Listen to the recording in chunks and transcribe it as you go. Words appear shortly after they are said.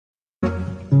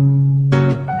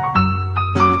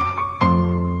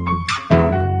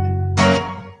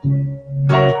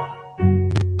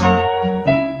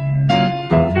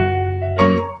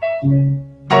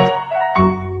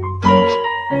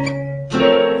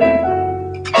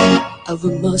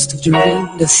We must have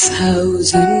dreamed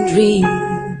 1,000 dreams,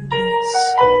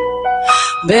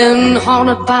 been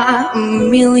haunted by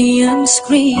 1,000,000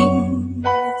 screams.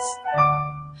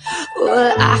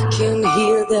 Well, I can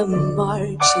hear them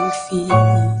marching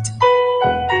feet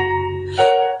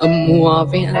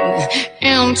moving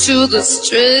into the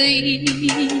street.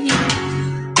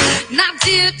 Now,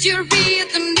 did you read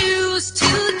the news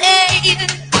today?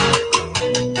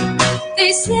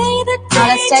 They say the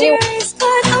danger is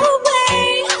cut away.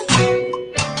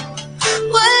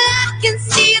 Well, I can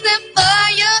see the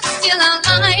fire still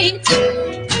alight,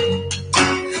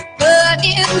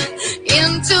 burning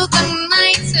into the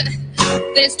night.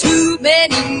 There's too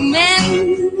many men,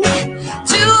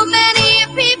 too many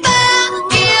people,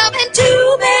 giving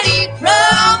too many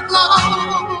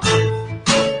problems,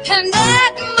 and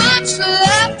not much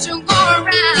love to go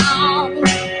around.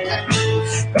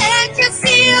 Can't you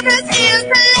see this is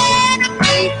the land of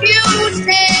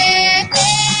confusion?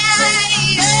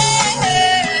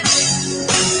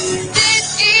 This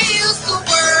is the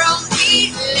world we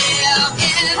live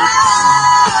in,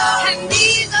 and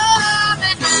these are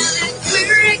the hands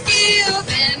we're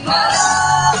given.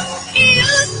 You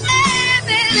said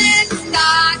that let's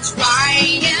start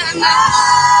trying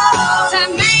to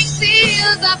make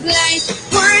this a place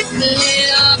worth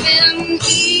living.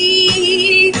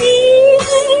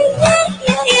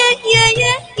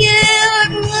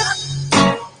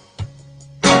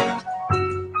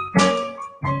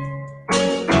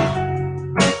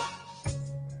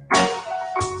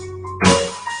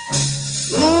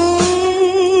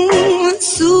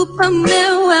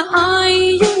 Superman, where are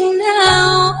you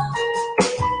now?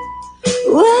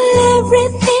 Well,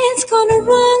 everything's gonna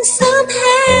run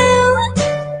somehow.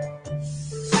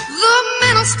 The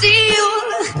men of steel,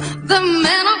 the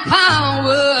men of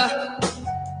power,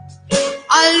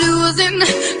 are losing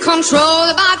control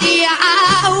by the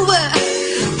hour.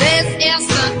 This is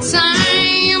the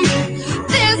time,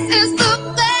 this is the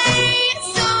place,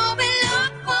 so we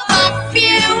look for the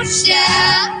future.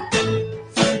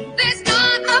 There's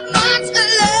not much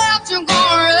love to go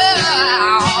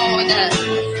around.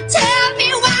 Tell me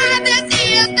why this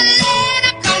is the land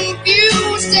of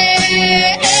confusion.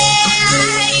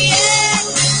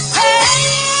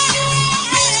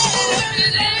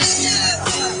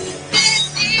 This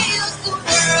is the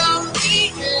world we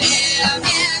live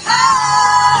in,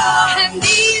 and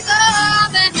these are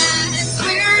the hands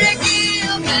we're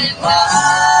given.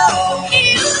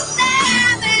 You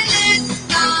said that let's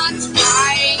start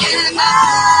trying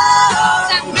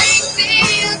to make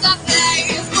this a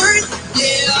place worth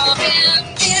living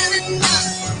in.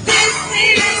 This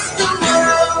is the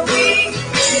world we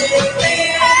live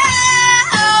in,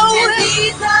 and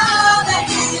these are the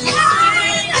hands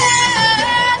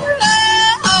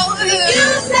you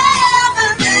said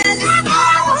that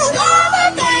let's start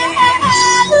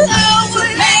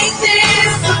make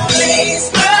this a place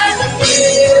worth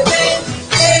living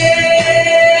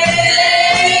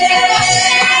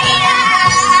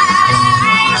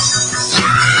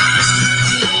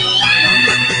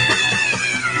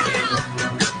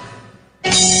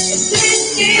This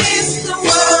is the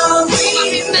world we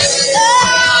remember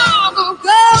long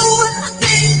ago.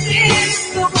 This is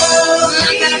the world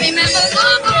I'm gonna remember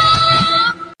long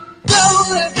ago.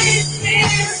 This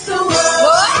is the world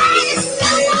so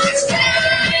much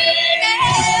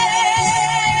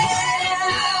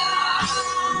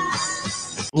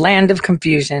Land of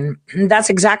confusion. That's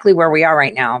exactly where we are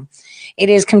right now. It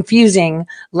is confusing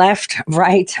left,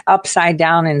 right, upside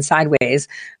down, and sideways.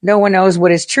 No one knows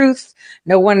what is truth.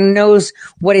 No one knows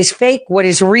what is fake, what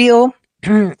is real,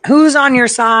 who's on your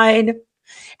side.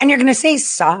 And you're going to say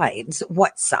sides.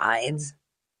 What sides?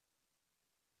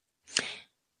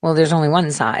 Well, there's only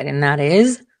one side, and that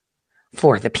is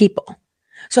for the people.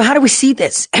 So how do we see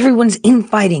this? Everyone's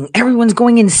infighting. Everyone's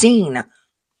going insane.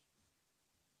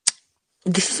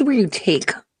 This is where you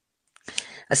take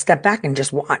a step back and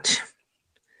just watch.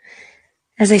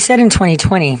 As I said in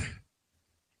 2020,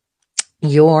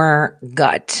 your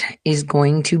gut is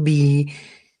going to be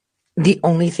the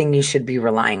only thing you should be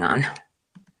relying on.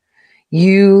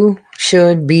 You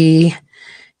should be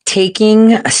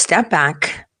taking a step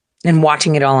back and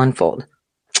watching it all unfold.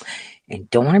 I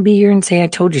don't want to be here and say I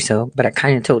told you so, but I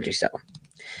kind of told you so.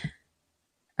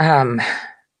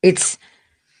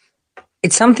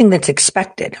 It's something that's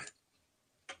expected.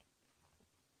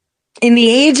 In the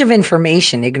age of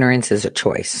information, ignorance is a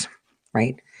choice,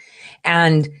 right?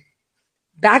 And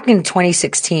back in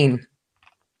 2016,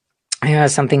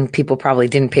 something people probably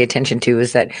didn't pay attention to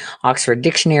is that Oxford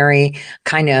Dictionary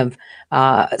kind of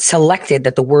selected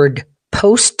that the word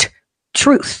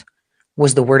post-truth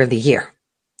was the word of the year.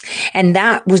 And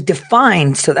that was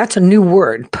defined. So that's a new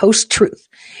word, post-truth.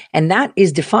 And that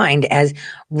is defined as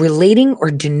relating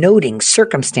or denoting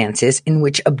circumstances in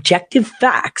which objective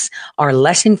facts are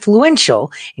less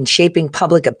influential in shaping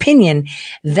public opinion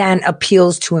than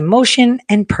appeals to emotion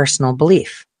and personal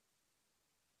belief.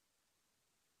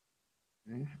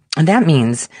 And that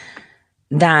means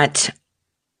that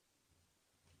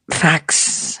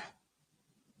facts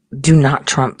do not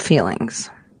trump feelings.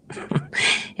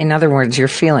 In other words, your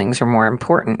feelings are more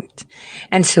important.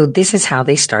 And so this is how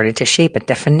they started to shape it.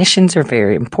 Definitions are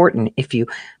very important if you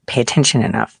pay attention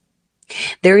enough.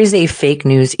 There is a fake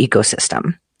news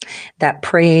ecosystem that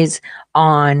preys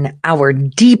on our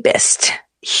deepest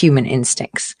human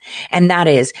instincts. And that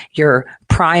is your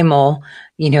primal,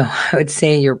 I would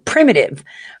say your primitive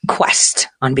quest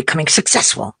on becoming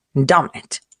successful and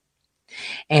dominant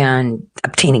and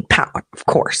obtaining power, of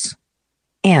course,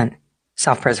 and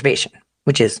self-preservation,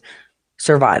 which is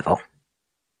survival.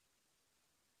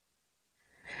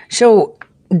 So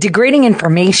degrading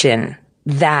information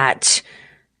that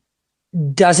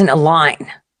doesn't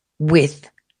align with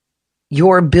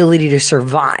your ability to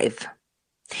survive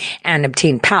and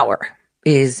obtain power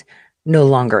is no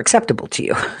longer acceptable to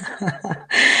you.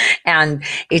 And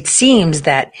it seems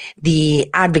that the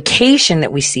advocation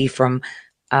that we see from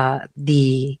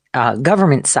the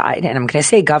government side, and I'm going to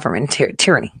say government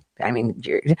tyranny, I mean,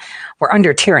 we're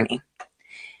under tyranny,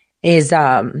 is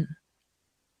to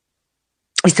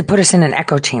put us in an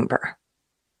echo chamber,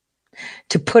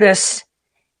 to put us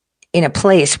in a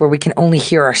place where we can only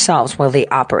hear ourselves while they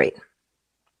operate.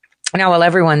 Now, while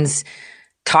everyone's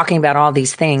talking about all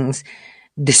these things,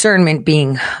 discernment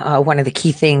being one of the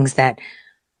key things that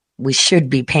we should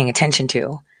be paying attention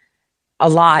to, a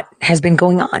lot has been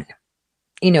going on.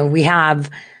 We have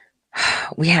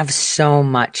so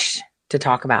much to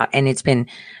talk about, and it's been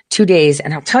 2 days.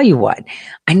 And I'll tell you what,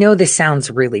 I know this sounds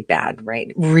really bad,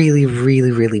 right? Really,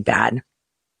 really, really bad.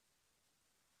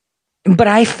 But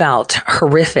I felt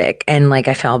horrific and like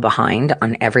I fell behind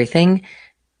on everything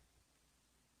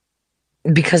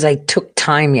because I took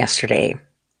time yesterday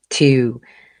to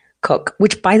cook,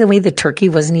 which, by the way, the turkey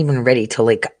wasn't even ready till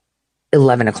like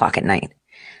 11 o'clock at night.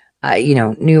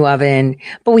 New oven,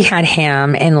 but we had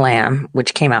ham and lamb,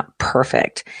 which came out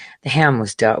perfect. The ham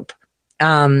was dope.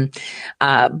 But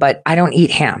I don't eat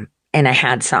ham, and I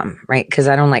had some, right? Cause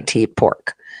I don't like to eat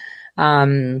pork.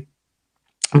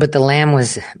 But the lamb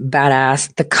was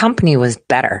badass. The company was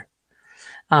better.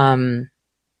 Obviously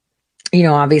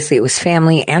it was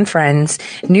family and friends,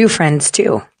 new friends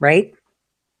too, right?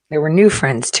 There were new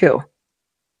friends too.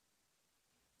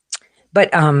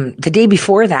 But, the day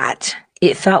before that,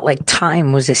 it felt like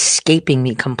time was escaping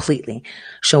me completely.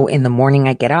 So in the morning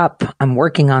I get up, I'm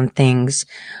working on things,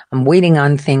 I'm waiting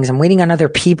on things, I'm waiting on other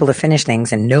people to finish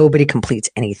things, and nobody completes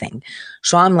anything.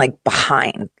 So I'm like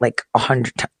behind, like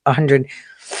 100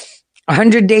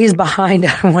 days behind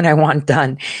on what I want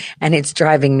done. And it's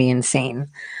driving me insane.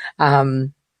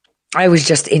 I was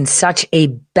just in such a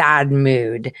bad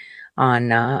mood on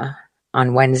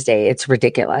Wednesday. It's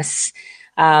ridiculous.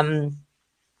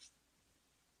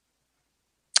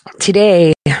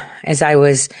 Today, as I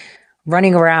was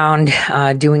running around,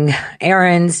 doing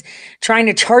errands, trying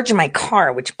to charge my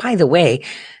car, which, by the way,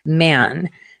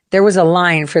 man, there was a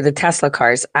line for the Tesla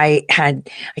cars. I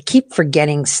keep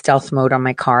forgetting stealth mode on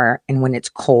my car. And when it's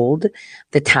cold,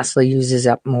 the Tesla uses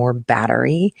up more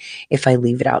battery if I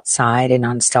leave it outside and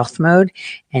on stealth mode.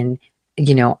 And,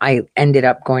 I ended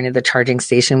up going to the charging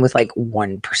station with like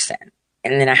 1%.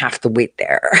 And then I have to wait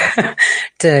there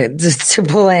to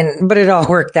pull in, but it all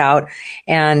worked out.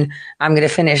 And I'm going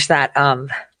to finish that,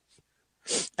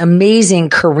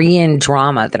 amazing Korean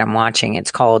drama that I'm watching.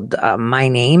 It's called, My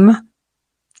Name.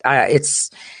 It's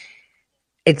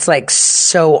like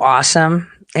so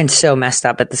awesome and so messed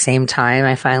up at the same time.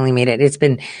 I finally made it. It's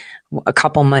been a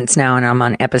couple months now and I'm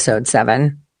on episode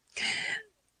 7.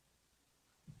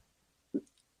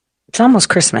 It's almost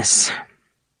Christmas.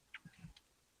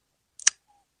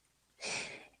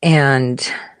 And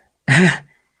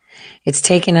it's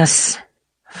taken us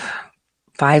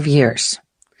 5 years,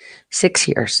 6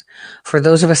 years, for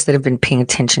those of us that have been paying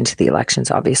attention to the elections,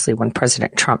 obviously, when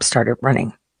President Trump started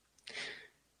running.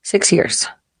 6 years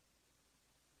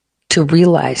to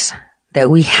realize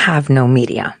that we have no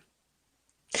media.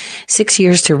 6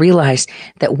 years to realize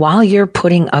that while you're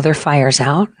putting other fires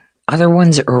out, other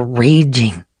ones are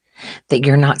raging, that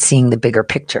you're not seeing the bigger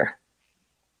picture.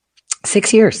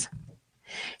 6 years.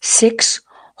 6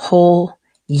 whole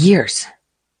years.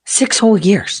 6 whole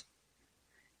years.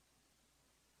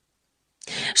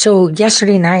 So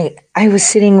yesterday night, I was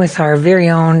sitting with our very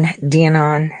own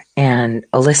Dianon and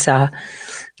Alyssa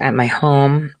at my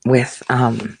home with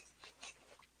guy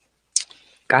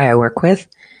I work with,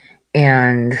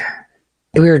 and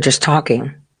we were just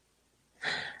talking.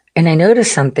 And I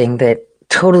noticed something that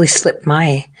totally slipped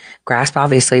my grasp,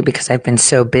 obviously, because I've been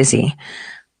so busy.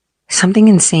 Something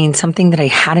insane, something that I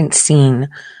hadn't seen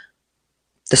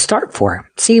the start for.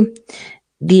 See,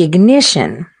 the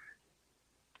ignition,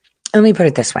 let me put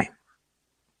it this way.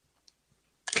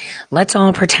 Let's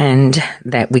all pretend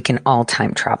that we can all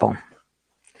time travel.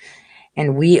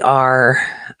 And we are,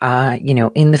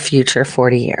 in the future,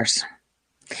 40 years.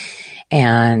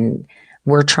 And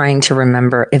we're trying to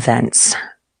remember events.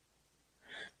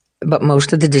 But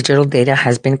most of the digital data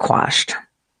has been quashed.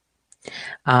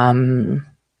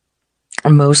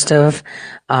 Most of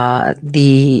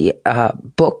the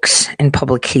books and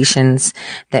publications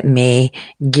that may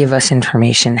give us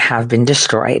information have been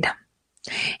destroyed.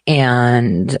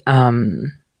 And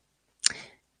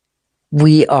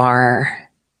we are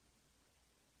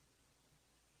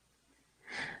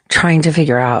trying to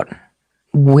figure out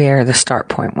where the start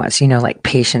point was, like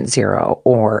patient zero,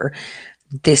 or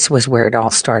this was where it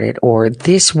all started, or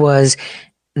this was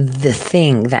the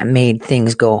thing that made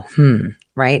things go,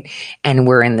 right? And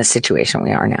we're in the situation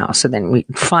we are now. So then we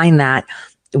find that,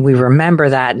 we remember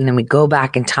that, and then we go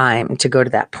back in time to go to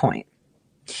that point.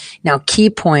 Now, key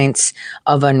points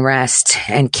of unrest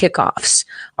and kickoffs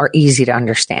are easy to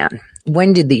understand.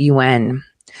 When did the UN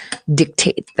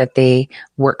dictate that they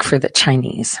work for the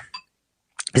Chinese?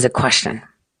 Is a question.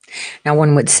 Now,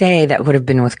 one would say that would have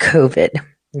been with COVID,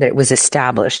 that it was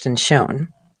established and shown.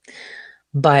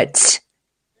 But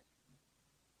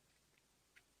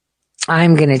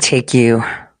I'm going to take you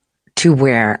to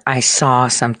where I saw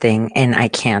something and I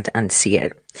can't unsee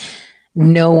it.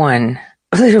 No one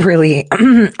literally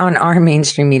on our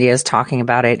mainstream media is talking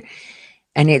about it,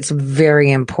 and it's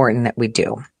very important that we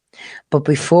do. But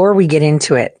before we get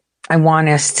into it, I want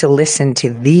us to listen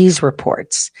to these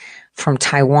reports from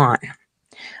Taiwan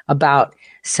about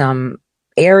some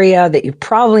area that you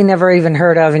probably never even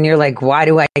heard of, and you're like, why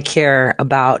do I care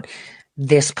about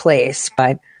this place?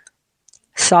 But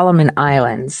Solomon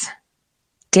Islands,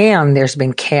 damn, there's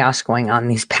been chaos going on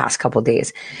these past couple of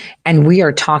days. And we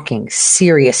are talking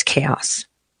serious chaos.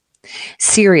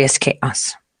 Serious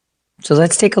chaos. So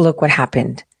let's take a look what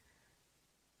happened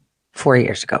 4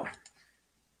 years ago.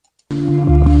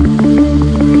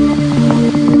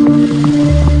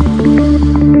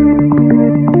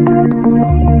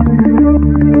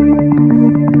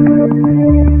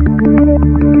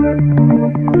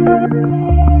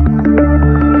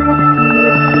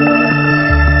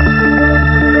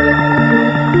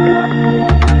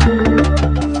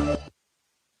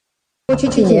过去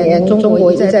几年，中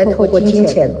国一直在透过金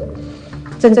钱、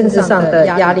政治上的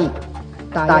压力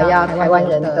打压台湾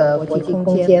人的国际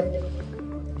空间，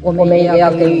我们也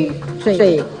要给予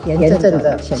最严正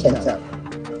的谴责。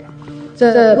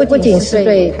这不仅是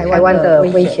对台湾的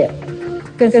威胁，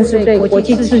更是对国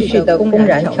际秩序的公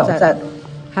然挑战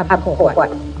和破坏。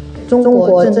中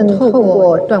国正透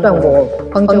过断我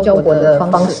邦交国的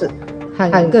方式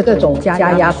和各种加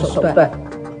压手段，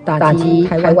打击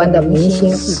台湾的民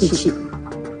心士气，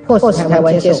迫使台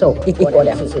湾接受一国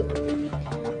两制。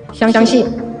相信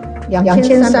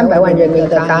2300万人民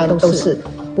的答案都是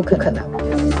不可能。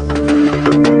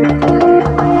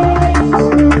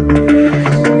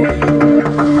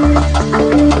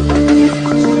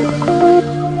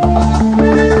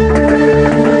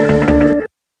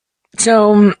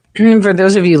So, for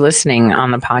those of you listening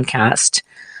on the podcast,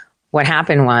 what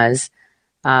happened was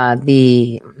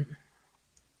the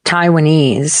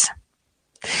Taiwanese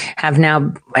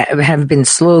have been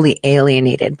slowly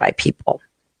alienated by people.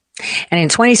 And in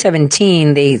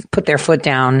 2017, they put their foot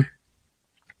down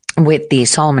with the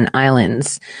Solomon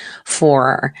Islands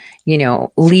for,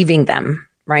 leaving them,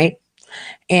 right?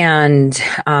 And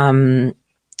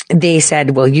they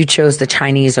said, well, you chose the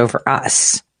Chinese over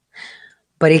us.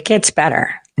 But it gets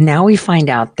better. Now we find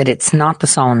out that it's not the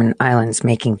Solomon Islands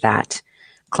making that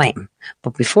claim.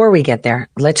 But before we get there,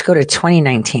 let's go to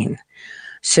 2019.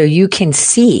 So you can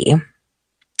see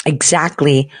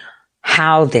exactly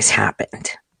how this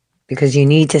happened, because you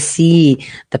need to see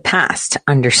the past to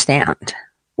understand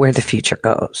where the future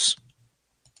goes.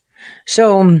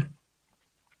 So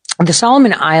the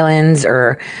Solomon Islands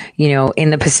are, in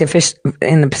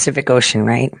the Pacific Ocean,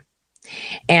 right?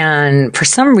 And for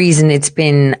some reason, it's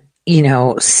been,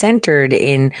 centered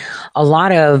in a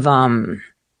lot of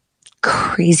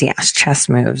crazy ass chess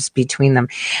moves between them.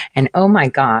 And oh my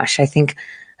gosh, I think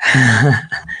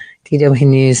DW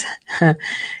News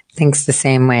thinks the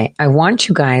same way. I want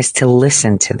you guys to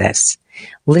listen to this.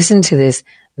 Listen to this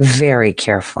very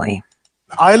carefully.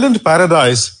 Island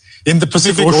paradise in the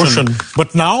Pacific Ocean,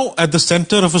 but now at the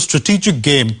center of a strategic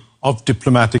game of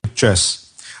diplomatic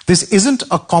chess. This isn't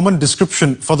a common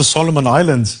description for the Solomon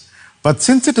Islands, but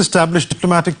since it established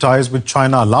diplomatic ties with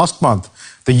China last month,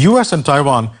 the US and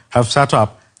Taiwan have sat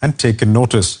up and taken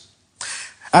notice.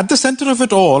 At the center of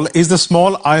it all is the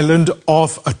small island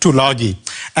of Tulagi,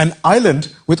 an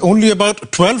island with only about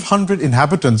 1,200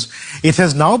 inhabitants. It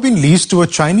has now been leased to a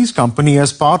Chinese company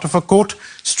as part of a, quote,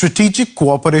 strategic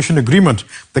cooperation agreement.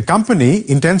 The company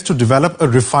intends to develop a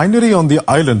refinery on the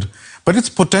island, but its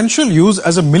potential use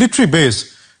as a military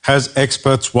base has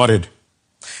experts worried.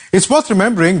 It's worth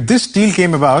remembering this deal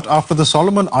came about after the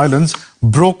Solomon Islands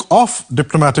broke off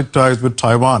diplomatic ties with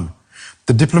Taiwan.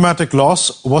 The diplomatic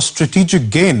loss was strategic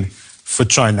gain for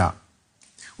China,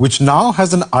 which now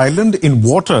has an island in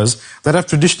waters that have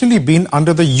traditionally been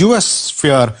under the US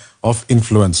sphere of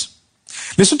influence.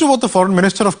 Listen to what the Foreign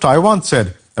Minister of Taiwan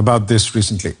said about this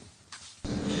recently.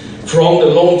 From the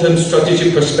long-term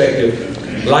strategic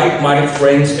perspective, like-minded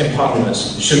friends and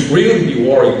partners should really be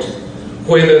worried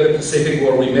whether the Pacific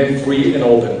will remain free and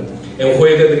open, and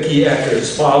whether the key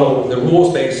actors follow the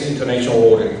rules-based international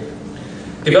order.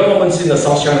 Developments in the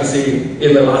South China Sea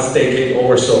in the last decade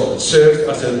or so served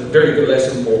as a very good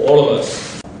lesson for all of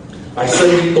us. I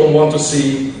certainly don't want to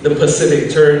see the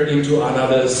Pacific turn into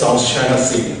another South China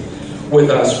Sea,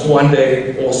 with us one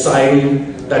day or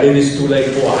deciding that it is too late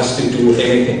for us to do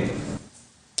anything.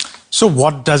 So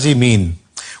what does he mean?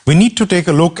 We need to take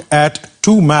a look at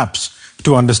two maps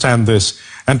to understand this.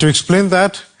 And to explain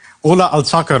that, Ola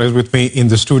Alsakar is with me in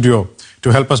the studio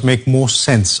to help us make more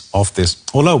sense of this.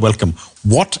 Ola, welcome.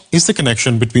 What is the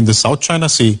connection between the South China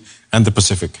Sea and the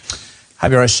Pacific? Hi,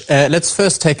 Viresh. Let's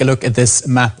first take a look at this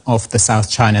map of the South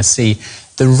China Sea.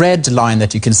 The red line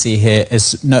that you can see here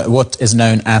is what is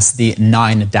known as the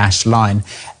 9-dash line.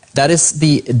 That is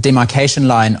the demarcation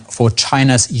line for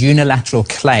China's unilateral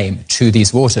claim to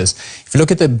these waters. If you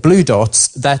look at the blue dots,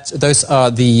 those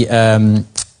are the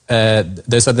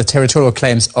territorial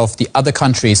claims of the other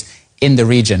countries in the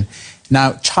region.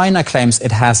 Now, China claims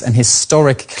it has an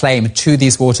historic claim to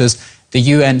these waters. The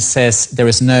UN says there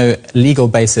is no legal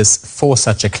basis for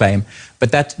such a claim,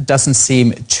 but that doesn't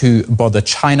seem to bother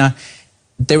China.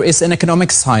 There is an economic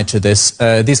side to this.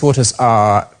 These waters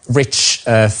are rich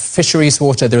fisheries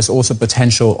water. There is also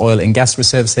potential oil and gas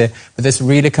reserves here, but this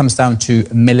really comes down to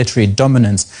military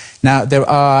dominance. Now, there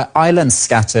are islands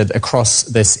scattered across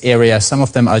this area. Some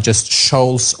of them are just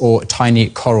shoals or tiny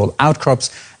coral outcrops.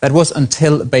 That was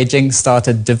until Beijing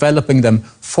started developing them,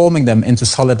 forming them into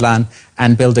solid land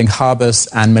and building harbors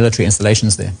and military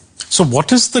installations there. So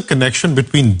what is the connection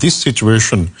between this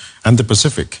situation and the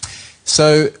Pacific?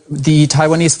 So the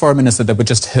Taiwanese foreign minister that we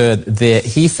just heard there,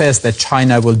 he fears that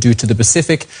China will do to the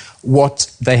Pacific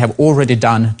what they have already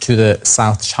done to the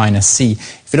South China Sea.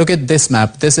 If you look at this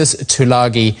map, this is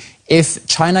Tulagi. If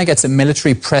China gets a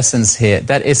military presence here,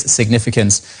 that is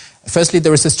significant. Firstly,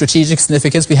 there is a strategic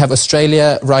significance. We have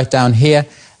Australia right down here.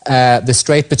 The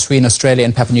strait between Australia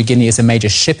and Papua New Guinea is a major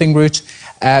shipping route.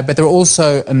 But there are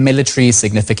also a military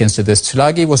significance to this.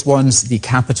 Tulagi was once the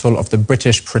capital of the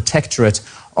British Protectorate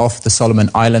of the Solomon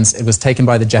Islands. It was taken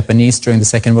by the Japanese during the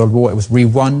Second World War. It was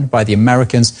re-won by the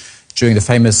Americans during the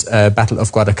famous Battle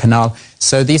of Guadalcanal.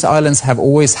 So these islands have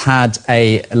always had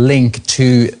a link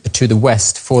to the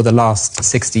West for the last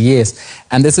 60 years.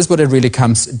 And this is what it really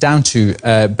comes down to.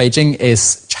 Beijing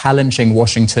is challenging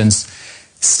Washington's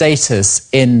status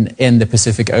in the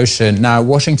Pacific Ocean. Now,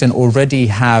 Washington already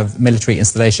have military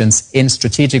installations in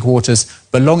strategic waters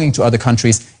belonging to other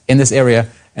countries in this area,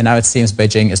 and now it seems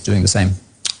Beijing is doing the same.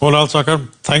 Ola Alsakar,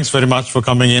 thanks very much for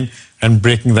coming in and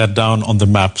breaking that down on the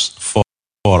maps for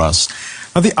us.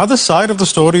 Now, the other side of the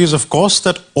story is, of course,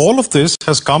 that all of this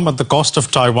has come at the cost of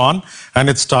Taiwan and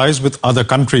its ties with other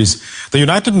countries. The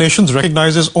United Nations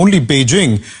recognizes only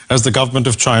Beijing as the government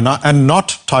of China and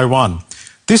not Taiwan.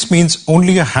 This means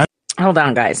only a hand. Hold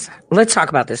on, guys. Let's talk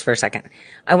about this for a second.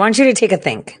 I want you to take a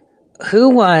think. Who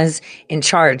was in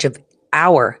charge of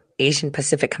our Asian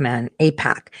Pacific Command,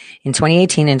 APAC, in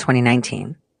 2018 and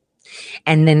 2019?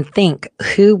 And then think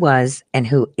who was and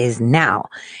who is now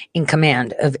in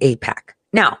command of APAC.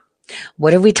 Now,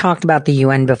 what have we talked about the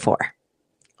UN before?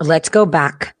 Let's go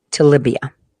back to Libya.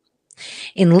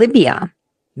 In Libya,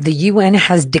 the UN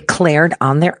has declared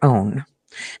on their own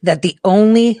that the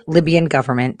only Libyan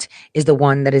government is the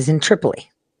one that is in Tripoli.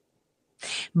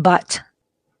 But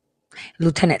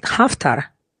Lieutenant Haftar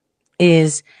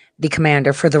is the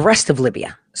commander for the rest of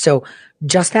Libya. So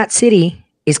just that city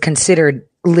is considered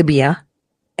Libya,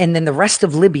 and then the rest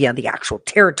of Libya, the actual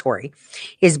territory,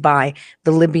 is by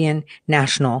the Libyan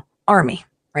National Army.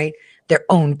 right? Their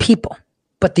own people.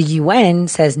 But the UN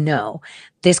says no,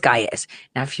 this guy is.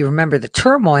 Now, if you remember the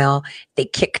turmoil, they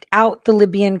kicked out the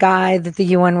Libyan guy that the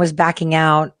UN was backing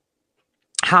out.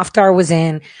 Haftar was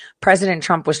in. President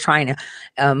Trump was trying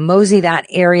to mosey that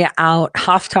area out.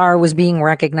 Haftar was being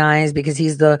recognized because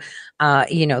he's the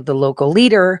local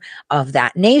leader of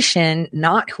that nation,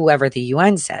 not whoever the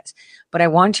UN says. But I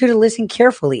want you to listen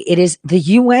carefully. It is the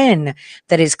UN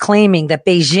that is claiming that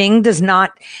Beijing does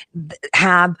not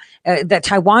have, that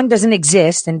Taiwan doesn't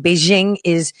exist and Beijing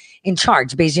is in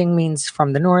charge. Beijing means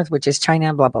from the north, which is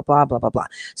China, blah, blah, blah, blah, blah, blah.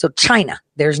 So China,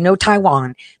 there's no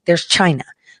Taiwan, there's China.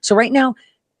 So right now,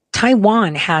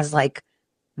 Taiwan has like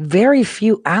very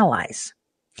few allies,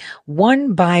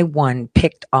 one by one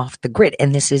picked off the grid.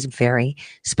 And this is very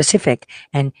specific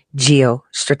and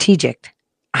geostrategic,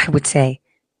 I would say,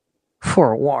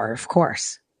 for a war, of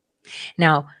course.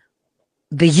 Now,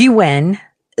 the UN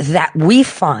that we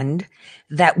fund,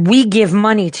 that we give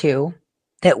money to,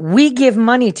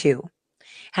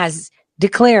 has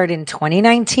declared in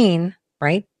 2019,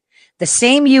 right? The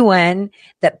same UN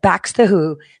that backs the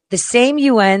WHO, the same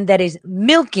UN that is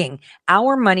milking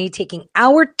our money, taking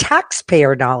our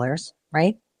taxpayer dollars,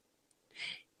 right?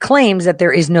 Claims that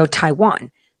there is no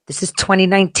Taiwan. This is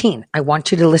 2019. I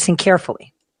want you to listen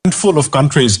carefully. A handful of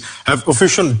countries have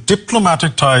official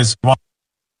diplomatic ties.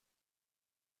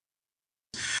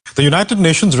 The United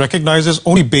Nations recognizes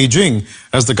only Beijing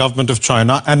as the government of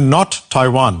China and not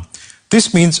Taiwan.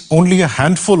 This means only a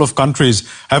handful of countries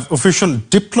have official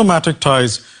diplomatic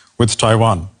ties with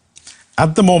Taiwan.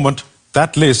 At the moment,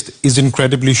 that list is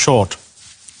incredibly short.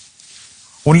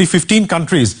 Only 15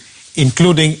 countries,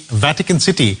 including Vatican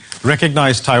City,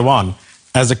 recognize Taiwan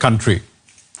as a country.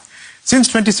 Since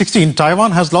 2016,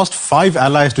 Taiwan has lost 5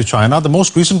 allies to China, the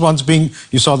most recent ones being,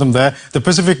 you saw them there, the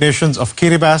Pacific nations of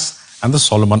Kiribati and the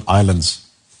Solomon Islands.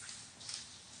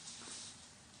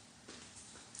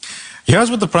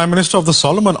 Here's what the Prime Minister of the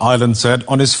Solomon Islands said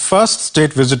on his first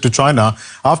state visit to China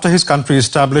after his country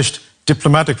established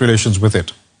diplomatic relations with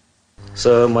it.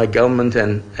 So my government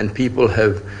and people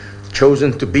have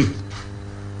chosen to be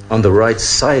on the right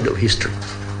side of history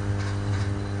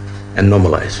and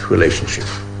normalize relationship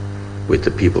with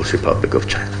the People's Republic of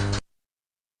China.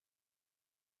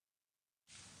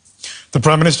 The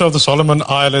Prime Minister of the Solomon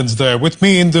Islands there. With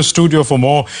me in the studio for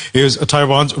more is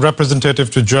Taiwan's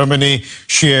representative to Germany,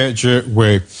 Xie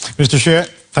Zhiwei. Mr. Xie,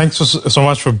 thanks so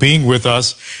much for being with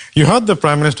us. You heard the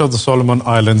Prime Minister of the Solomon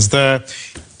Islands there.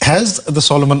 Has the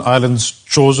Solomon Islands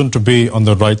chosen to be on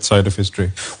the right side of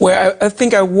history? Well, I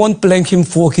think I won't blame him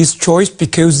for his choice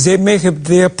because they may have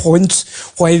their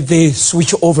points why they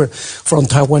switch over from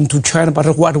Taiwan to China.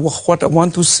 But what I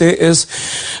want to say is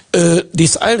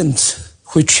these islands,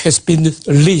 which has been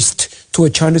leased to a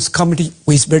Chinese company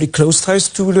with very close ties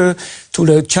to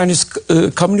the Chinese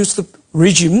communist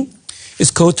regime, is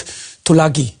called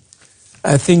Tulagi.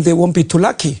 I think they won't be too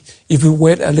lucky if we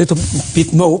wait a little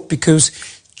bit more because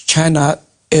China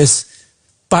is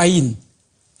buying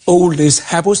all these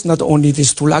havens, not only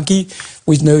this Tulagi,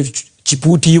 we know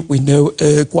Djibouti, we know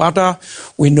Gwadar,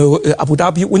 we know Abu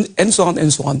Dhabi, and so on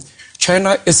and so on.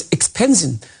 China is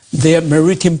expanding their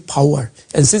maritime power.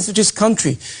 And since this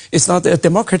country is not a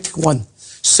democratic one,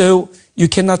 so you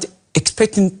cannot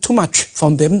expect too much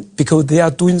from them because they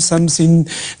are doing something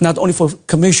not only for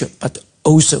commercial, but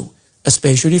also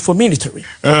especially for military.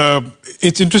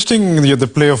 It's interesting, the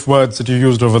play of words that you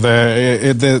used over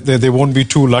there. They won't be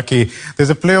too lucky. There's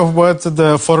a play of words that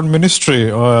the Foreign Ministry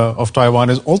of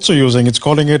Taiwan is also using. It's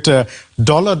calling it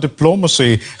dollar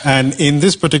diplomacy. And in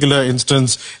this particular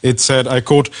instance, it said, I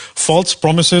quote, false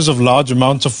promises of large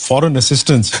amounts of foreign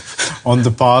assistance on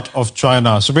the part of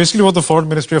China. So basically what the Foreign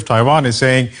Ministry of Taiwan is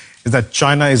saying is that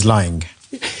China is lying.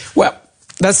 Well,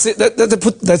 let's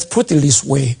put it this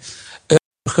way.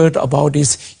 Heard about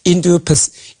this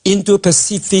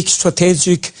Indo-Pacific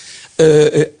Strategic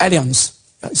Alliance.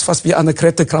 It's supposed to be under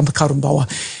Greta Kramp-Karrenbauer.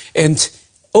 And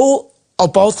all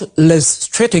about these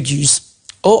strategies,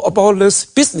 all about this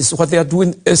business, what they are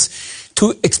doing is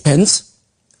to expand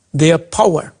their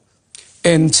power.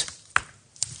 And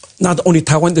not only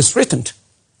Taiwan is threatened,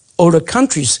 all the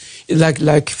countries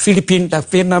like Philippines, like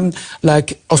Vietnam,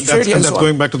 like Australia. And that's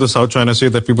going back to the South China Sea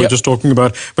that people were just talking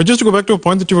about. But just to go back to a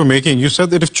point that you were making, you said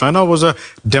that if China was a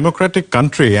democratic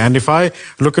country, and if I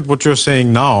look at what you're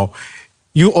saying now,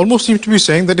 you almost seem to be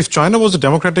saying that if China was a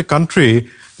democratic country,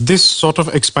 this sort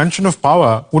of expansion of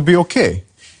power would be okay.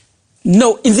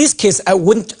 No, in this case, I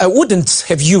wouldn't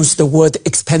have used the word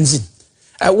expansion.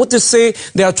 I would say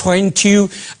they are trying to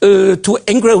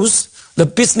engross the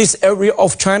business area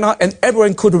of China, and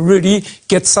everyone could really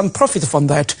get some profit from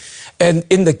that. And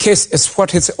in the case, as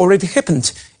what has already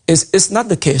happened, is not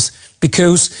the case,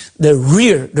 because the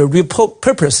real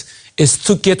purpose is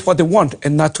to get what they want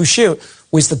and not to share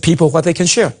with the people what they can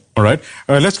share. All right.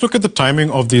 Let's look at the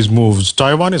timing of these moves.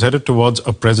 Taiwan is headed towards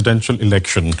a presidential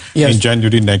election in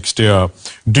January next year.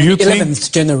 Do you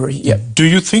 11th January, yeah. Do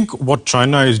you think what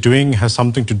China is doing has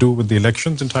something to do with the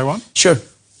elections in Taiwan? Sure.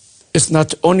 It's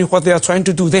not only what they are trying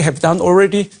to do. They have done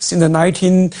already since the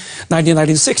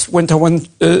 1996 when Taiwanese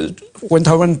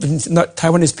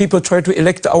people tried to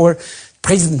elect our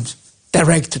president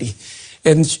directly.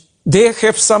 And they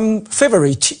have some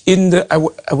favorite in the, I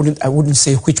wouldn't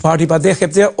say which party, but they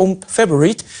have their own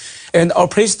favorite. And our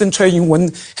President Tsai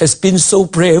Ing-wen has been so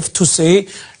brave to say,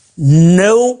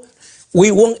 no, we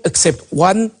won't accept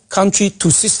one country,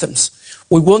 two systems.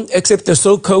 We won't accept the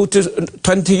so-called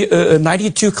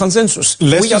 2092 consensus.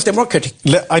 We are democratic.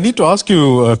 I need to ask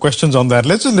you questions on that.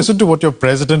 Let's just listen to what your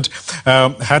president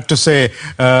had to say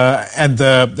at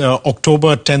the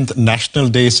October 10th National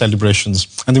Day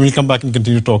celebrations. And then we'll come back and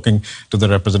continue talking to the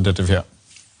representative here.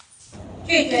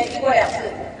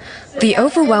 The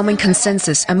overwhelming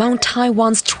consensus among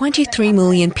Taiwan's 23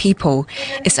 million people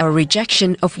is a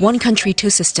rejection of one country, two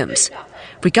systems,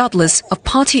 regardless of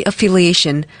party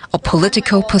affiliation or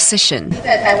political position.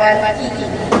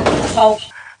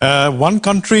 One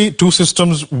country, two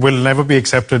systems will never be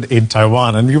accepted in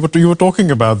Taiwan. And you were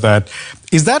talking about that.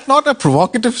 Is that not a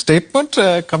provocative statement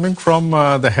coming from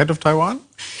the head of Taiwan?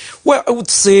 Well, I would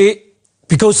say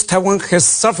because Taiwan has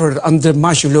suffered under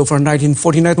martial law from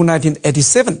 1949 to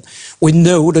 1987, we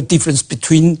know the difference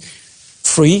between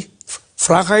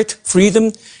Freiheit,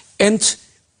 freedom, and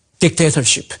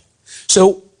dictatorship.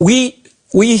 So we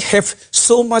have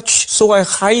so a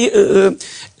high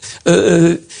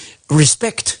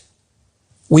respect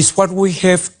with what we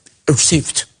have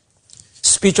received.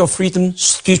 Speech of freedom,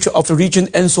 speech of the region,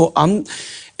 and so on.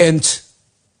 And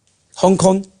Hong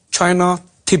Kong, China,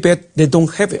 Tibet, they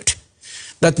don't have it.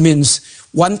 That means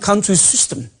one country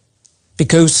system.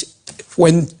 Because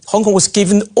when Hong Kong was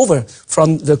given over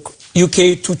from the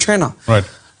UK to China, right,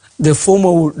 the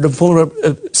former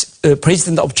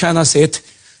president of China said,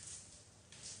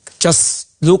 just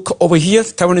look over here,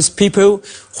 Taiwanese people,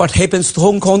 what happens to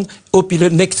Hong Kong will be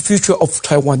the next future of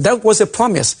Taiwan. That was a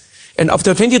promise. And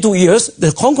after 22 years,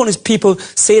 the Hong Kongese people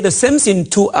say the same thing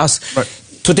to us. Right.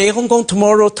 Today Hong Kong,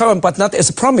 tomorrow Taiwan, but not as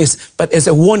a promise, but as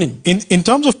a warning. In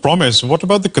terms of promise, what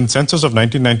about the consensus of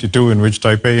 1992 in which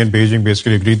Taipei and Beijing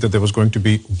basically agreed that there was going to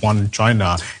be one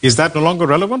China? Is that no longer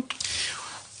relevant?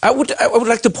 I would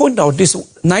like to point out this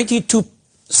 92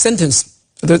 sentence,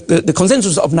 the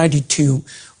consensus of 92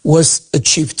 was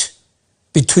achieved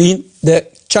between the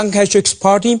Chiang Kai-shek's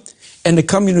party and the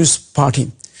Communist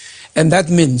Party. And that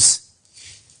means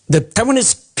the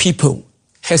Taiwanese people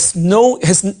has not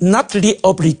the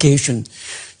obligation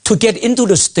to get into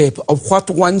the step of what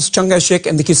once Chiang Kai-shek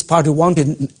and his party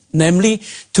wanted, namely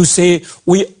to say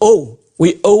we owe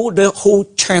the whole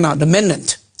China, the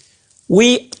mainland.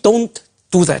 We don't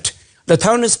do that. The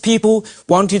Taiwanese people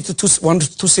wanted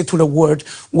to say to the world,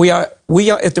 we are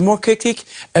a democratic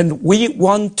and we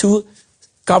want to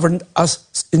govern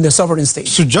us in the sovereign state.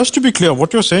 So just to be clear,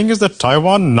 what you're saying is that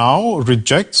Taiwan now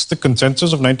rejects the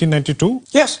consensus of 1992?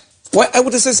 Yes. Well,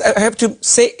 I have to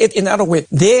say it in another way.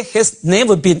 There has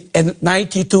never been a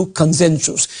 92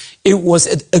 consensus. It was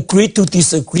an agree to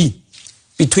disagree.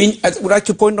 I would like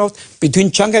to point out,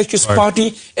 between Chiang Kai-shek's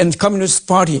party and Communist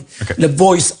Party, the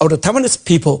voice of the Taiwanese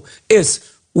people is,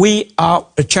 we are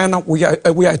China, we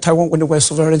are Taiwan when we're a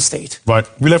sovereign state. Right.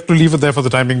 We'll have to leave it there for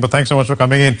the time being, but thanks so much for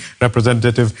coming in,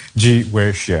 Representative Ji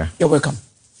Wei-shih. You're welcome.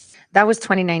 That was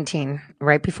 2019,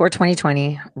 right before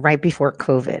 2020, right before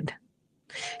COVID.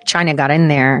 China got in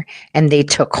there and they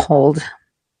took hold.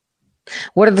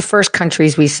 What are the first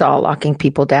countries we saw locking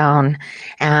people down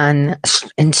and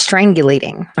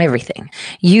strangulating everything?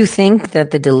 You think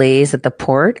that the delays at the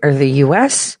port are the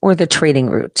U.S. or the trading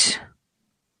route?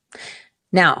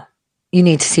 Now, you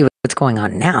need to see what's going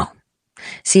on now.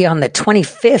 See, on the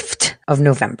 25th of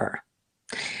November,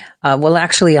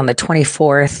 actually on the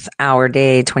 24th hour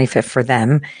day, 25th for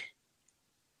them,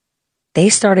 they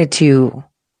started to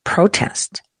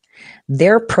protest.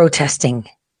 They're protesting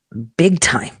big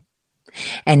time.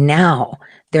 And now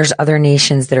there's other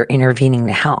nations that are intervening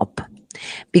to help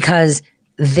because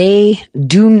they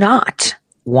do not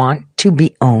want to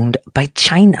be owned by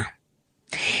China.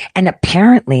 And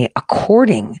apparently,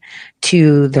 according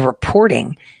to the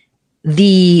reporting,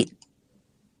 the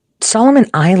Solomon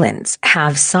Islands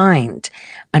have signed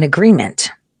an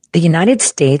agreement. The United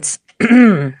States,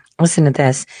 listen to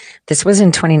this. This was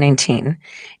in 2019,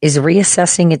 is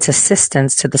reassessing its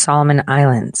assistance to the Solomon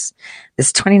Islands. This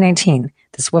is 2019.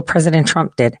 This is what President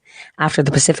Trump did after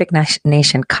the Pacific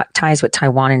nation cut ties with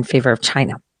Taiwan in favor of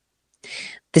China.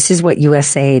 This is what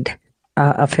USAID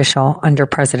official under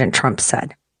President Trump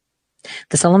said.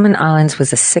 The Solomon Islands was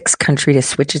the sixth country to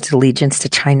switch its allegiance to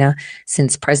China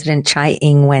since President Tsai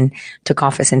Ing-wen took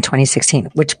office in 2016,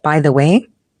 which, by the way,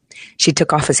 she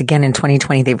took office again in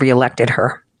 2020. They reelected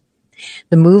her.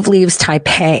 The move leaves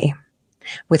Taipei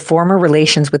with former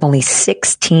relations with only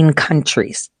 16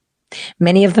 countries,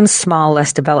 many of them small,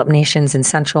 less developed nations in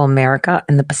Central America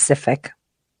and the Pacific.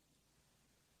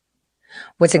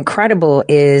 What's incredible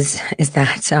is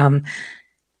that,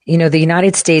 the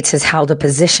United States has held a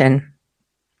position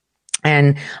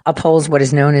and upholds what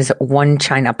is known as one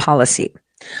China policy,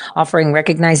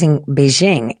 recognizing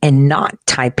Beijing and not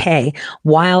Taipei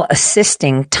while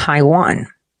assisting Taiwan.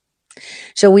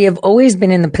 So we have always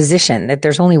been in the position that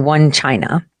there's only one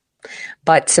China,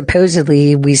 but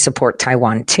supposedly we support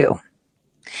Taiwan too.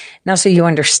 Now, so you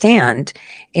understand,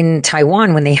 in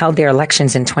Taiwan, when they held their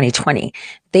elections in 2020,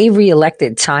 they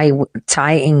reelected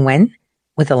Tsai Ing-wen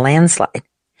with a landslide.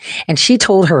 And she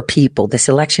told her people this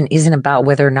election isn't about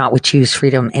whether or not we choose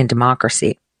freedom and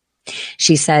democracy.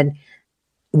 She said,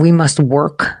 we must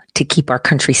work to keep our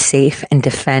country safe and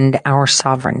defend our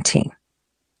sovereignty.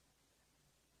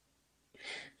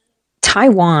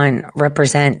 Taiwan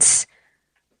represents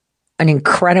an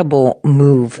incredible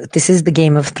move. This is the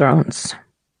Game of Thrones.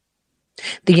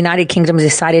 The United Kingdom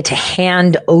decided to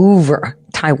hand over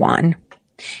Taiwan,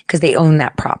 because they own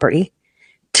that property,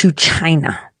 to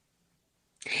China.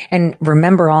 And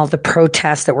remember all the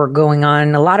protests that were going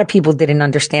on. A lot of people didn't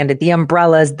understand it. The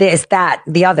umbrellas, this, that,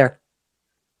 the other.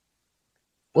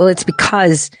 Well, it's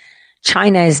because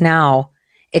China is now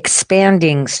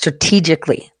expanding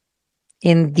strategically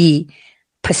in the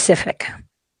Pacific,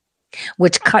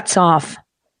 which cuts off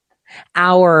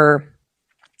our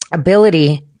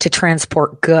ability to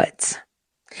transport goods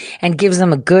and gives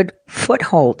them a good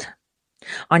foothold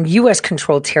on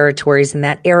U.S.-controlled territories in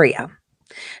that area.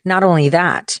 Not only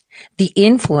that, the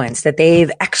influence that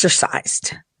they've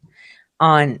exercised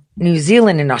on New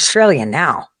Zealand and Australia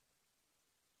now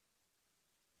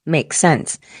makes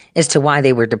sense as to why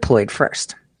they were deployed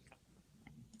first.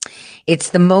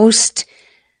 It's the most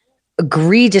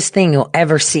egregious thing you'll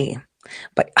ever see,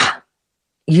 but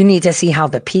you need to see how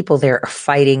the people there are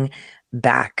fighting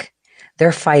back.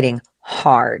 They're fighting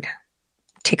hard.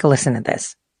 Take a listen to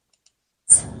this.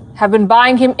 Have been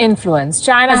buying him influence.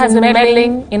 China has been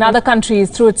meddling in other countries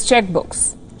through its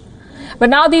checkbooks. But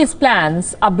now these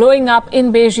plans are blowing up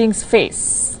in Beijing's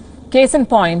face. Case in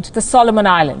point, the Solomon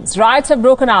Islands. Riots have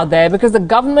broken out there because the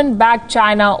government backed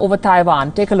China over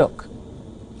Taiwan. Take a look.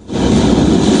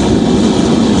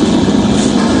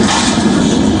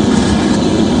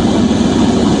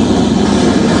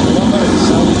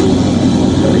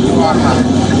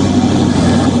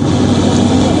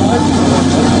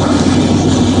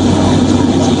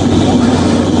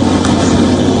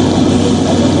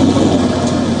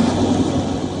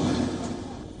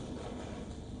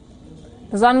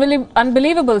 Those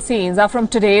unbelievable scenes are from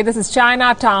today. This is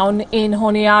Chinatown in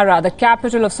Honiara, the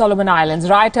capital of Solomon Islands.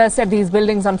 Rioters set these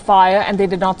buildings on fire and they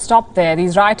did not stop there.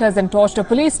 These rioters then torched a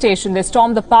police station. They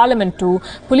stormed the parliament too.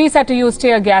 Police had to use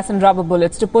tear gas and rubber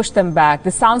bullets to push them back.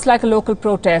 This sounds like a local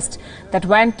protest that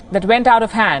went out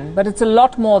of hand, but it's a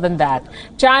lot more than that.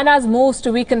 China's moves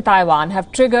to weaken Taiwan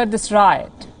have triggered this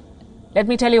riot. Let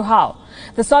me tell you how.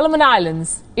 The Solomon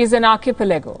Islands is an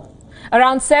archipelago.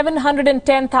 Around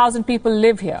 710,000 people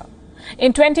live here.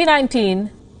 In 2019,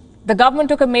 the government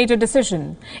took a major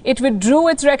decision. It withdrew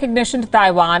its recognition to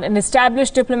Taiwan and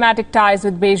established diplomatic ties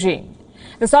with Beijing.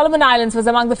 The Solomon Islands was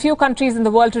among the few countries in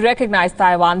the world to recognize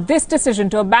Taiwan. This decision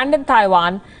to abandon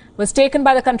Taiwan was taken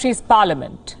by the country's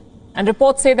parliament. And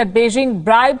reports say that Beijing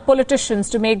bribed politicians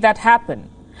to make that happen.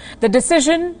 The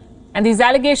decision and these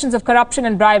allegations of corruption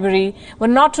and bribery were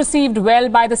not received well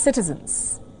by the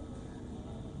citizens.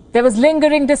 There was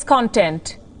lingering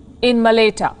discontent in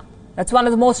Maleta. That's one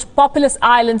of the most populous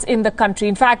islands in the country.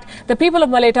 In fact, the people of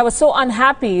Maleta were so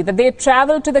unhappy that they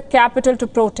traveled to the capital to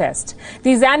protest.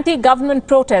 These anti-government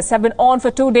protests have been on for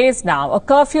 2 days now. A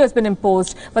curfew has been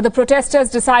imposed, but the protesters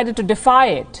decided to defy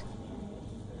it.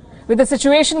 With the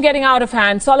situation getting out of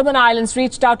hand, Solomon Islands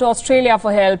reached out to Australia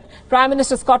for help. Prime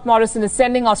Minister Scott Morrison is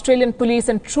sending Australian police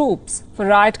and troops for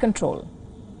riot control.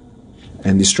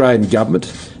 And the Australian government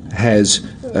has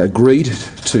agreed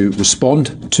to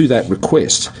respond to that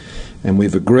request. And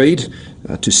we've agreed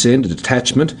to send a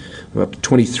detachment of up to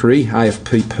 23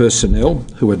 AFP personnel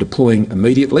who are deploying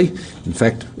immediately, in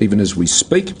fact, even as we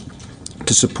speak,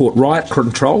 to support riot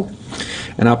control,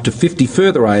 and up to 50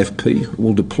 further AFP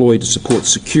will deploy to support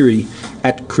security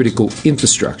at critical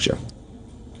infrastructure.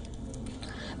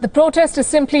 The protest is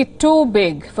simply too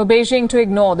big for Beijing to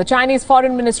ignore. The Chinese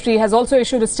Foreign Ministry has also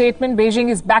issued a statement. Beijing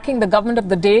is backing the government of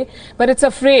the day, but it's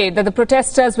afraid that the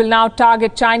protesters will now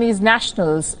target Chinese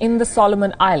nationals in the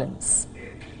Solomon Islands.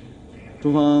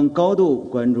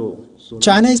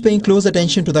 China is paying close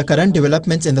attention to the current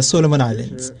developments in the Solomon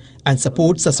Islands and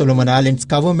supports the Solomon Islands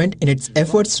government in its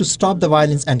efforts to stop the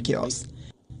violence and chaos.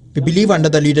 We believe under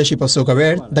the leadership of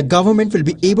Sogavare, the government will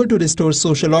be able to restore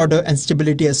social order and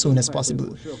stability as soon as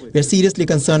possible. We are seriously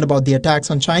concerned about the attacks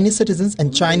on Chinese citizens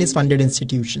and Chinese-funded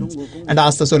institutions and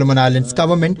ask the Solomon Islands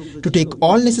government to take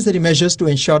all necessary measures to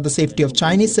ensure the safety of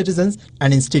Chinese citizens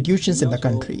and institutions in the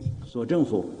country.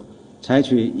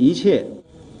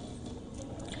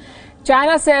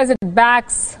 China says it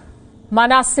backs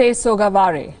Manasseh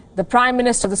Sogavare, the Prime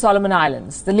Minister of the Solomon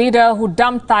Islands, the leader who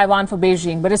dumped Taiwan for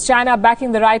Beijing. But is China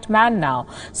backing the right man now?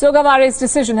 Sogavare's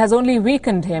decision has only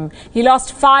weakened him. He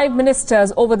lost 5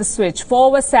 ministers over the switch. 4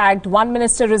 were sacked, 1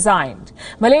 minister resigned.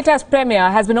 Malaita's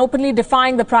premier has been openly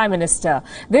defying the Prime Minister.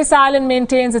 This island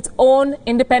maintains its own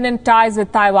independent ties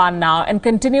with Taiwan now and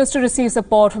continues to receive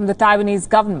support from the Taiwanese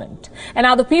government. And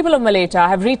now the people of Malaita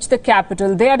have reached the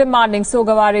capital. They are demanding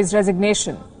Sogavare's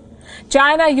resignation.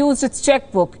 China used its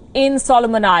checkbook in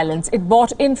Solomon Islands. It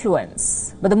bought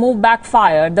influence. But the move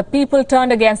backfired. The people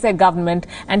turned against their government,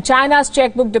 and China's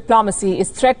checkbook diplomacy is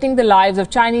threatening the lives of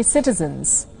Chinese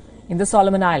citizens in the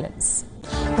Solomon Islands.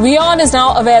 WION is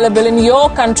now available in your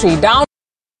country. All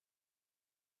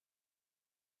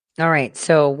right.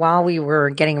 So while we were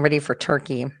getting ready for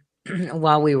turkey,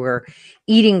 while we were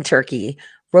eating turkey,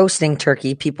 roasting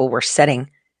turkey, people were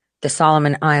setting the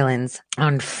Solomon Islands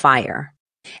on fire.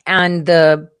 And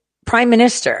the Prime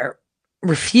Minister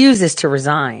refuses to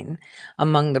resign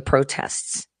among the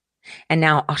protests. And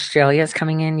now Australia is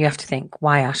coming in. You have to think,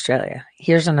 why Australia?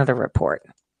 Here's another report.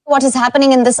 What is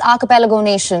happening in this archipelago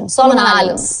nation, Solomon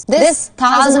Islands. This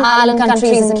 1,000-island country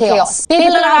is in chaos.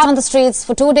 People are out on the streets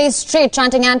for 2 days straight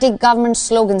chanting anti-government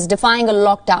slogans, defying a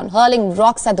lockdown, hurling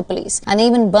rocks at the police, and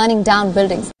even burning down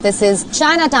buildings. This is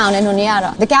Chinatown in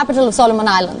Honiara, the capital of Solomon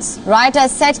Islands.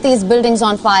 Rioters set these buildings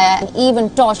on fire and even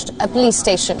torched a police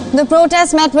station. The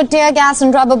protests met with tear gas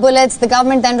and rubber bullets. The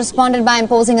government then responded by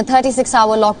imposing a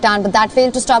 36-hour lockdown, but that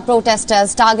failed to stop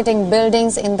protesters targeting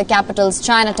buildings in the capital's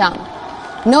Chinatown.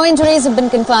 No injuries have been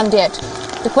confirmed yet.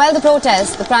 To quell the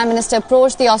protests, the Prime Minister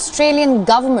approached the Australian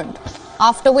government,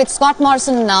 after which Scott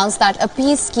Morrison announced that a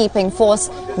peacekeeping force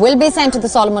will be sent to the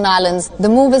Solomon Islands. The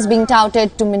move is being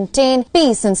touted to maintain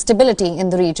peace and stability in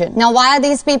the region. Now, why are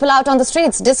these people out on the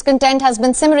streets? Discontent has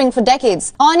been simmering for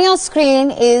decades. On your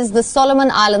screen is the Solomon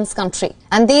Islands country.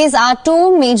 And these are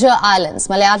 2 major islands,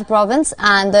 Malaita Province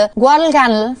and the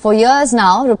Guadalcanal. For years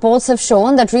now, reports have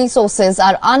shown that resources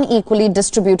are unequally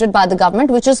distributed by the government,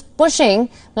 which is pushing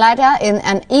Malaita in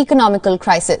an economical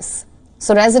crisis.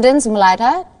 So residents of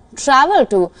Malaita travel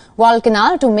to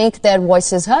Guadalcanal to make their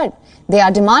voices heard. They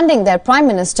are demanding their Prime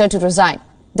Minister to resign.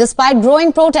 Despite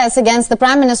growing protests against the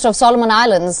Prime Minister of Solomon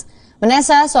Islands,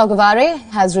 Manasseh Sogavare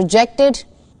has rejected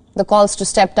the calls to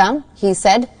step down. He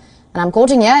said, and I'm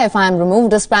quoting here, "If I am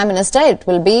removed as Prime Minister, it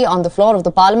will be on the floor of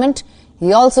the Parliament."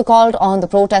 He also called on the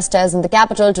protesters in the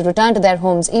capital to return to their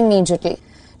homes immediately.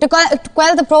 To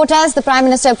quell the protests, the Prime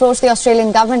Minister approached the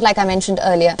Australian government, like I mentioned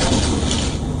earlier.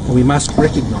 We must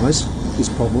recognise this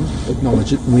problem,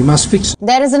 acknowledge it, and we must fix it.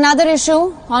 There is another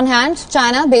issue on hand.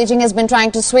 China. Beijing has been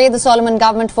trying to sway the Solomon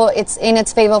government in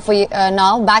its favour for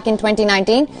now. Back in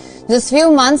 2019, just few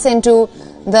months into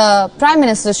the Prime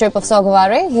Ministership of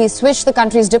Sogavare, he switched the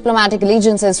country's diplomatic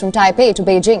allegiances from Taipei to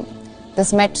Beijing.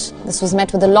 This was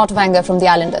met with a lot of anger from the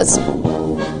islanders.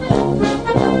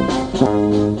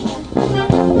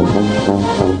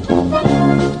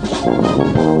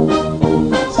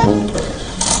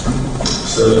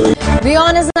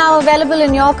 WION is now available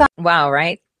in your country. Wow,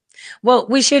 right? Well,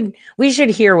 we should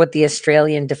hear what the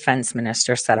Australian Defence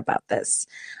Minister said about this.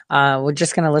 We're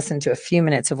just going to listen to a few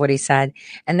minutes of what he said,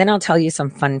 and then I'll tell you some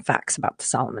fun facts about the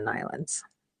Solomon Islands.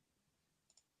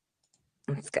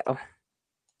 Let's go.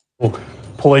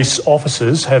 Police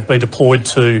officers have been deployed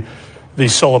to the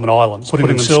Solomon Islands, putting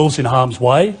themselves in harm's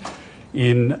way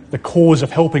in the cause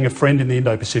of helping a friend in the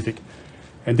Indo-Pacific.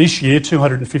 And this year,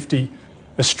 250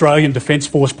 Australian Defence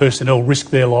Force personnel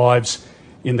risked their lives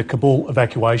in the Kabul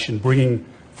evacuation, bringing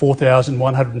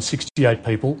 4,168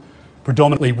 people,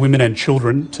 predominantly women and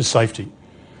children, to safety.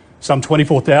 Some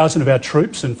 24,000 of our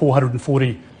troops and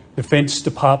 440 Defence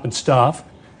Department staff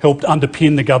helped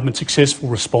underpin the government's successful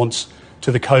response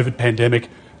to the COVID pandemic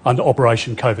under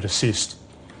Operation COVID Assist.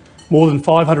 more than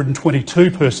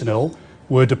 522 personnel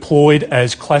were deployed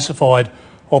as classified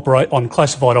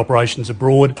operations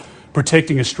abroad,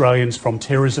 protecting Australians from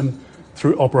terrorism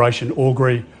through Operation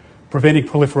Augury, preventing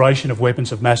proliferation of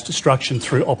weapons of mass destruction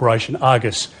through Operation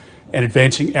Argus, and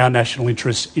advancing our national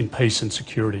interests in peace and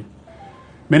security.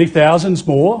 Many thousands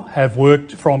more have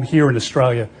worked from here in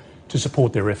Australia to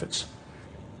support their efforts.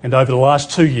 And over the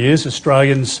last 2 years,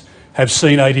 Australians have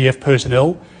seen ADF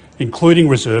personnel, including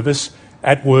reservists,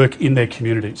 at work in their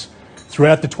communities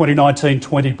throughout the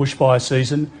 2019-20 bushfire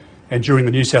season and during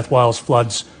the New South Wales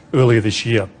floods earlier this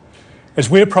year. As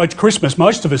we approach Christmas,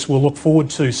 most of us will look forward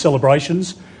to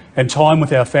celebrations and time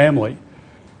with our family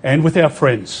and with our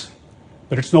friends,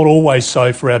 but it's not always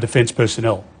so for our defence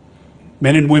personnel.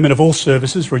 Men and women of all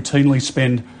services routinely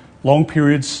spend long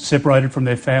periods separated from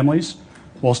their families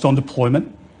whilst on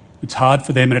deployment. It's hard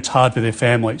for them and it's hard for their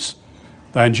families.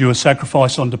 They endure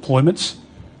sacrifice on deployments.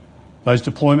 Those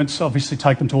deployments obviously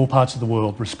take them to all parts of the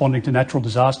world, responding to natural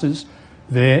disasters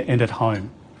there and at home.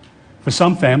 For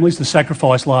some families, the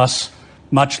sacrifice lasts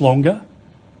much longer,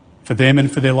 for them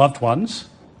and for their loved ones,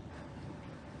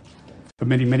 for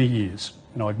many, many years.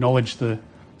 And I acknowledge the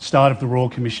start of the Royal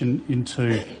Commission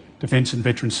into Defence and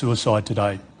Veteran Suicide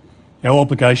today. Our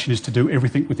obligation is to do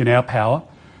everything within our power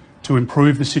to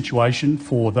improve the situation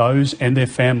for those and their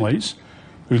families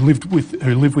who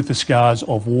live with the scars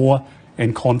of war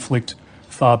and conflict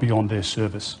far beyond their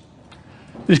service.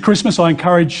 This Christmas, I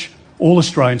encourage all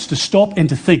Australians to stop and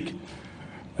to think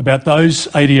about those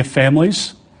ADF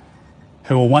families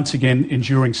who are once again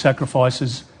enduring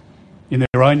sacrifices in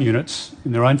their own units,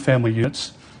 in their own family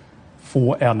units,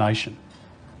 for our nation.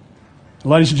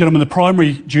 Ladies and gentlemen, the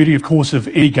primary duty, of course, of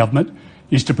any government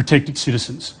is to protect its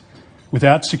citizens.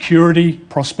 Without security,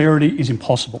 prosperity is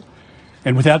impossible.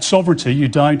 And without sovereignty, you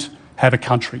don't have a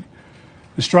country.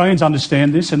 Australians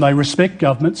understand this and they respect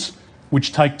governments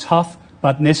which take tough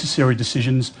but necessary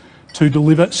decisions to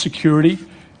deliver security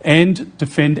and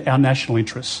defend our national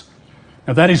interests.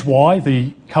 Now, that is why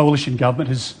the coalition government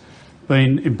has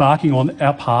been embarking on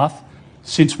our path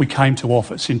since we came to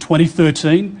office. In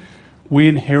 2013, we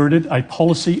inherited a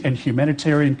policy and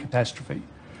humanitarian catastrophe.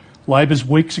 Labor's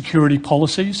weak security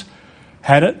policies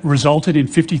had resulted in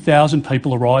 50,000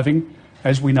 people arriving,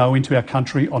 as we know, into our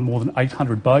country on more than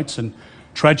 800 boats, and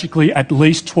tragically at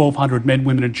least 1,200 men,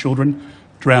 women and children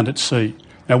drowned at sea.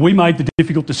 Now, we made the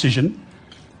difficult decision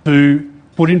to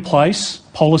put in place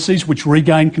policies which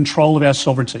regain control of our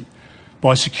sovereignty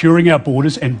by securing our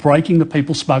borders and breaking the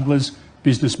people smugglers'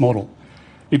 business model.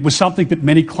 It was something that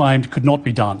many claimed could not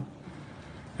be done.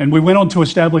 And we went on to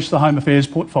establish the Home Affairs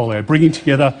portfolio, bringing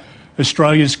together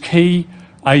Australia's key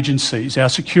agencies, our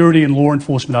security and law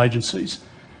enforcement agencies.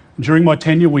 And during my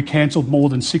tenure, we cancelled more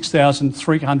than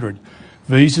 6,300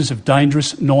 visas of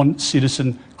dangerous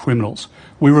non-citizen criminals.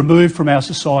 We removed from our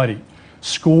society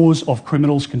scores of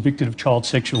criminals convicted of child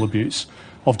sexual abuse,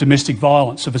 of domestic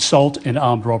violence, of assault and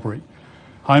armed robbery.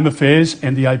 Home Affairs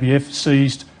and the ABF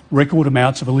seized record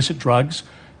amounts of illicit drugs,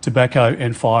 tobacco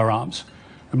and firearms.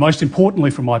 And most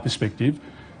importantly, from my perspective,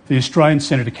 the Australian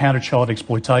Centre to Counter Child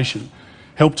Exploitation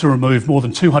helped to remove more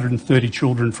than 230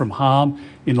 children from harm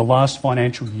in the last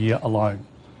financial year alone.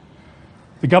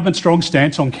 The government's strong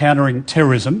stance on countering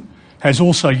terrorism has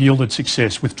also yielded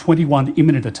success, with 21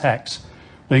 imminent attacks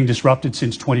being disrupted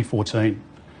since 2014.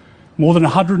 More than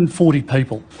 140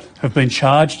 people have been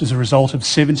charged as a result of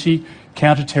 70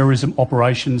 counter-terrorism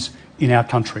operations in our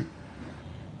country.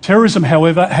 Terrorism,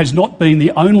 however, has not been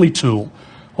the only tool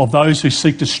of those who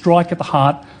seek to strike at the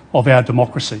heart of our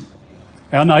democracy.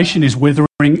 Our nation is weathering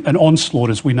an onslaught,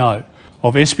 as we know,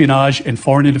 of espionage and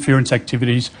foreign interference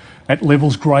activities at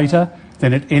levels greater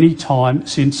than at any time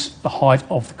since the height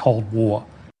of the Cold War.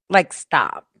 Like,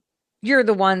 stop. You're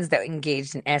the ones that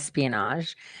engaged in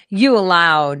espionage. You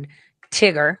allowed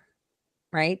Tigger,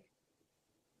 right?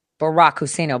 Barack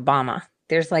Hussein Obama.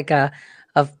 There's like a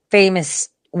famous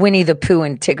Winnie the Pooh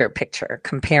and Tigger picture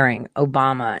comparing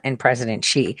Obama and President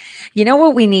Xi. You know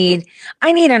what we need?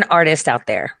 I need an artist out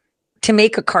there to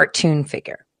make a cartoon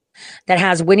figure that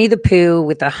has Winnie the Pooh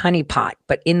with a honey pot,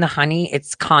 but in the honey,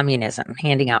 it's communism,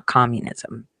 handing out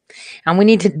communism. And we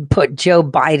need to put Joe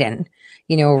Biden,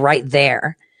 right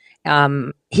there.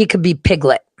 He could be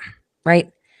Piglet, right?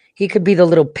 He could be the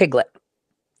little piglet.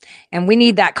 And we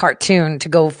need that cartoon to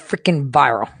go freaking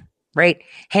viral, right?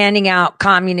 Handing out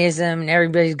communism and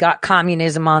everybody's got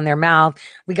communism on their mouth.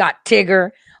 We got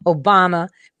Tigger, Obama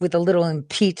with a little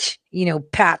impeach,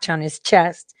 patch on his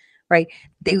chest, right?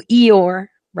 The Eeyore,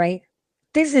 right?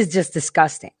 This is just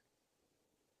disgusting.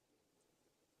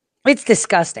 It's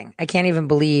disgusting. I can't even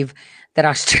believe that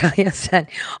Australia said,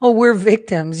 oh, we're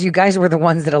victims. You guys were the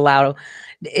ones that allowed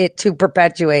it to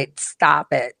perpetuate.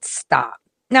 Stop it. Stop.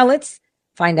 Now let's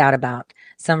find out about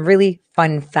some really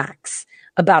fun facts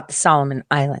about the Solomon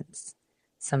Islands.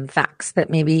 Some facts that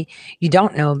maybe you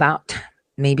don't know about.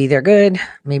 Maybe they're good.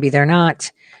 Maybe they're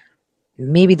not.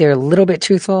 Maybe they're a little bit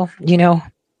truthful. You know,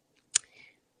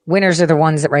 winners are the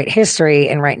ones that write history.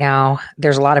 And right now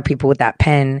there's a lot of people with that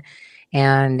pen,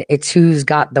 and it's who's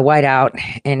got the whiteout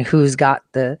and who's got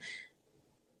the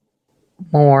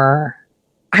more,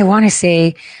 I want to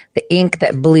say, the ink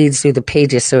that bleeds through the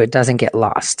pages so it doesn't get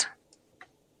lost.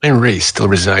 And race still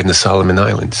reside in the Solomon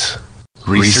Islands.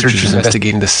 Researchers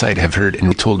investigating the site have heard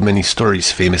and told many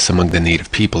stories famous among the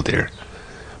native people there.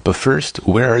 But first,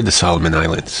 where are the Solomon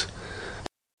Islands?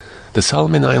 The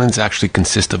Solomon Islands actually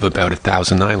consist of about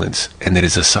 1,000 islands, and it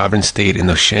is a sovereign state in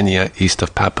Oceania east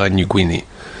of Papua New Guinea.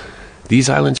 These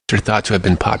islands are thought to have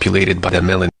been populated by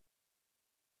the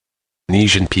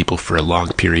Melanesian people for a long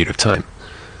period of time.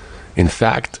 In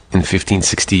fact, in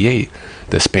 1568,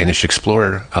 the Spanish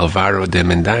explorer Alvaro de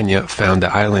Mendaña found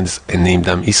the islands and named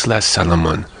them Islas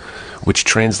Salomon, which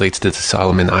translates to the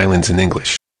Solomon Islands in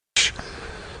English.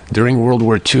 During World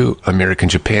War II, America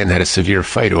and Japan had a severe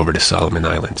fight over the Solomon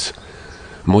Islands.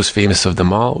 Most famous of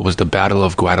them all was the Battle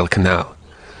of Guadalcanal.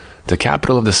 The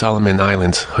capital of the Solomon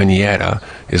Islands, Honiara,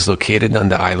 is located on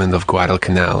the island of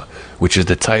Guadalcanal, which is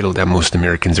the title that most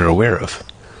Americans are aware of.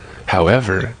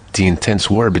 However, the intense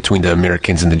war between the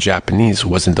Americans and the Japanese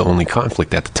wasn't the only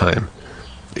conflict at the time.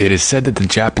 It is said that the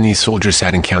Japanese soldiers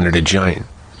had encountered a giant.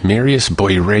 Marius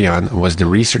Boy-Rayon was the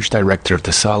research director of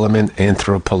the Solomon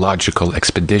Anthropological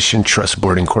Expedition Trust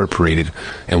Board Incorporated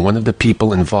and one of the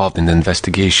people involved in the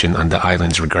investigation on the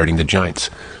islands regarding the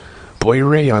giants.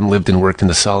 Boy-Rayon lived and worked in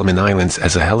the Solomon Islands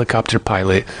as a helicopter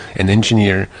pilot and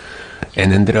engineer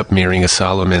and ended up marrying a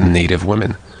Solomon native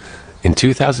woman. In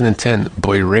 2010,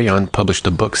 Boy-Rayon published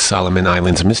the book Solomon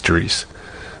Islands Mysteries.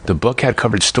 The book had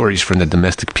covered stories from the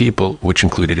domestic people, which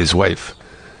included his wife.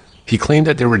 He claimed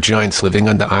that there were giants living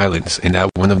on the islands and that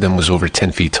one of them was over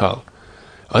 10 feet tall.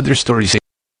 Other stories...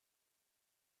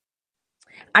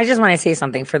 I just want to say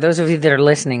something. For those of you that are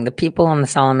listening, the people on the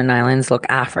Solomon Islands look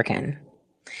African.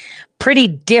 Pretty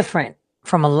different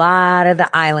from a lot of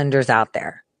the islanders out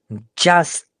there.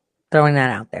 Just throwing that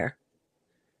out there.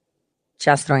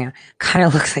 Just throwing it. Kind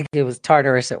of looks like it was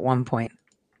Tartarus at one point.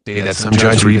 Say that some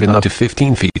giants were even up to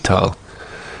 15 feet tall.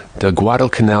 The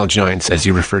Guadalcanal giants, as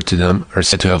you refer to them, are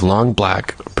said to have long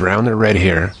black, brown or red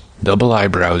hair, double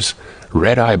eyebrows,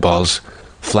 red eyeballs,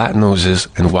 flat noses,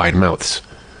 and wide mouths.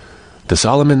 The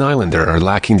Solomon Islander are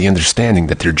lacking the understanding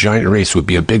that their giant race would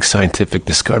be a big scientific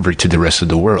discovery to the rest of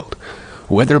the world.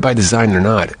 Whether by design or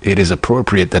not, it is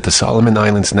appropriate that the Solomon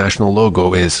Islands' national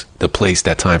logo is "the place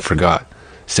that time forgot,"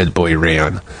 said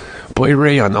Boy-Rayon.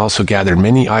 Boy-Rayon also gathered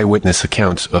many eyewitness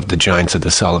accounts of the giants of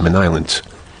the Solomon Islands.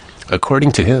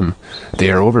 According to him, they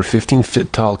are over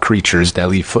 15-foot tall creatures that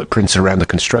leave footprints around the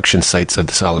construction sites of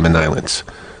the Solomon Islands.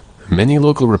 Many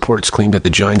local reports claim that the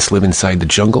giants live inside the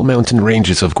jungle mountain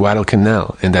ranges of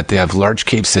Guadalcanal and that they have large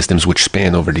cave systems which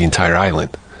span over the entire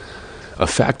island. A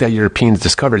fact that Europeans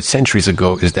discovered centuries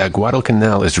ago is that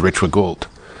Guadalcanal is rich with gold.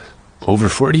 Over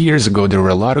 40 years ago, there were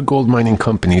a lot of gold mining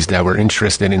companies that were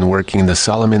interested in working in the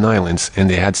Solomon Islands, and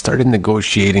they had started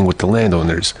negotiating with the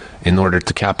landowners in order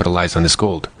to capitalize on this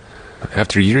gold.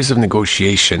 After years of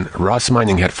negotiation, Ross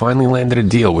Mining had finally landed a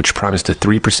deal which promised a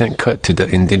 3% cut to the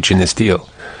indigenous deal.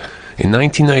 In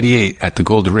 1998, at the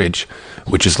Gold Ridge,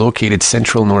 which is located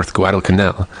central North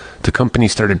Guadalcanal, the company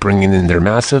started bringing in their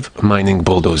massive mining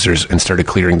bulldozers and started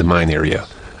clearing the mine area.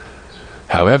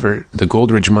 However, the Gold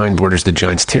Ridge mine borders the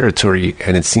giants' territory,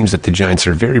 and it seems that the giants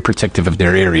are very protective of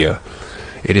their area.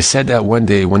 It is said that one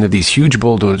day one of these huge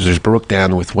bulldozers broke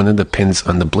down with one of the pins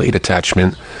on the blade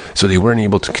attachment, so they weren't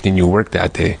able to continue work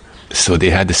that day. So they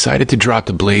had decided to drop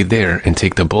the blade there and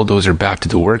take the bulldozer back to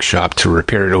the workshop to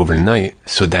repair it overnight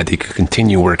so that they could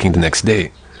continue working the next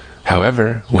day.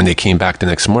 However, when they came back the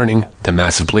next morning, the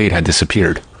massive blade had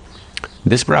disappeared.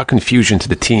 This brought confusion to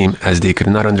the team as they could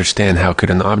not understand how could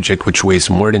an object which weighs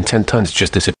more than 10 tons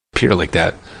just disappear like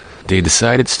that. They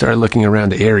decided to start looking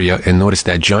around the area and noticed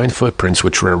that giant footprints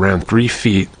which were around 3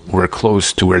 feet were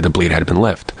close to where the blade had been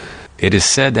left. It is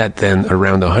said that then,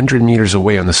 around 100 meters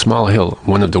away on a small hill,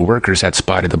 one of the workers had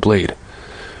spotted the blade.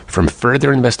 From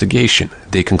further investigation,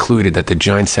 they concluded that the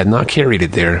giants had not carried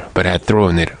it there, but had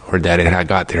thrown it, or that it had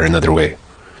got there another way.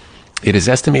 It is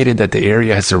estimated that the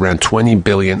area has around 20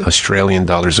 billion Australian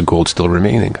dollars of gold still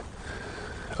remaining.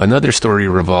 Another story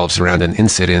revolves around an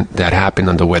incident that happened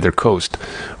on the Weather Coast,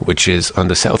 which is on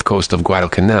the south coast of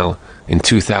Guadalcanal, in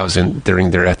 2000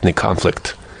 during their ethnic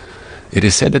conflict. It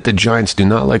is said that the giants do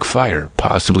not like fire,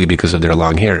 possibly because of their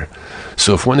long hair.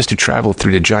 So if one is to travel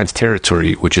through the giants'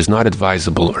 territory, which is not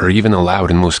advisable or even allowed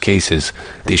in most cases,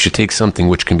 they should take something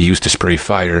which can be used to spray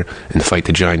fire and fight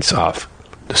the giants off.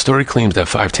 The story claims that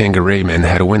 5 Tanqueray men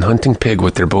had went hunting pig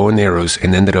with their bow and arrows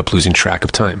and ended up losing track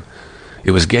of time.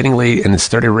 It was getting late and it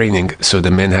started raining, so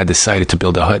the men had decided to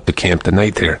build a hut to camp the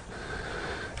night there.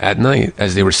 At night,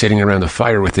 as they were sitting around the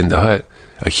fire within the hut,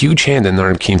 a huge hand and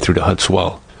arm came through the hut's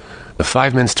wall. The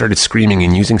 5 men started screaming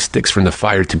and using sticks from the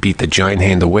fire to beat the giant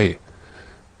hand away.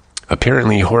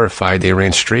 Apparently horrified, they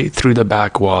ran straight through the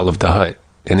back wall of the hut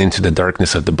and into the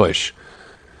darkness of the bush.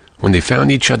 When they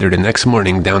found each other the next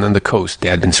morning down on the coast, they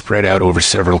had been spread out over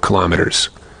several kilometers.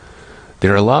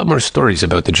 There are a lot more stories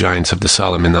about the giants of the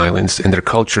Solomon Islands, and their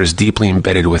culture is deeply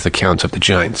embedded with accounts of the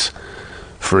giants.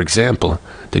 For example,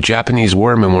 the Japanese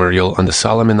War Memorial on the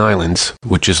Solomon Islands,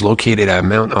 which is located at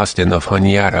Mount Austin of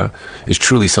Honiara, is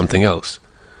truly something else.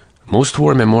 Most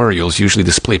war memorials usually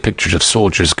display pictures of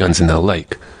soldiers, guns, and the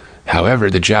like. However,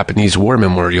 the Japanese War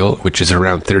Memorial, which is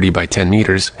around 30 by 10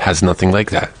 meters, has nothing like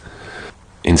that.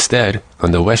 Instead, on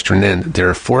the western end, there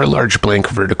are 4 large blank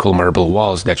vertical marble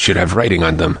walls that should have writing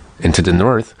on them, and to the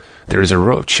north, there is a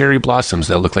row of cherry blossoms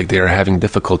that look like they are having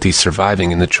difficulty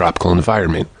surviving in the tropical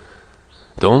environment.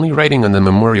 The only writing on the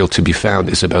memorial to be found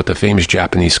is about the famous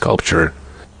Japanese sculpture,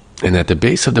 and at the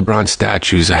base of the bronze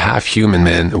statue is a half-human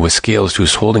man with scales who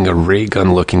is holding a ray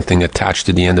gun-looking thing attached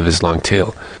to the end of his long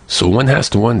tail. So one has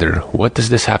to wonder, what does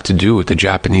this have to do with the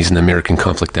Japanese and American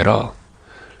conflict at all?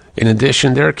 In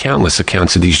addition, there are countless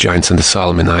accounts of these giants on the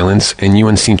Solomon Islands, and new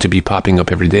ones seem to be popping up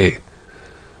every day.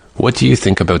 What do you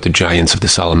think about the giants of the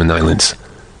Solomon Islands?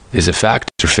 Is it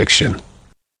fact or fiction?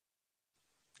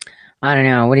 I don't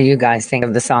know. What do you guys think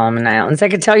of the Solomon Islands? I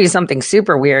could tell you something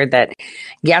super weird that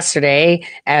yesterday,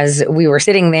 as we were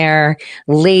sitting there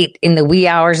late in the wee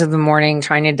hours of the morning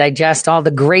trying to digest all the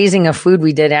grazing of food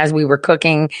we did as we were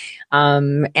cooking,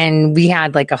 and we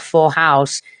had like a full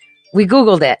house, we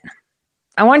Googled it.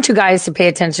 I want you guys to pay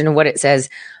attention to what it says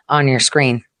on your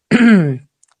screen.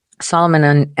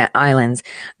 Solomon Islands,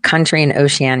 country in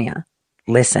Oceania.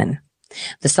 Listen.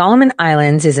 The Solomon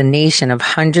Islands is a nation of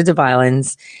hundreds of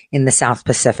islands in the South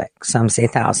Pacific, some say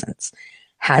thousands,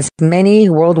 has many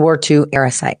World War II era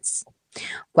sites.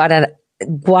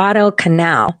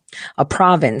 Guadalcanal, a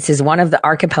province, is one of the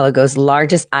archipelago's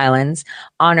largest islands,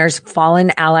 honors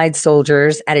fallen Allied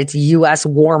soldiers at its U.S.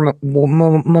 War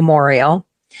Memorial.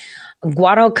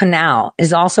 Guadalcanal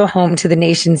is also home to the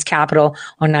nation's capital,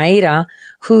 Oneida,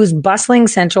 whose bustling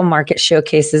central market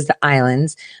showcases the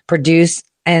island's produce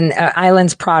and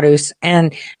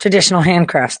and traditional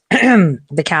handcrafts.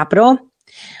 The capital,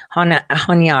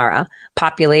 Honiara,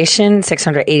 population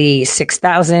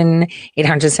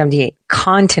 686,878,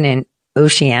 continent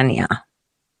Oceania.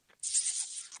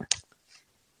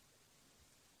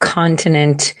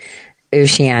 Continent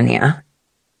Oceania.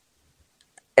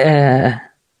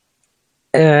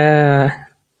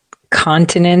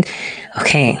 Continent.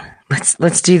 Okay,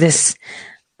 let's do this.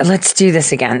 Let's do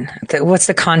this again. What's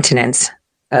the continents?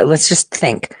 Let's just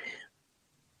think.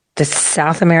 The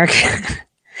South America,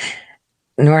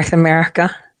 North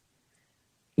America,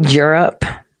 Europe,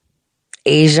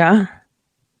 Asia,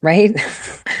 right?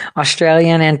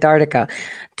 Australia and Antarctica.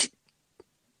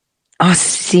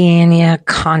 Oceania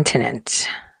continent.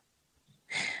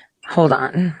 Hold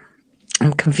on.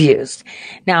 I'm confused.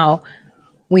 Now,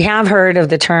 we have heard of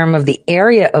the term of the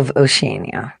area of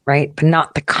Oceania, right? But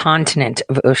not the continent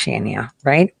of Oceania,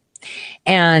 right?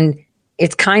 And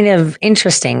it's kind of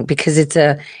interesting because it's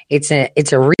a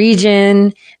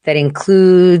region that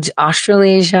includes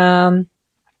Australasia,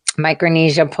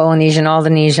 Micronesia, Polynesia,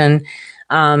 Aldonesian,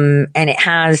 and it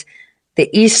has the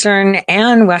eastern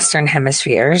and western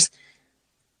hemispheres.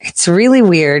 It's really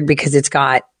weird because it's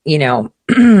got,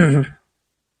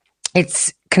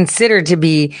 it's considered to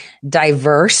be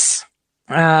diverse,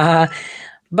 but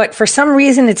for some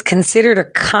reason it's considered a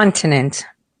continent.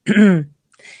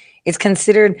 It's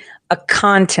considered a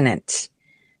continent.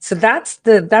 So that's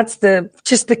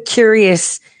just the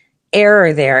curious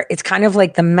error there. It's kind of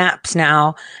like the maps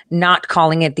now not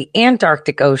calling it the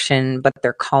Antarctic Ocean, but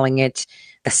they're calling it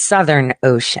the Southern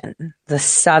Ocean, the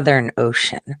Southern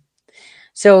Ocean.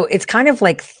 So it's kind of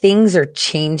like things are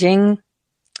changing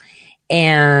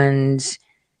and,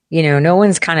 no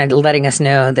one's kind of letting us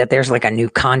know that there's like a new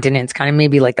continent. It's kind of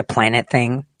maybe like the planet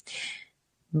thing.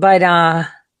 But,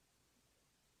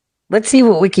 let's see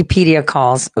what Wikipedia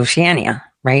calls Oceania,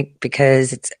 right?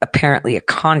 Because it's apparently a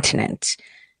continent.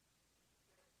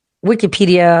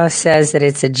 Wikipedia says that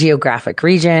it's a geographic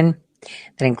region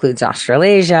That includes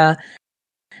Australasia,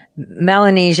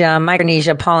 Melanesia,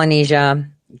 Micronesia, Polynesia,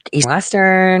 East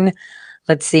Western.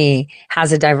 Let's see,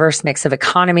 has a diverse mix of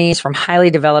economies from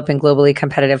highly developed and globally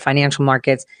competitive financial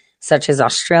markets such as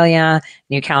Australia,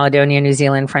 New Caledonia, New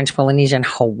Zealand, French Polynesia, and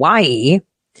Hawaii.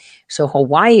 So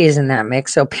Hawaii is in that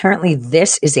mix. So apparently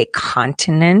this is a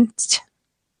continent.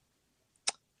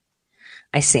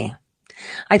 I see.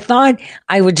 I thought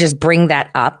I would just bring that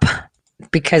up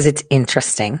because it's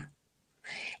interesting.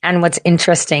 And what's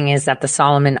interesting is that the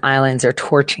Solomon Islands are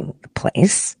torching the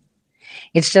place.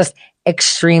 It's just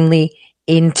extremely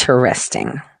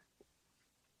interesting.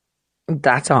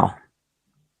 That's all.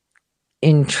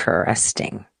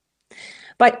 Interesting.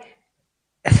 But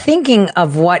thinking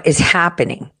of what is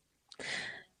happening,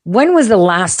 when was the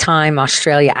last time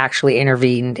Australia actually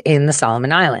intervened in the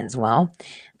Solomon Islands? Well,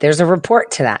 there's a report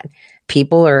to that.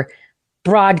 People are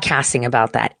broadcasting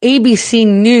about that. ABC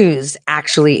News,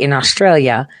 actually in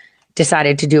Australia,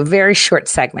 decided to do a very short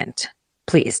segment.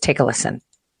 Please take a listen.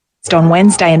 On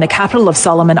Wednesday in the capital of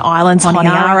Solomon Islands,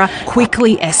 Honiara,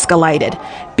 quickly escalated.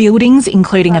 Buildings,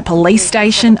 including a police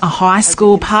station, a high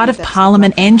school, part of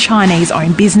parliament and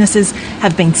Chinese-owned businesses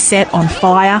have been set on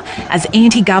fire as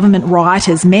anti-government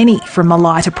rioters, many from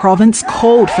Malaita province,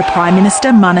 called for Prime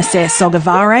Minister Manasseh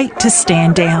Sogavare to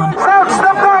stand down.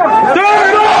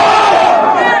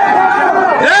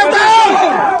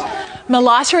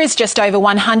 Malaita is just over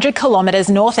 100 kilometres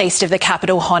northeast of the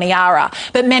capital, Honiara,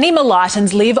 but many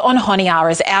Malaitans live on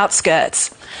Honiara's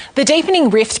outskirts. The deepening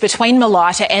rift between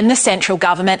Malaita and the central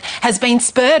government has been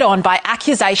spurred on by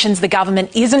accusations the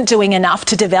government isn't doing enough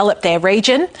to develop their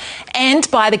region and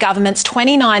by the government's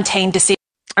 2019 decision.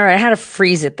 All right, I had to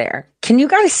freeze it there. Can you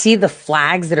guys see the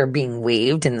flags that are being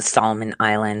waved in the Solomon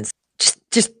Islands?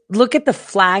 Just look at the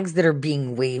flags that are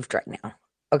being waved right now,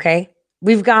 okay?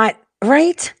 We've got,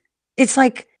 right? It's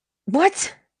like,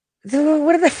 what?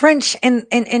 What are the French and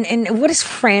what does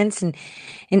France and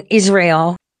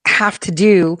Israel have to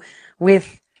do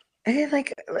with,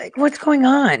 like what's going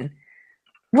on?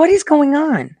 What is going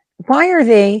on? Why are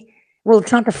they, well,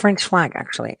 it's not the French flag,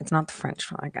 actually. It's not the French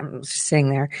flag. I'm just sitting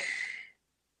there.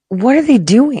 What are they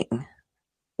doing?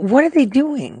 What are they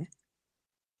doing?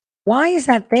 Why is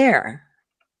that there?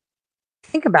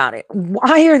 Think about it.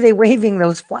 Why are they waving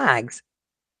those flags?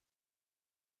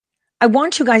 I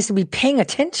want you guys to be paying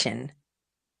attention.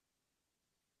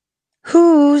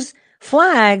 Whose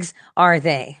flags are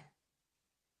they?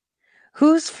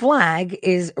 Whose flag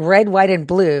is red, white, and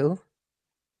blue?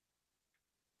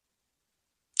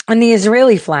 And the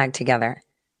Israeli flag together.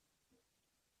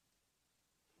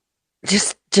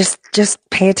 Just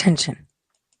pay attention.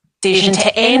 Decision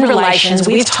to end relations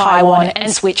with Taiwan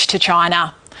and switch to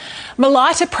China.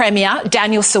 Malaita Premier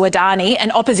Daniel Suadani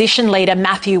and opposition leader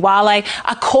Matthew Wale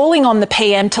are calling on the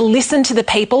PM to listen to the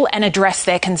people and address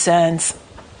their concerns.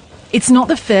 It's not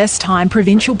the first time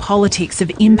provincial politics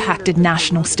have impacted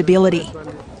national stability.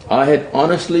 I had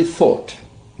honestly thought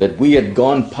that we had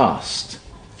gone past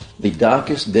the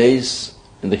darkest days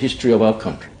in the history of our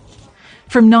country.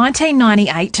 From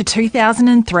 1998 to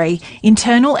 2003,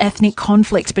 internal ethnic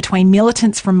conflict between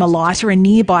militants from Malaita and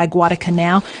nearby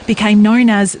Guadalcanal became known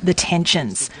as the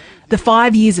tensions. The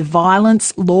 5 years of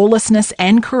violence, lawlessness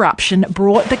and corruption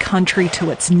brought the country to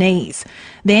its knees.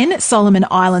 Then Solomon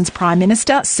Islands Prime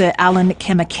Minister Sir Alan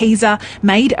Kemakiza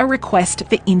made a request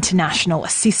for international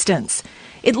assistance.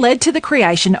 It led to the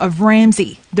creation of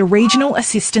RAMSI, the Regional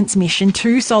Assistance Mission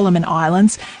to Solomon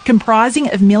Islands,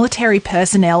 comprising of military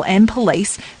personnel and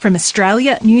police from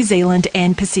Australia, New Zealand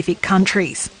and Pacific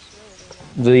countries.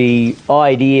 The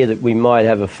idea that we might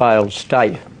have a failed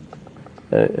state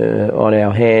on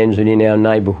our hands and in our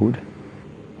neighbourhood,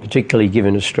 particularly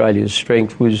given Australia's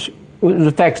strength, was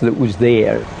the fact that it was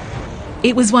there.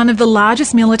 It was one of the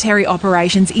largest military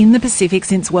operations in the Pacific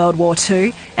since World War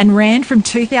II and ran from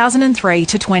 2003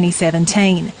 to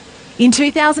 2017. In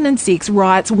 2006,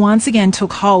 riots once again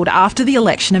took hold after the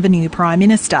election of a new Prime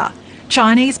Minister.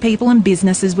 Chinese people and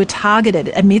businesses were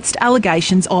targeted amidst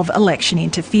allegations of election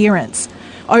interference.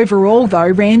 Overall,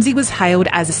 though, RAMSI was hailed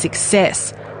as a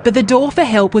success, but the door for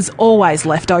help was always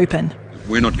left open.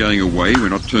 We're not going away, we're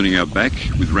not turning our back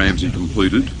with RAMSI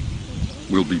completed.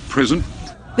 We'll be present.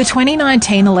 The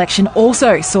 2019 election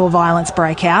also saw violence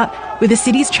break out, with the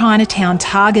city's Chinatown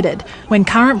targeted when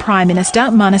current Prime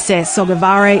Minister Manasseh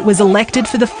Sogavare was elected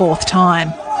for the fourth time.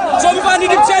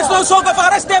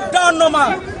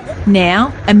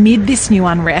 Now, amid this new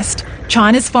unrest,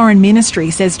 China's foreign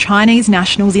ministry says Chinese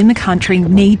nationals in the country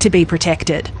need to be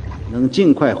protected. We're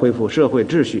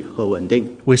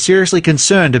seriously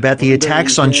concerned about the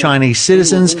attacks on Chinese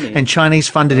citizens and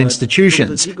Chinese-funded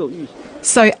institutions.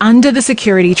 So under the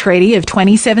Security Treaty of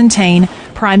 2017,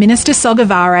 Prime Minister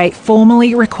Sogavare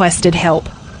formally requested help.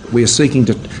 We are seeking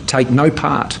to take no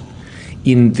part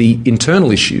in the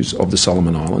internal issues of the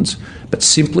Solomon Islands, but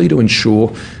simply to ensure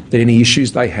that any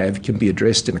issues they have can be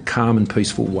addressed in a calm and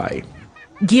peaceful way.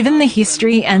 Given the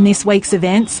history and this week's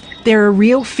events, there are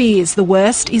real fears the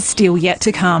worst is still yet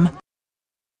to come.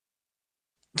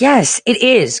 Yes, it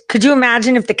is. Could you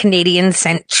imagine if the Canadians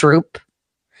sent troop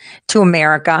to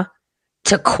America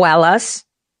to quell us?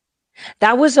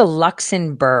 That was a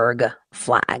Luxembourg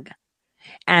flag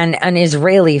and an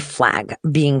Israeli flag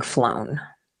being flown.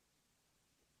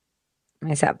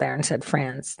 I sat there and said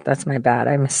France. That's my bad.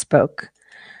 I misspoke.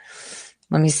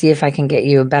 Let me see if I can get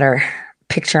you a better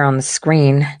picture on the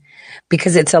screen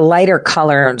because it's a lighter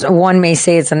color. One may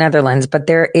say it's the Netherlands, but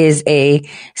there is a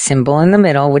symbol in the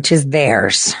middle, which is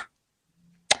theirs.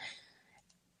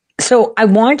 So I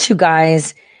want you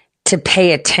guys to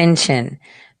pay attention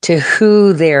to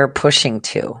who they're pushing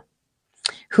to,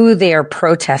 who they are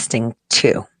protesting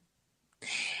to.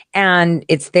 And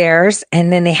it's theirs,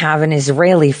 and then they have an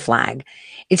Israeli flag.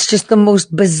 It's just the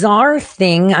most bizarre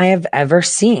thing I have ever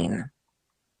seen.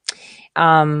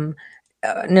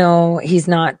 No, he's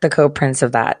not the co-prince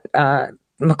of that.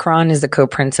 Macron is the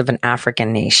co-prince of an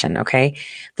African nation, okay?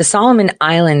 The Solomon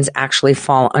Islands actually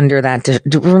fall under that.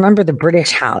 Remember, the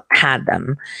British had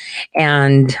them,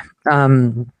 and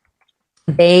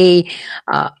they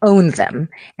owned them,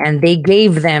 and they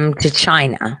gave them to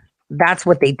China. That's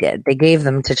what they did. They gave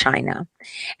them to China.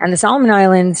 And the Solomon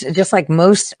Islands, just like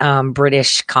most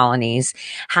British colonies,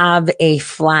 have a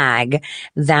flag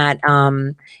that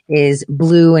is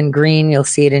blue and green. You'll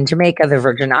see it in Jamaica, the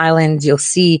Virgin Islands. You'll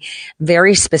see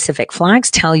very specific flags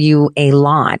tell you a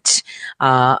lot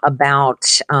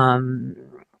about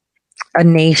a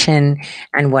nation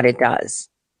and what it does.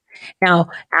 Now,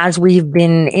 as we've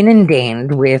been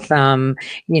inundated with,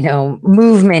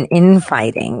 movement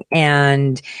infighting,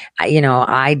 and,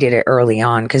 I did it early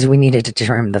on because we needed to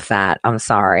trim the fat. I'm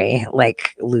sorry,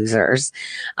 like losers.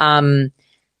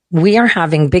 We are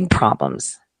having big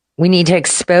problems. We need to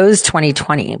expose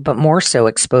 2020, but more so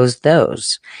expose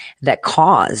those that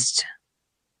caused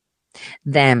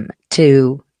them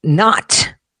to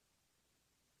not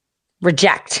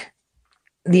reject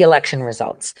the election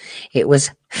results. It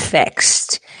was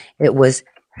fixed. It was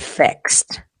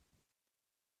fixed.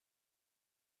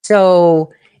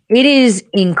 So it is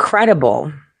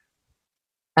incredible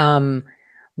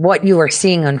what you are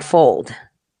seeing unfold.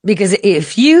 Because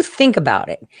if you think about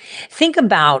it, think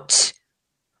about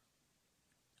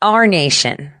our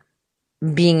nation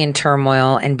being in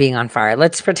turmoil and being on fire.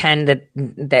 Let's pretend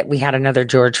that we had another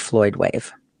George Floyd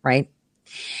wave, right?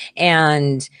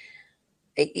 And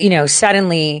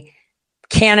suddenly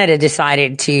Canada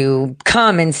decided to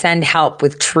come and send help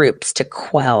with troops to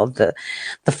quell the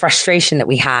frustration that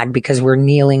we had because we're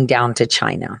kneeling down to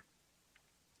China.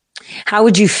 How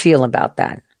would you feel about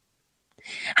that?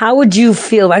 How would you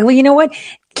feel like, well, you know what?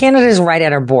 Canada's right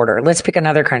at our border. Let's pick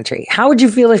another country. How would you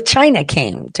feel if China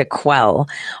came to quell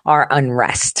our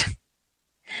unrest?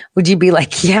 Would you be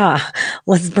like, yeah,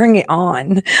 let's bring it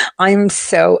on. I'm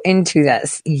so into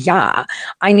this. Yeah,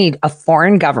 I need a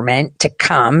foreign government to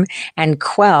come and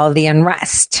quell the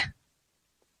unrest.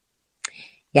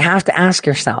 You have to ask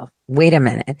yourself, wait a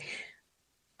minute.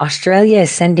 Australia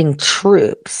is sending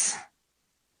troops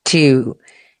to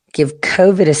give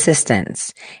COVID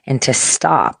assistance and to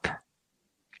stop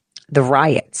the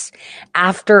riots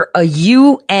after a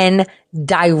UN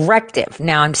directive.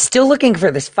 Now, I'm still looking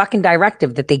for this fucking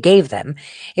directive that they gave them.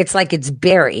 It's like it's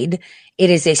buried. It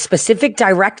is a specific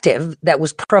directive that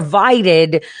was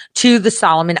provided to the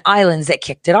Solomon Islands that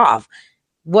kicked it off.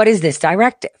 What is this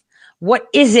directive? What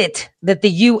is it that the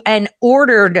UN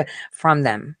ordered from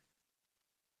them?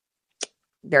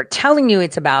 They're telling you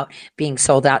it's about being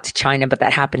sold out to China, but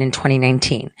that happened in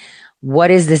 2019. What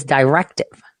is this directive?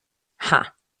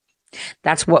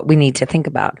 That's what we need to think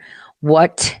about.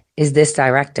 What is this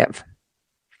directive?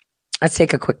 Let's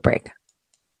take a quick break.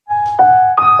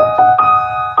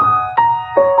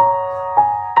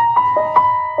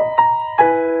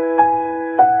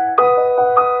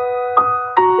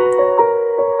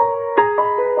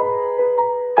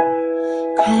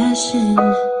 Crashing,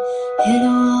 hit a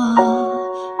wall.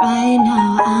 Right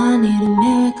now, I need a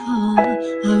miracle.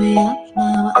 Hurry up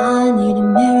now, I need a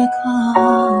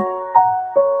miracle.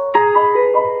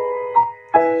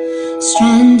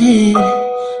 Stranded,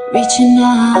 reaching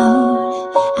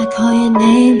out. I call your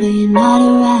name, but you're not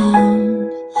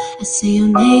around. I say your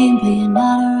name, but you're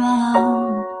not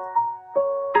around.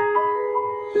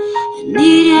 I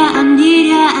need ya, I need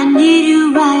ya, I need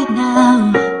you right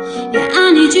now. Yeah,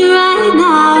 I need you right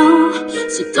now.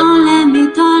 So don't let me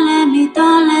down.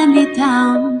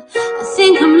 I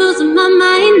think I'm losing my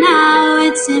mind now.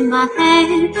 It's in my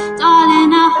head,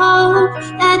 darling. I hope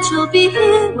that you'll be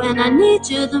here when I need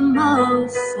you the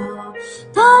most. So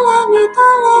don't let me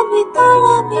down.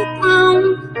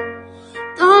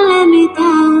 Don't let me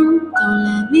down. Don't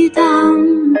let me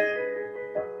down.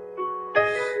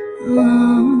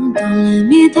 Don't let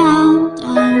me down,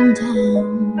 down.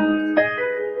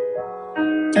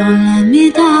 Don't let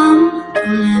me down,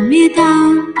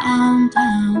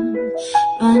 down.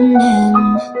 Running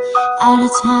out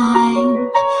of time.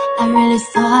 I really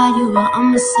thought you were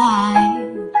on my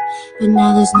side, but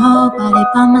now there's nobody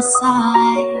by my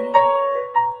side.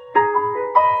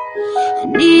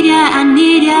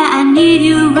 I need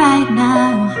you right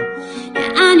now.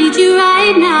 Yeah, I need you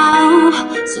right now.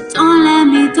 So don't let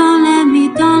me down.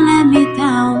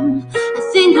 I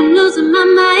think I'm losing my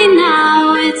mind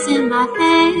now. It's in my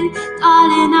head,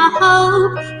 darling. I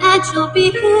hope that you'll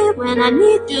be here when I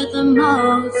need you the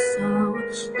most. So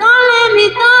don't let me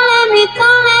down.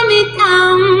 Don't let me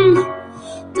down.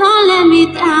 Don't let me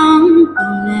down.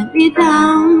 Don't let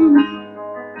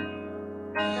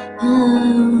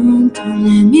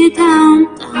me down.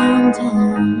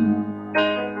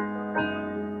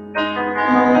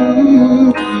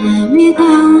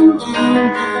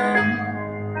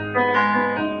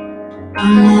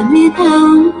 Don't let me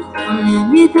down. Don't let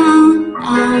me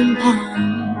down.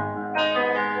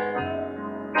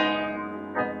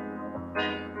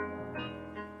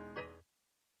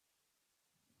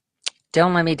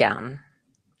 Don't let me down.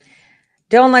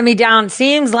 Don't let me down.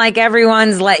 Seems like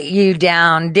everyone's let you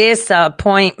down.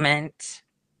 Disappointment.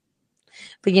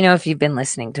 But if you've been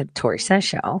listening to Tori Says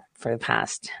Show for the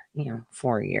past,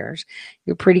 4 years,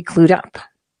 you're pretty clued up.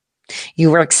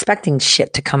 You were expecting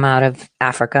shit to come out of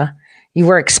Africa. You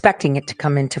were expecting it to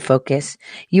come into focus.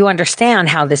 You understand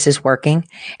how this is working.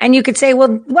 And you could say, well,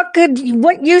 what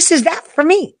use is that for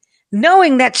me?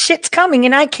 Knowing that shit's coming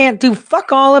and I can't do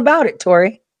fuck all about it,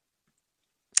 Tori.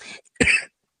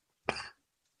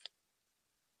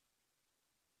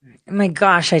 My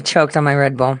gosh, I choked on my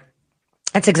Red Bull.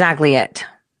 That's exactly it.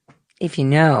 If you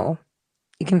know,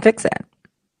 you can fix it.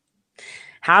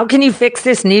 How can you fix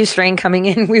this new strain coming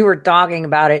in? We were talking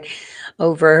about it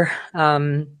over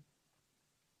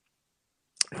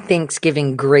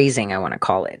Thanksgiving grazing, I want to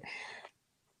call it.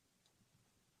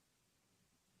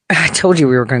 I told you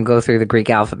we were going to go through the Greek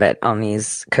alphabet on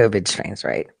these COVID strains,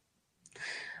 right?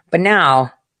 But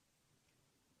now,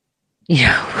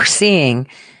 we're seeing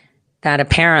that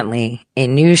apparently a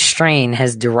new strain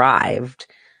has derived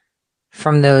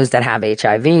from those that have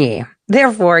HIV,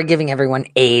 therefore giving everyone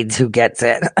AIDS who gets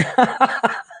it.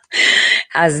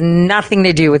 Has nothing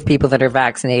to do with people that are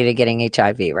vaccinated getting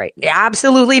HIV, right?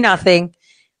 Absolutely nothing.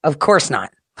 Of course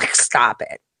not. Stop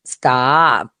it.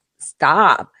 Stop.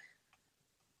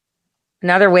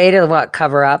 Another way to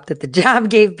cover up that the jab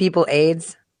gave people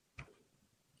AIDS.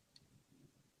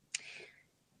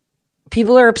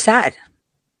 People are upset.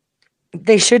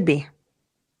 They should be.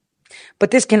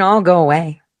 But this can all go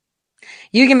away.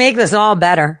 You can make this all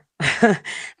better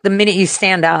the minute you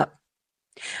stand up.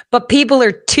 But people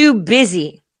are too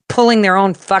busy pulling their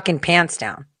own fucking pants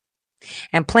down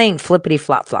and playing flippity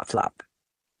flop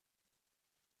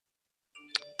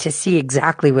to see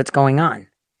exactly what's going on.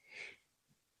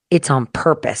 It's on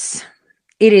purpose.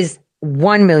 It is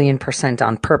 1,000,000%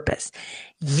 on purpose.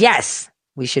 Yes,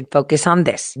 we should focus on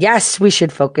this. Yes, we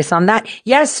should focus on that.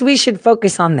 Yes, we should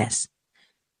focus on this.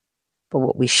 But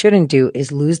what we shouldn't do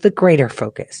is lose the greater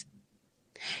focus.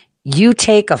 You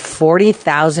take a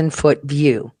 40,000-foot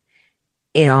view.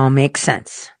 It all makes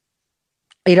sense.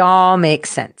 It all makes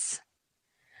sense.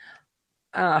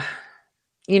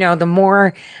 The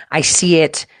more I see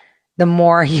it, the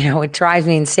more, it drives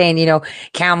me insane.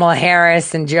 Kamala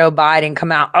Harris and Joe Biden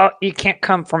come out. Oh, you can't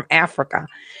come from Africa.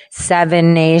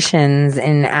 7 nations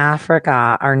in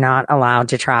Africa are not allowed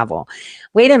to travel.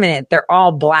 Wait a minute. They're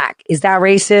all black. Is that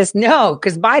racist? No,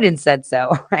 because Biden said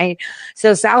so, right?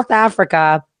 So South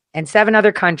Africa and 7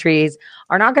 other countries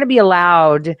are not going to be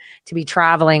allowed to be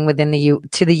traveling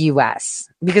to the U.S.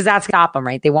 because that's stop them,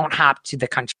 right? They won't hop to the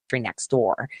country next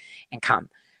door and come.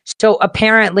 So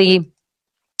apparently,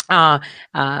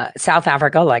 South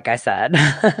Africa, like I said,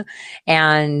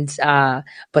 and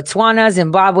Botswana,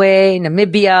 Zimbabwe,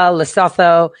 Namibia,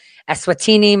 Lesotho,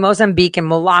 Eswatini, Mozambique, and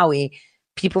Malawi,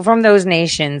 people from those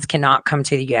nations cannot come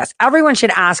to the U.S. Everyone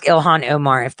should ask Ilhan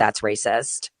Omar if that's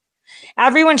racist.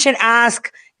 Everyone should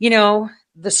ask, the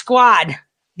squad,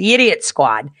 the idiot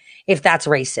squad, if that's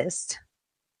racist.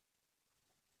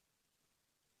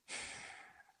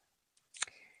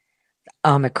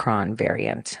 Omicron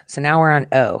variant. So now we're on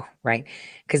O, right?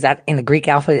 Because that in the Greek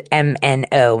alphabet,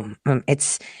 MNO.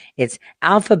 It's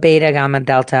alpha, beta, gamma,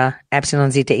 delta,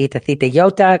 epsilon, zeta, eta, theta,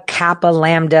 iota, kappa,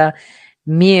 lambda,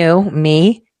 mu,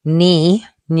 me, ni,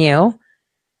 nu,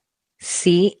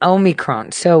 C,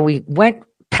 Omicron. So we went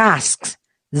past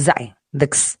Xi, the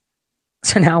X.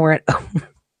 So now we're at O.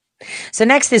 So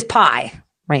next is pi,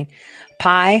 right?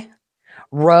 Pi,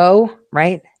 rho,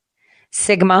 right?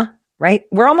 Sigma, right?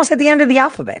 We're almost at the end of the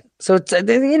alphabet. So it's,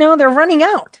 they're running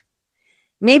out.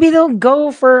 Maybe they'll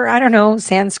go for, I don't know,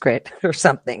 Sanskrit or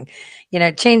something,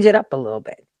 change it up a little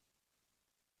bit.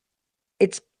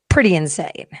 It's pretty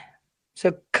insane.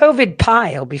 So COVID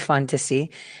pi will be fun to see.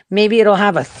 Maybe it'll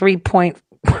have a 3-point.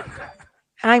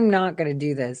 I'm not going to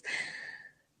do this.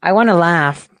 I want to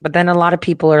laugh, but then a lot of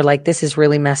people are like, this is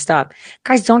really messed up.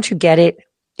 Guys, don't you get it?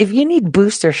 If you need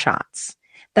booster shots,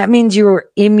 that means you're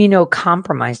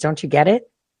immunocompromised. Don't you get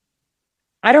it?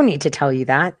 I don't need to tell you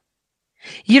that.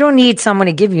 You don't need someone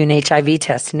to give you an HIV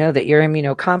test to know that you're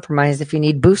immunocompromised if you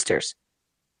need boosters.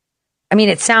 I mean,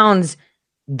 it sounds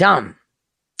dumb.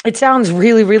 It sounds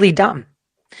really, really dumb.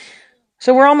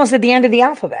 So we're almost at the end of the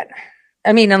alphabet.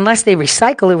 I mean, unless they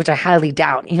recycle it, which I highly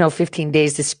doubt, 15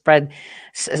 days to spread,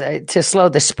 to slow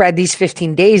the spread. These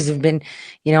 15 days have been,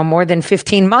 more than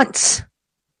 15 months.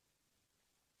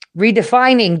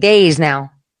 Redefining days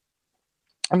now.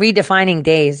 Redefining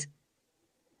days.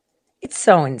 It's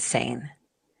so insane.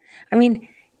 I mean,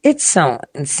 it's so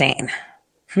insane.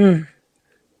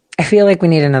 I feel like we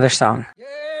need another song.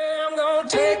 I'm gonna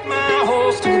take my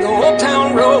horse to the old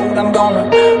town road. I'm gonna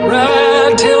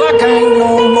ride till I can't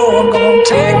no more. I'm gonna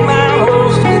take my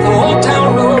horse to the old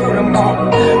town road. I'm gonna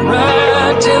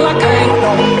ride till I can't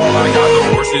no more. I got the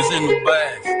horses in the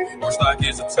back, horse stock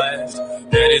is attached.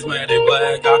 Daddy's mad they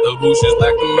black, got the bushes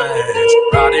black to match.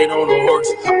 Riding on a horse,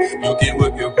 you can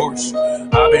whip your horse.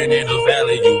 I've been in the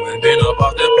valley, you ain't been up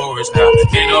off that porch. Now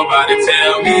can't nobody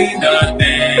tell me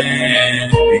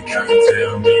nothing. You can't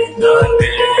tell me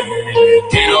nothing.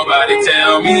 Can't nobody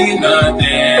tell me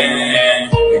nothing.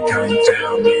 You can't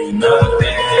tell me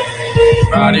nothing.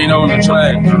 Riding on the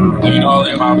track, lean all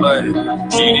in my blood.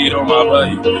 Cheated on my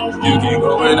blade. You can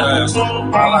go and ask.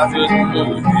 My life isn't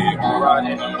good. I'm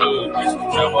riding the hood.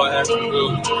 Never has to do.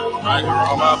 Right here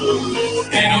on my blue.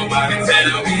 Ain't nobody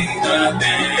tell me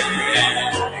nothing.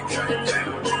 You can't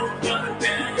tell me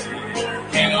nothing.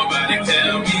 Ain't nobody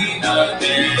tell me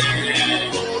nothing.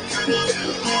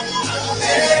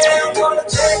 I'm gonna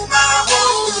take my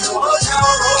horse to the old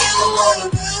town road. I'm gonna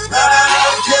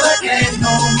ride till I can't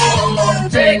no more. I'm gonna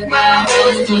take my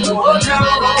horse to the old town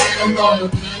road. I'm gonna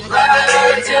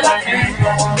ride till I can't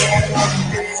no more.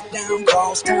 Down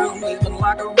cross town, living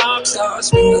like a rock star.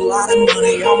 Spend a lot of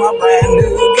money on my brand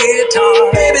new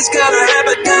guitar. Baby's got a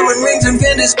habit, diamond rings and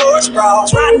vintage sports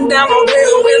bras. Riding down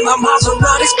Rodeo in my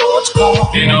Maserati sports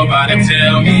car. Can't nobody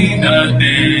tell me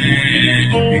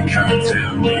nothing. You can't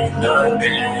tell me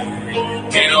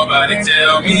nothing. Can't nobody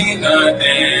tell me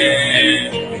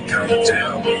nothing. You can't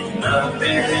tell me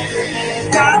nothing.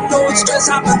 Got no stress,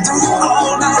 I've been through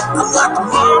all night. I'm like a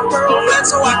Marlboro man,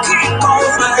 so I keep on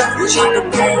back. Wish I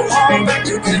could go on back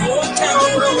to the old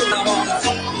town road. I'm gonna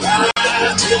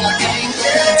ride till I can't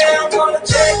get. I'm gonna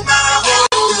take my horse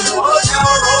to the old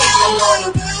town road. I'm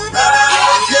gonna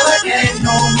ride till I can't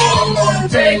no more. I'm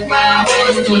gonna take my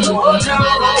horse to the old town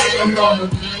road. I'm gonna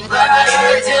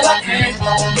ride till I can't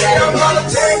no more. I'm gonna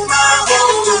take my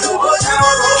horse to the old town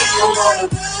road. I'm gonna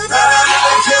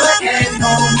ride till I can't no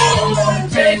more. I'm gonna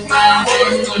take my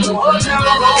horse to the old town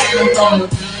road. I'm gonna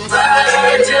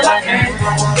ride till I can't no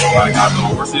more. I got the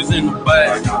horses in the back.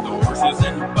 I got the horses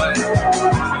in the back.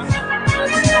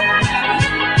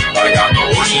 I got the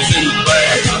horses in the back.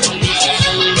 I got the horses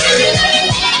in the back.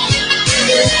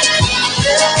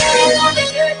 I'm gonna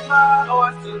take my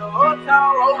horse to the old town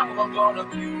road. I'm gonna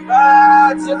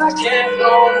ride till I can't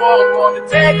no more. I'm gonna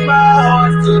take my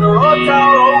horse to the old town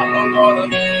road. I'm gonna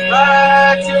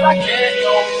ride till I can't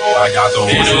no more. I got the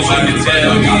horses in the back.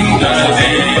 Tell me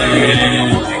nothing.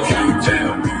 You can't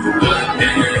tell me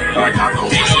nothing. I got the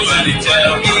horses. Nobody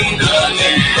tell me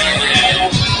nothing.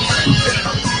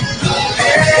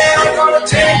 I'm gonna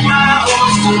take my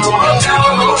horse to the old town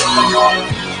road. I'm gonna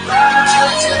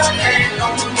ride till I can't no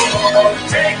more. I'm gonna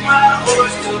take my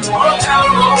horse to the old town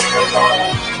road. I'm gonna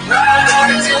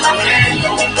ride till I can't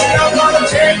no more. I'm gonna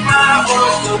take my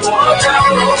horse to the old town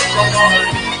road. I'm gonna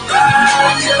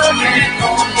ride till I can't no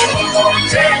more. I'm gonna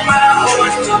take my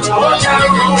horse to the old town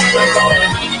road. I'm gonna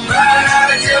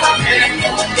ride till I can't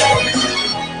no more.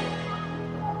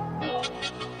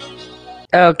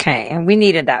 Okay, and we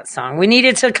needed that song. We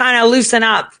needed to kind of loosen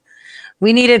up.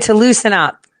 We needed to loosen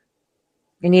up.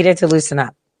 You needed to loosen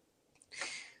up.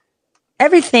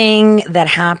 Everything that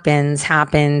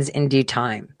happens in due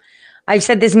time. I've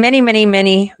said this many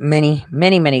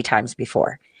times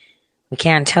before. We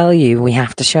can't tell you, we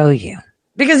have to show you.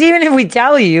 Because even if we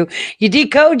tell you, you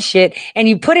decode shit and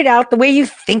you put it out the way you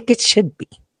think it should be.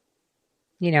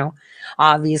 You know,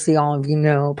 obviously all of you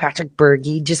know Patrick Berge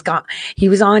he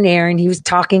was on air and he was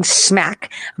talking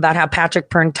smack about how Patrick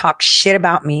Byrne talks shit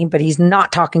about me, but he's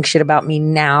not talking shit about me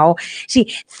now.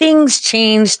 See, things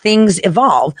change, things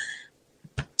evolve.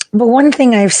 But one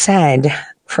thing I've said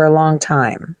for a long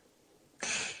time,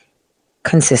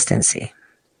 consistency.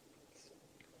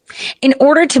 In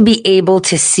order to be able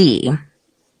to see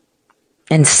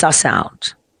and suss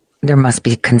out, there must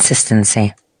be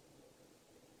consistency.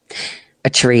 A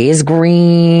tree is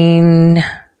green,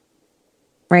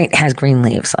 right? It has green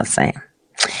leaves, let's say.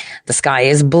 The sky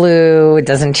is blue. It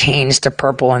doesn't change to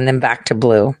purple and then back to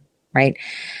blue, right?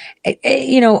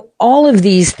 All of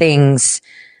these things,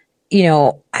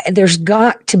 there's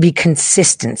got to be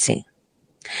consistency.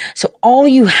 So all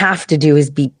you have to do is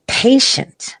be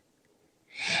patient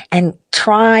and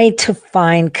try to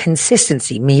find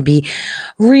consistency. Maybe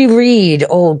reread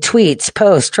old tweets,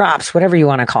 posts, drops, whatever you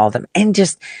want to call them, and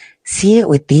just see it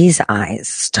with these eyes.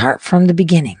 Start from the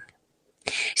beginning.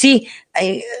 See,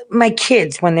 my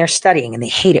kids, when they're studying, and they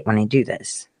hate it when I do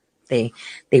this, they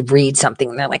read something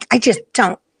and they're like, I just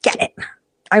don't get it.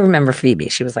 I remember Phoebe.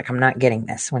 She was like, I'm not getting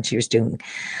this when she was doing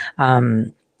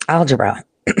algebra.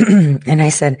 And I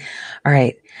said, all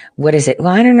right, what is it?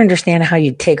 Well, I don't understand how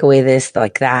you take away this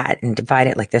like that and divide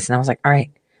it like this. And I was like, all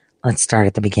right, let's start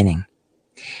at the beginning.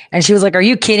 And she was like, are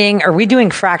you kidding? Are we doing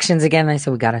fractions again? And I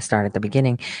said, we got to start at the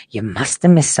beginning. You must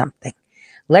have missed something.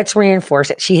 Let's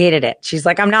reinforce it. She hated it. She's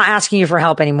like, I'm not asking you for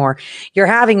help anymore. You're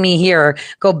having me here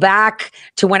go back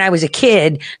to when I was a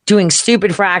kid doing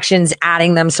stupid fractions,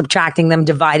 adding them, subtracting them,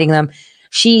 dividing them.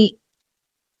 She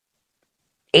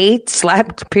ate,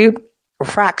 slept, pooped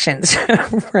fractions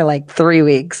for like 3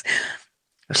 weeks.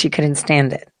 She couldn't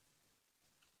stand it.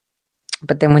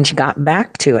 But then when she got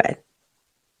back to it,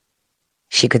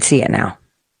 she could see it now.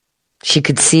 She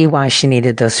could see why she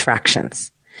needed those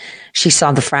fractions. She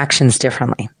saw the fractions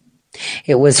differently.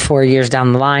 It was 4 years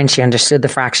down the line. She understood the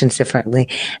fractions differently.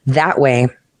 That way,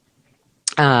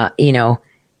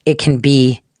 it can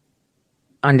be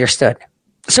understood.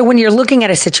 So when you're looking at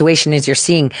a situation, as you're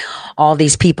seeing all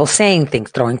these people saying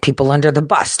things, throwing people under the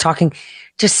bus, talking,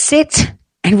 just sit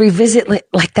and revisit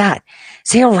like that.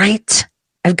 Say, all right,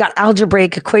 I've got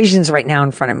algebraic equations right now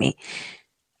in front of me.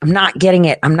 I'm not getting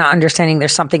it. I'm not understanding.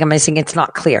 There's something I'm missing. It's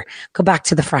not clear. Go back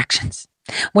to the fractions.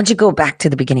 Once you go back to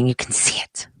the beginning, you can see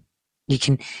it.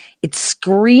 It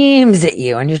screams at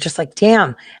you and you're just like,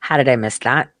 damn, how did I miss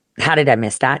that? How did I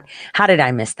miss that? How did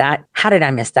I miss that? How did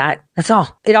I miss that? That's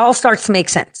all. It all starts to make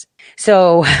sense.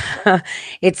 So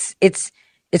it's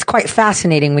quite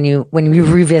fascinating when you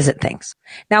revisit things.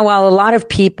 Now, while a lot of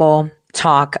people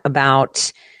talk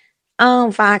about,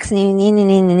 Fox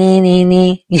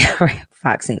News, yeah, right.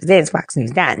 Fox News this, Fox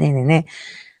News that,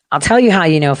 I'll tell you how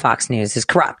you know Fox News is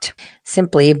corrupt.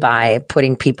 Simply by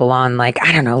putting people on like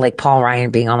Paul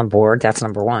Ryan being on the board. That's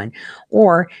number one.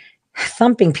 Or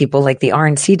thumping people like the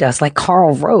RNC does, like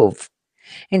Karl Rove,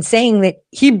 and saying that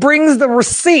he brings the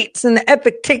receipts and the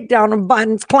epic takedown of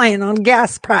Biden's plan on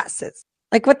gas prices.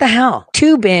 Like, what the hell?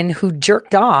 Tubin, who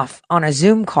jerked off on a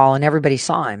Zoom call and everybody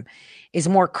saw him, is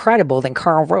more credible than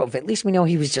Karl Rove. At least we know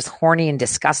he was just horny and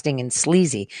disgusting and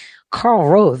sleazy. Karl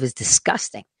Rove is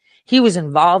disgusting. He was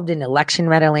involved in election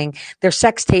meddling. There's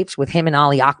sex tapes with him and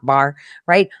Ali Akbar,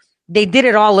 right? They did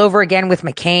it all over again with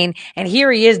McCain. And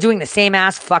here he is doing the same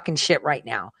ass fucking shit right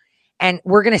now. And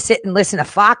we're going to sit and listen to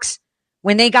Fox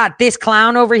when they got this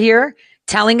clown over here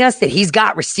telling us that he's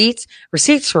got receipts.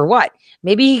 Receipts for what?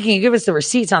 Maybe he can give us the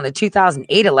receipts on the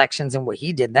 2008 elections and what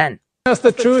he did then. That's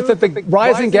the truth that the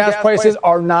rising gas prices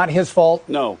are not his fault?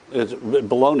 No, it's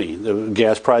baloney. The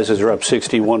gas prices are up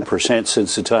 61%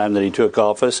 since the time that he took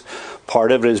office.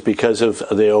 Part of it is because of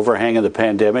the overhang of the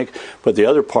pandemic, but the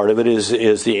other part of it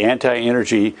is the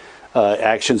anti-energy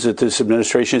actions that this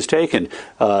administration has taken,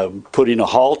 putting a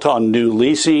halt on new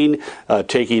leasing,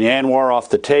 taking ANWR off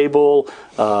the table,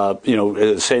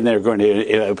 saying they're going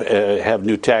to have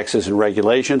new taxes and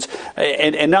regulations.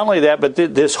 And not only that, but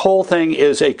this whole thing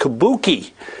is a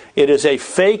kabuki. It is a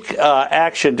fake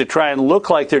action to try and look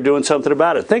like they're doing something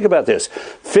about it. Think about this.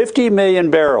 50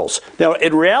 million barrels. Now,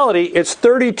 in reality, it's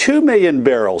 32 million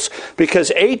barrels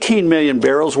because 18 million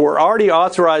barrels were already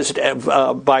authorized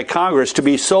by Congress to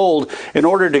be sold in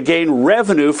order to gain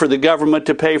revenue for the government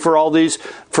to pay for all these,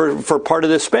 for part of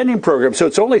the spending program. So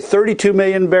it's only 32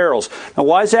 million barrels. Now,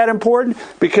 why is that important?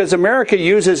 Because America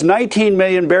uses 19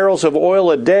 million barrels of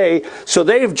oil a day. So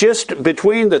they've just,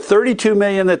 between the 32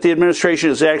 million that the administration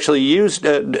is actually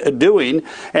doing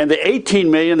and the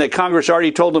 18 million that Congress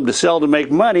already told them to sell to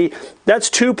make money, that's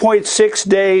 2.6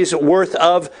 days worth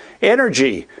of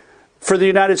energy for the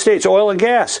United States, oil and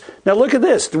gas. Now look at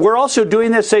this. We're also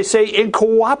doing this, they say, in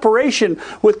cooperation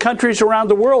with countries around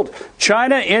the world.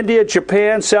 China, India,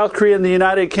 Japan, South Korea, and the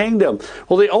United Kingdom.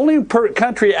 Well, the only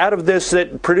country out of this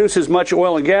that produces much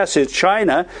oil and gas is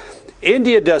China.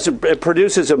 India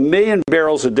produces 1 million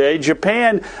barrels a day.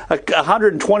 Japan,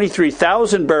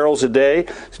 123,000 barrels a day.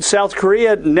 South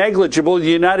Korea, negligible. The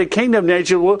United Kingdom,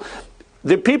 negligible.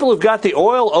 The people who've got the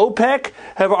oil, OPEC,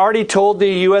 have already told the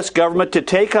U.S. government to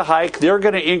take a hike. They're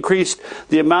going to increase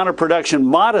the amount of production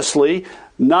modestly,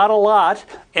 not a lot.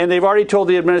 And they've already told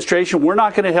the administration, we're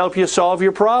not going to help you solve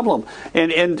your problem.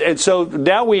 And so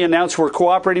now we announce we're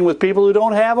cooperating with people who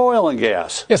don't have oil and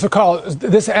gas. Yeah, so Carl,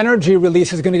 this energy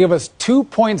release is going to give us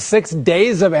 2.6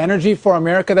 days of energy for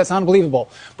America. That's unbelievable.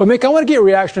 But Mick, I want to get a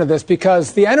reaction to this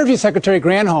because the Energy Secretary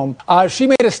Granholm, she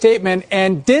made a statement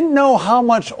and didn't know how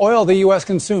much oil the U.S.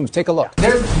 consumes. Take a look.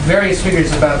 There's various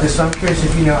figures about this, so I'm curious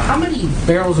if you know, how many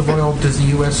barrels of oil does the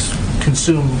U.S.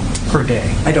 consume per day?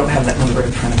 I don't have that number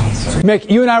in front of me, sir. Mick,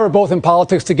 you and I were both in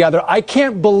politics together. I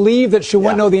can't believe that she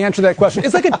wouldn't know the answer to that question.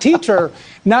 It's like a teacher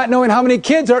not knowing how many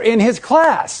kids are in his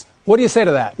class. What do you say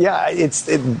to that? Yeah,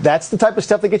 that's the type of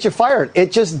stuff that gets you fired.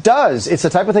 It just does. It's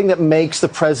the type of thing that makes the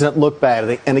president look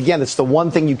bad. And again, it's the one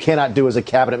thing you cannot do as a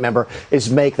cabinet member is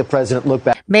make the president look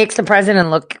bad. Makes the president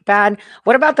look bad.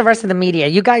 What about the rest of the media?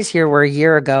 You guys here were a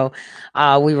year ago.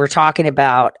 We were talking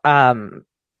about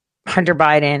Hunter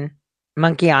Biden,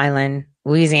 Monkey Island,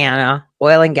 Louisiana,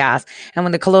 oil and gas. And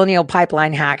when the Colonial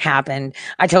Pipeline hack happened,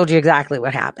 I told you exactly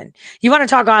what happened. You want to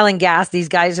talk oil and gas? These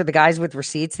guys are the guys with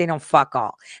receipts. They don't fuck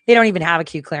all. They don't even have a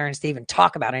Q clearance to even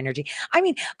talk about energy. I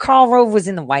mean, Karl Rove was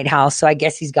in the White House, so I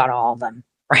guess he's got all of them,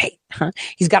 right?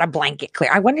 He's got a blanket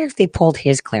clear. I wonder if they pulled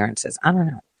his clearances. I don't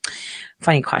know.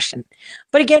 Funny question.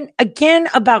 But again,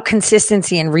 about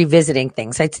consistency and revisiting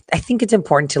things. I think it's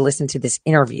important to listen to this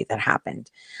interview that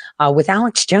happened with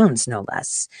Alex Jones, no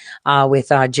less,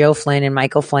 with Joe Flynn and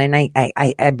Michael Flynn.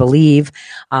 I believe,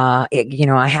 I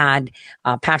had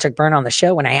Patrick Byrne on the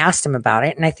show when I asked him about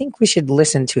it, and I think we should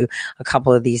listen to a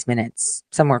couple of these minutes.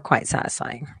 Some were quite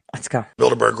satisfying. Let's go.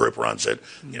 Bilderberg Group runs it.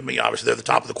 Obviously, they're the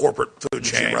top of the corporate food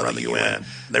chain running the UN.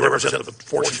 They represent the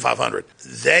Fortune 500.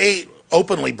 They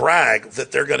openly brag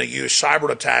that they're going to use cyber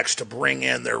attacks to bring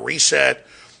in their reset,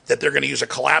 that they're going to use a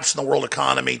collapse in the world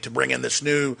economy to bring in this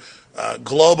new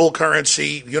global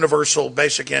currency, universal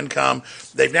basic income.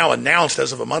 They've now announced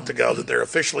as of a month ago that they're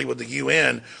officially with the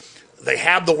UN. They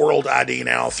have the world ID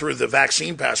now through the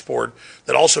vaccine passport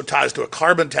that also ties to a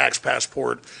carbon tax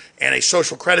passport and a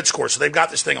social credit score. So they've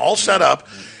got this thing all set up.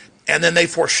 And then they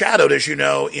foreshadowed, as you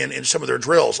know, in some of their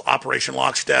drills, Operation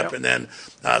Lockstep, and then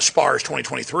SPARS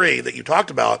 2023 that you talked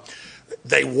about.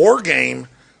 They war game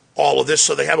all of this,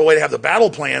 so they have a way to have the battle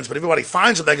plans, but everybody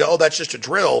finds them, they go, oh, that's just a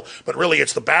drill, but really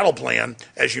it's the battle plan,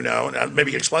 as you know, and maybe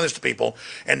you can explain this to people.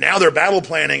 And now they're battle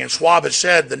planning, and Schwab has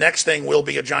said the next thing will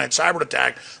be a giant cyber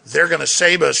attack. They're going to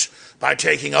save us by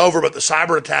taking over, but the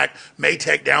cyber attack may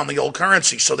take down the old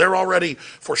currency. So they're already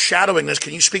foreshadowing this.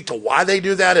 Can you speak to why they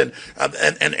do that?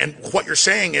 And what you're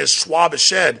saying is Schwab has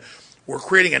said we're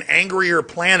creating an angrier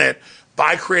planet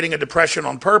by creating a depression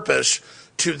on purpose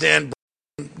to then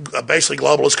basically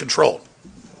globalist control.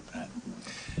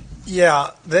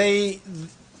 Yeah,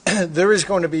 there is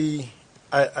going to be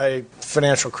a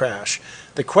financial crash.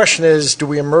 The question is, do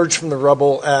we emerge from the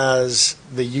rubble as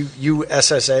the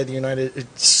USSA, the United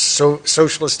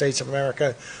Socialist States of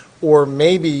America, or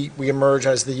maybe we emerge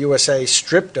as the USA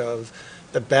stripped of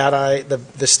the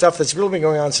stuff that's really been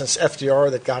going on since FDR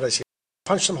that got us here.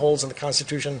 Punched some holes in the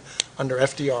Constitution under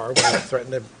FDR when they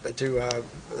threatened to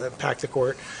pack the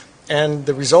court. And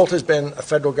the result has been a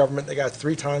federal government that got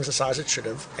 3 times the size it should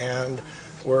have, and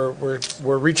we're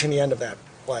reaching the end of that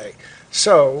play.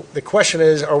 So the question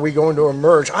is, are we going to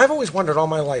emerge? I've always wondered all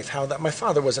my life how that. My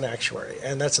father was an actuary,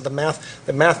 and that's the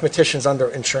mathematicians under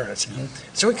insurance. Mm-hmm.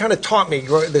 So he kind of taught me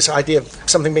this idea of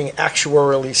something being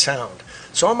actuarially sound.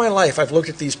 So all my life, I've looked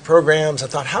at these programs and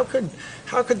thought, how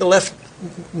could the left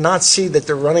not see that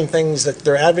they're running things, that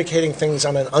they're advocating things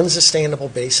on an unsustainable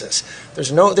basis?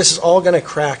 This is all going to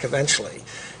crack eventually.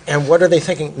 And what are they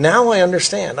thinking? Now I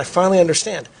understand. I finally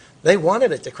understand. They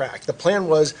wanted it to crack. The plan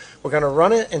was, we're going to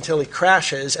run it until he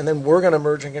crashes, and then we're going to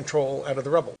merge and control out of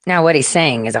the rubble. Now, what he's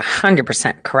saying is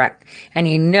 100% correct. And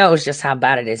he knows just how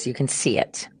bad it is. You can see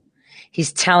it.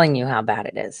 He's telling you how bad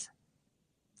it is.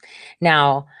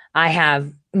 Now, I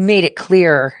have made it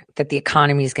clear that the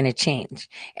economy is going to change.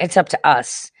 It's up to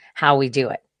us how we do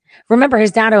it. Remember,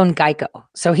 his dad owned Geico,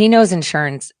 so he knows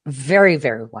insurance very,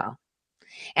 very well.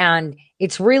 And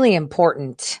it's really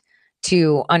important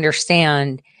to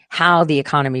understand how the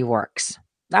economy works.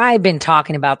 I've been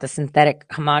talking about the synthetic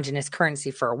homogeneous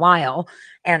currency for a while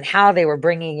and how they were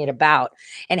bringing it about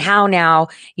and how now,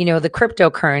 the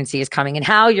cryptocurrency is coming and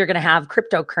how you're going to have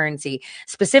cryptocurrency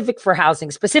specific for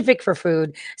housing, specific for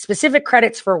food, specific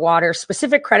credits for water,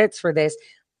 specific credits for this,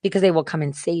 because they will come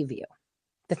and save you.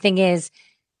 The thing is,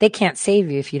 they can't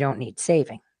save you if you don't need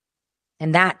saving.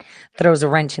 And that throws a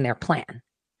wrench in their plan.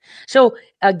 So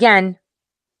again,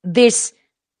 this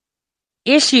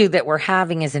issue that we're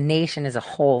having as a nation, as a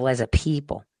whole, as a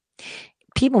people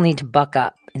need to buck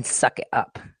up and suck it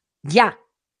up. Yeah,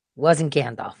 wasn't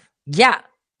Gandalf. Yeah,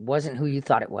 wasn't who you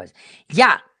thought it was.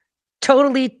 Yeah,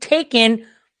 totally taken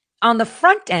on the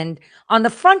front end,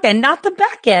 not the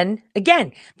back end.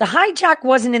 Again, the hijack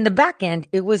wasn't in the back end.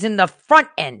 It was in the front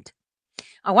end.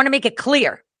 I want to make it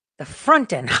clear. The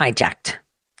front end hijacked.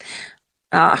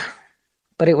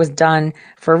 But it was done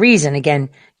for a reason. Again,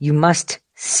 you must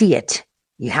see it.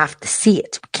 You have to see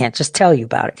it. We can't just tell you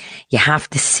about it. You have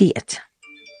to see it.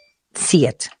 See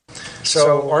it.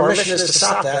 So our mission is to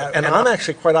stop that. And I'm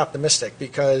actually quite optimistic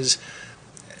because,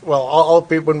 I'll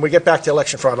be, when we get back to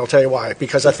election fraud, I'll tell you why.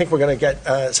 Because I think we're going to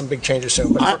get some big changes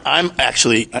soon. But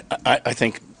I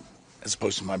think, as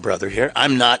opposed to my brother here, I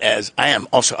am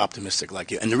also optimistic like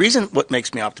you. And the reason what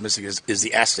makes me optimistic is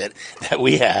the asset that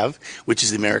we have, which is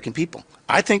the American people.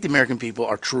 I think the American people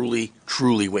are truly,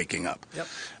 truly waking up. Yep.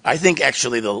 I think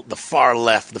actually the far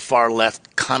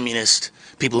left communist,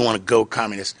 people who want to go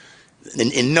communist,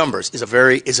 in numbers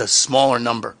is a smaller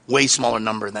number, way smaller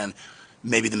number than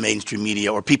maybe the mainstream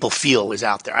media or people feel is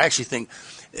out there. I actually think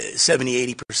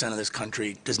 70-80% of this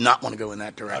country does not want to go in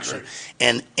that direction.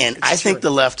 And I think the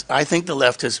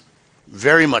left has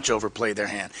very much overplayed their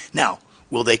hand. Now,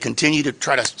 will they continue to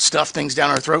try to stuff things down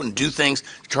our throat and do things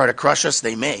to try to crush us?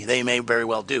 They may very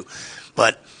well do.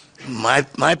 But my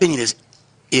opinion is,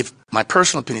 my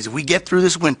personal opinion is, if we get through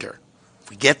this winter,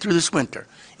 and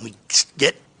we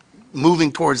get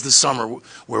moving towards the summer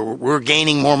where we're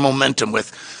gaining more momentum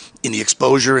in the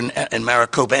exposure in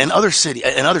Maricopa and other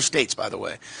states, by the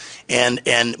way,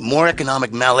 and more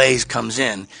economic malaise comes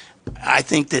in, I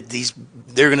think that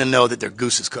they're going to know that their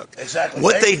goose is cooked. Exactly.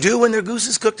 What they do when their goose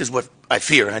is cooked is what I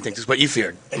fear, and I think is what you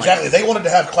feared. Exactly. They wanted to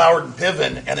have Cloward and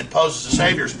Piven and impose as the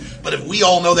saviors, but if we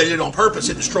all know they did it on purpose,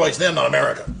 it destroys them, not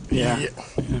America. Yeah.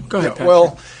 Go ahead,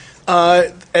 Patrick.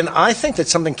 And I think that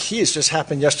something key has just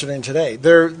happened yesterday and today.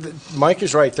 Mike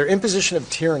is right. Their imposition of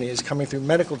tyranny is coming through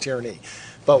medical tyranny.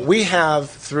 But we have,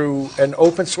 through an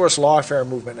open source lawfare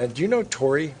movement, and do you know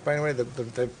Tori, by the way, the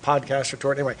podcaster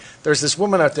Tori? Anyway, there's this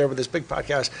woman out there with this big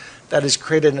podcast that has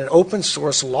created an open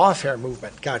source lawfare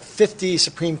movement, got 50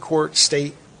 Supreme Court,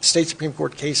 state Supreme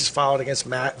Court cases filed against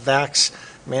vax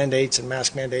mandates and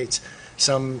mask mandates,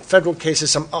 some federal cases,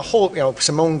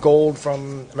 Simone Gold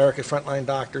from American Frontline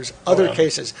Doctors, other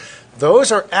cases.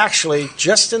 Those are actually,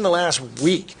 just in the last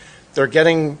week, they're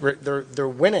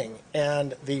winning,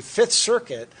 and the Fifth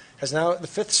Circuit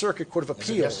Court of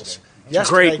Appeals.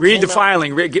 Great. Read the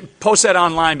filing. Post that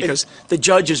online because the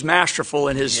judge is masterful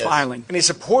in his filing. And he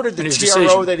supported the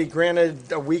TRO that he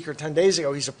granted a week or 10 days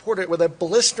ago. He supported it with a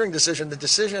blistering decision. The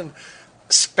decision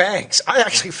spanks. I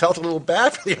actually felt a little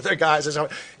bad for the other guys.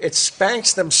 It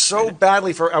spanks them so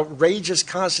badly for outrageous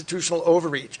constitutional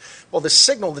overreach. Well, the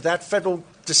signal that federal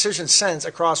decision sends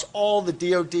across all the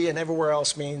DOD and everywhere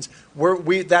else means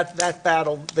that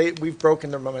battle. We've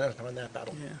broken their momentum in that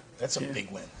battle. Yeah. That's a big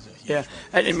win. Yeah,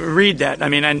 and read that. I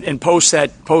mean, and post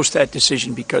that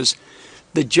decision because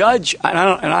the judge.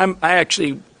 I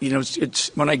actually,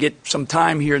 it's when I get some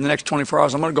time here in the next 24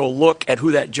 hours, I'm going to go look at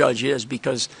who that judge is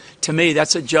because to me,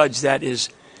 that's a judge that is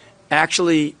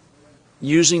actually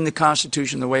using the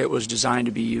Constitution the way it was designed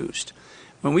to be used.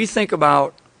 When we think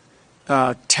about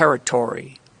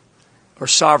territory or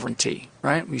sovereignty,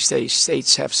 right? We say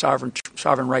states have sovereign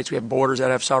rights. We have borders that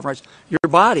have sovereign rights. Your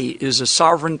body is a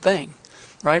sovereign thing,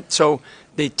 right? So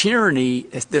the tyranny,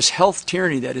 this health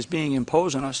tyranny that is being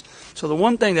imposed on us. So the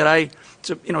one thing that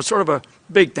sort of a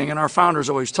big thing, and our founders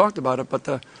always talked about it, but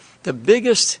the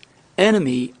biggest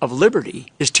enemy of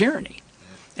liberty is tyranny.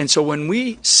 And so when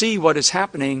we see what is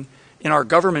happening in our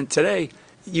government today,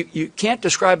 you can't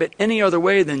describe it any other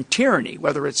way than tyranny,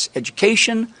 whether it's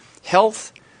education,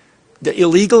 health, the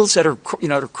illegals that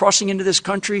are crossing into this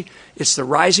country. It's the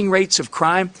rising rates of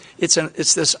crime. It's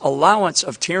this allowance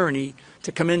of tyranny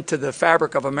to come into the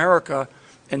fabric of America,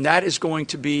 and that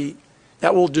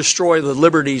will destroy the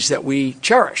liberties that we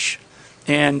cherish.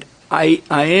 And I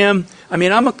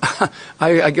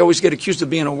always get accused of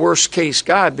being a worst case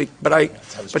guy,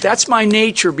 but that's my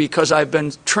nature, because I've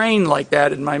been trained like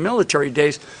that in my military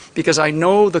days, because I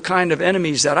know the kind of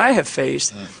enemies that I have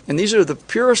faced, and these are the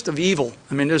purest of evil.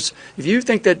 I mean, if you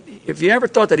ever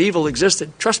thought that evil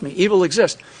existed, trust me, evil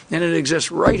exists, and it exists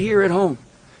right here at home.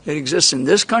 It exists in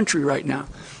this country right now.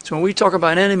 So when we talk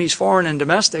about enemies, foreign and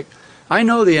domestic, I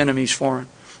know the enemy's foreign.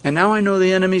 And now I know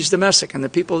the enemy's domestic, and the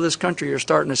people of this country are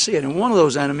starting to see it. And one of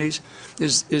those enemies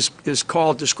is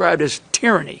described as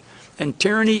tyranny. And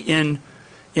tyranny in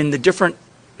the different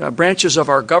branches of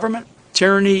our government,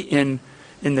 tyranny in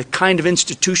the kind of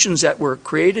institutions that were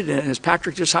created. And as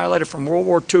Patrick just highlighted, from World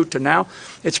War II to now,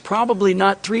 it's probably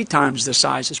not 3 times the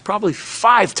size. It's probably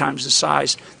 5 times the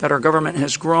size that our government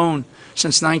has grown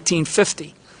since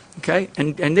 1950. Okay?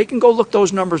 And they can go look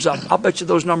those numbers up. I'll bet you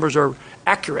those numbers are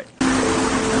accurate.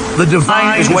 The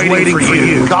divine is waiting for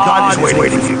you. God is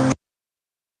waiting for you.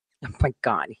 Oh my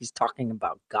God, he's talking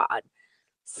about God.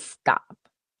 Stop.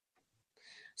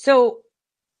 So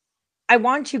I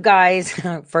want you guys,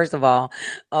 first of all,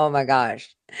 oh my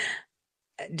gosh,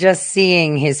 just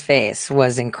seeing his face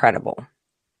was incredible.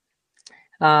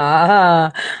 He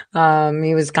was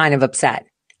kind of upset.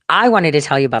 I wanted to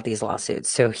tell you about these lawsuits.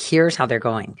 So here's how they're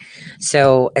going.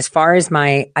 So as far as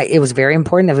it was very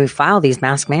important that we file these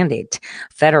mask mandate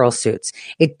federal suits.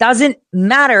 It doesn't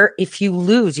matter if you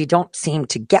lose. You don't seem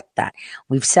to get that.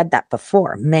 We've said that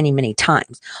before many, many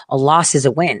times. A loss is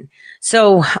a win.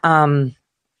 So, I'm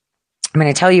going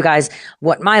to tell you guys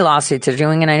what my lawsuits are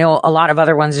doing. And I know a lot of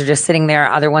other ones are just sitting there.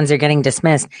 Other ones are getting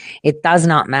dismissed. It does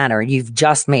not matter. You've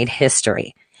just made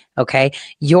history. Okay.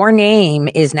 Your name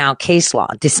is now case law,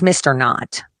 dismissed or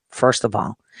not, first of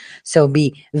all. So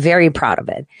be very proud of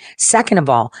it. Second of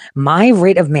all, my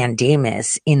writ of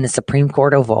mandamus in the Supreme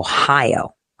Court of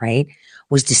Ohio, right,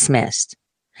 was dismissed.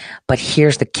 But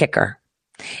here's the kicker.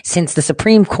 Since the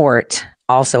Supreme Court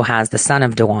also has the son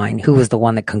of DeWine, who was the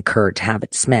one that concurred to have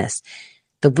it dismissed,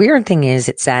 the weird thing is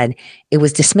it said it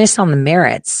was dismissed on the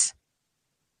merits,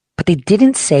 but they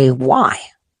didn't say why.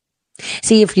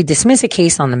 See, if you dismiss a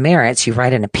case on the merits, you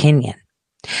write an opinion.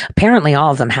 Apparently,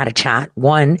 all of them had a chat.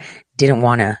 One didn't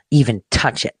want to even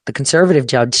touch it. The conservative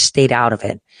judge stayed out of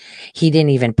it. He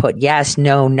didn't even put yes,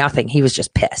 no, nothing. He was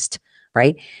just pissed,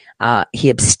 right?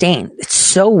 He abstained. It's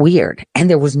so weird.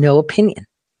 And there was no opinion.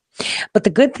 But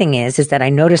the good thing is that I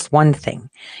noticed one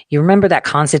thing. You remember that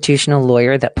constitutional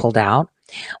lawyer that pulled out?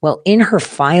 Well, in her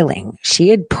filing, she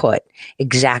had put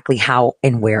exactly how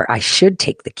and where I should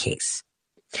take the case.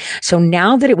 So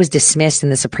now that it was dismissed in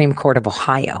the Supreme Court of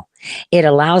Ohio, it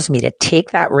allows me to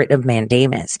take that writ of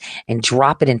mandamus and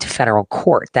drop it into federal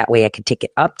court. That way I could take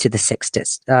it up to the Sixth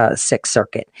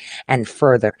Circuit and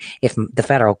further if the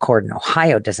federal court in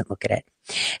Ohio doesn't look at it.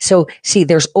 So see,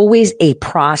 there's always a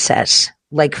process.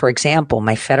 Like, for example,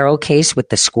 my federal case with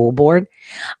the school board,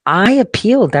 I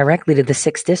appealed directly to the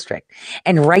 6th District.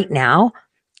 And right now,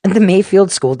 the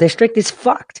Mayfield School District is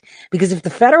fucked, because if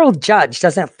the federal judge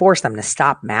doesn't force them to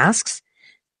stop masks,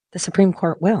 the Supreme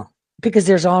Court will, because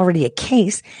there's already a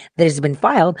case that has been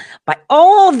filed by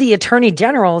all of the attorney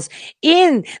generals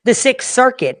in the 6th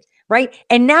Circuit, right?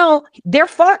 And now they're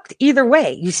fucked either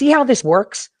way. You see how this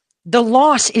works? The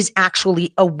loss is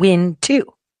actually a win too.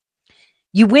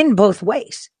 You win both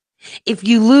ways. If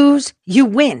you lose, you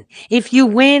win. If you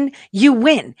win, you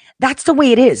win. That's the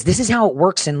way it is. This is how it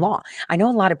works in law. I know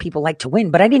a lot of people like to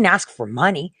win, but I didn't ask for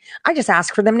money. I just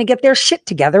asked for them to get their shit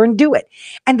together and do it.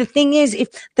 And the thing is, if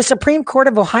the Supreme Court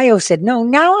of Ohio said no,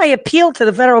 now I appealed to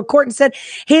the federal court and said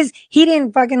he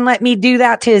didn't fucking let me do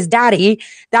that to his daddy.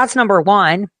 That's number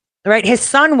one. Right? His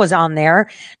son was on there.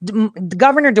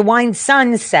 Governor DeWine's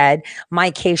son said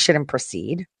my case shouldn't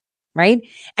proceed. Right?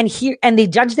 And they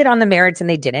judged it on the merits and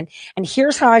they didn't. And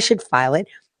here's how I should file it.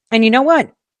 And you know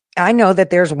what? I know that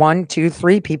there's 1, 2,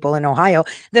 3 people in Ohio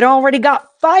that already got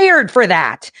fired for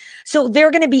that. So they're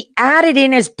going to be added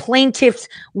in as plaintiffs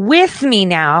with me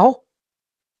now.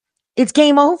 It's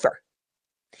game over.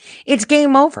 It's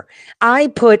game over. I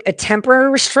put a temporary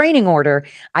restraining order.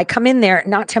 I come in there,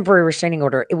 not temporary restraining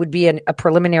order. It would be a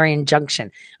preliminary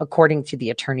injunction according to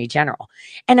the attorney general.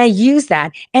 And I use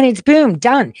that and it's boom,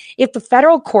 done. If the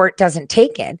federal court doesn't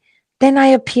take it, then I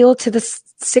appeal to the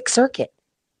Sixth Circuit.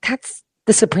 That's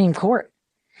the Supreme Court.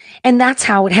 And that's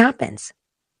how it happens.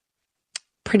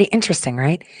 Pretty interesting,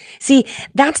 right? See,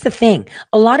 that's the thing.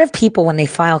 A lot of people, when they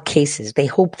file cases, they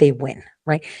hope they win,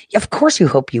 right? Of course you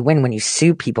hope you win when you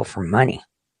sue people for money,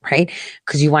 right?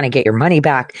 Because you want to get your money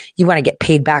back. You want to get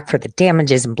paid back for the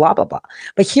damages and blah, blah, blah.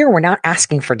 But here we're not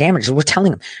asking for damages. We're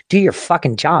telling them, do your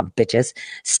fucking job, bitches.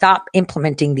 Stop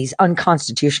implementing these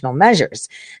unconstitutional measures.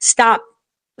 Stop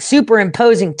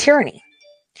superimposing tyranny.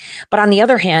 But on the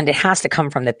other hand, it has to come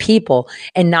from the people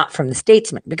and not from the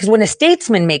statesman. Because when a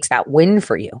statesman makes that win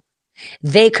for you,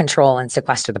 they control and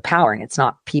sequester the power, and it's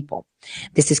not people.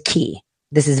 This is key.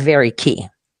 This is very key.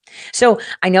 So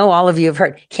I know all of you have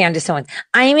heard Candace Owens.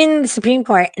 I'm in the Supreme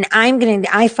Court and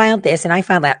I filed this and I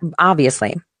filed that.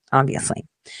 Obviously,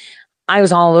 I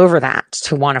was all over that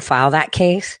to want to file that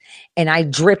case. And I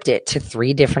dripped it to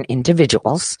 3 different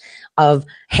individuals of,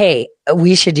 hey,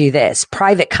 we should do this.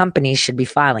 Private companies should be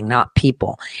filing, not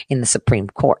people, in the Supreme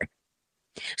Court.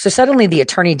 So suddenly the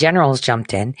attorney generals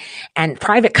jumped in, and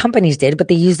private companies did, but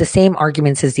they used the same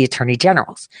arguments as the attorney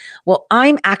generals. Well,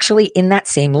 I'm actually in that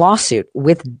same lawsuit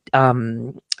with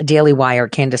Daily Wire,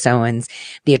 Candace Owens,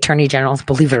 the attorney generals.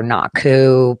 Believe it or not,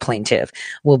 co-plaintiff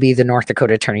will be the North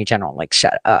Dakota attorney general. Like,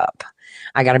 shut up.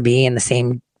 I got to be on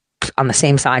the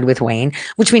same side with Wayne,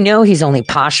 which we know he's only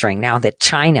posturing now that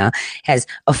China has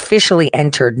officially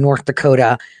entered North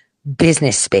Dakota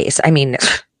business space. I mean,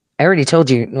 I already told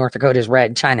you North Dakota is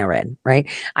red, China red, right?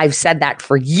 I've said that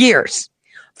for years.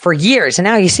 And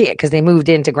now you see it because they moved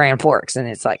into Grand Forks and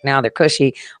it's like, now they're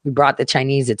cushy. We brought the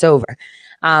Chinese. It's over.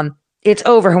 It's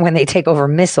over when they take over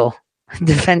missile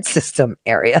defense system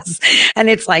areas. And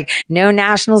it's like, no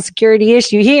national security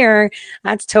issue here.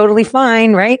 That's totally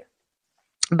fine, right?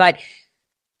 But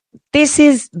this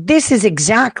is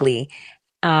exactly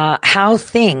how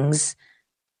things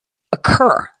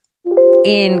occur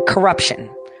in corruption,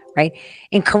 right?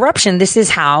 In corruption, this is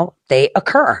how they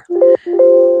occur.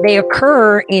 They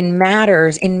occur in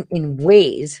matters, in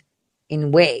ways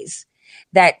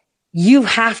that you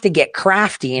have to get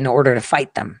crafty in order to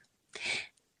fight them.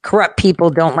 Corrupt people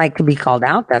don't like to be called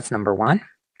out. That's number one.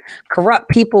 Corrupt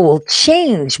people will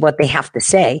change what they have to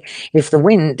say if the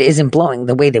wind isn't blowing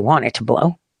the way they want it to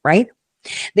blow, right?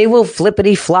 They will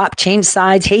flippity flop, change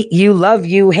sides, hate you, love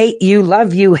you, hate you,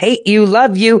 love you, hate you,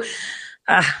 love you.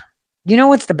 You know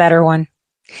what's the better one?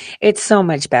 It's so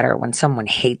much better when someone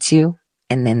hates you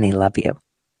and then they love you.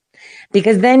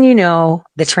 Because then you know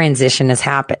the transition has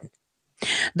happened.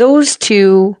 Those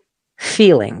two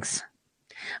feelings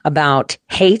about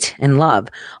hate and love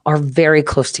are very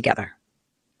close together.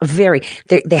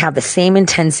 They have the same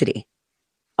intensity,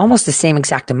 almost the same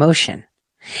exact emotion.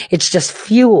 It's just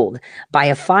fueled by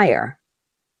a fire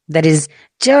that is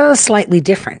just slightly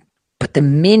different. But the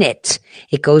minute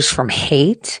it goes from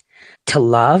hate to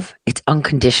love, it's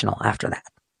unconditional after that.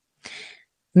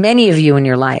 Many of you in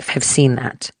your life have seen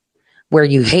that, where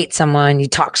you hate someone, you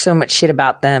talk so much shit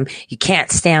about them, you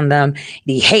can't stand them,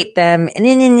 you hate them,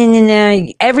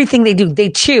 and everything they do, they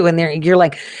chew, and you're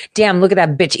like, damn, look at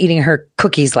that bitch eating her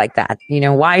cookies like that. You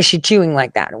know, why is she chewing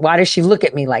like that? Why does she look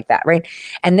at me like that, right?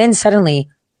 And then suddenly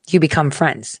you become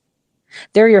friends.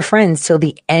 They're your friends till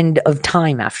the end of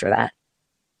time after that.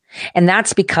 And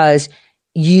that's because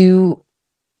you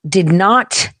did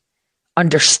not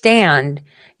understand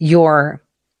your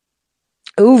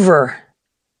over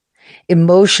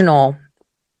emotional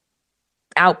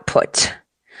output,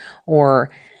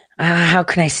 or how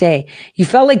can I say, you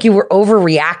felt like you were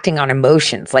overreacting on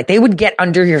emotions. Like they would get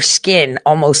under your skin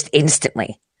almost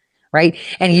instantly, right?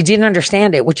 And you didn't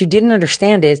understand it. What you didn't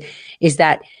understand is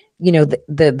that, you know,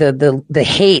 the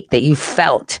hate that you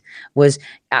felt was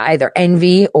either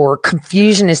envy or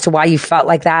confusion as to why you felt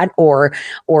like that, or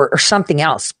something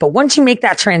else. But once you make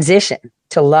that transition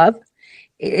to love,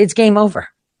 it's game over.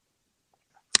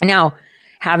 Now,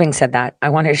 having said that, I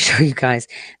wanted to show you guys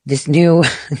this new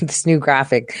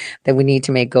graphic that we need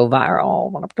to make go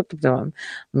viral. Let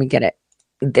me get it.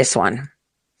 This one.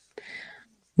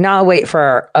 Now I'll wait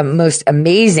for a most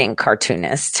amazing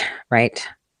cartoonist, right?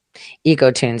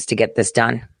 EcoTunes to get this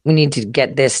done. We need to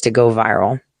get this to go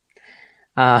viral.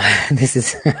 This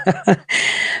is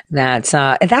that's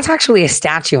actually a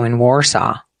statue in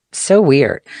Warsaw. So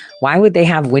weird. Why would they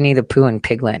have Winnie the Pooh and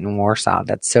Piglet in Warsaw?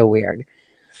 That's so weird.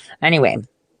 Anyway,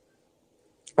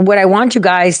 what I want you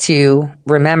guys to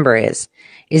remember is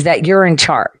that you're in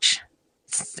charge.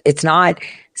 It's not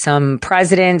some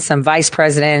president, some vice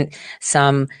president,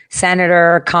 some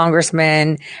senator,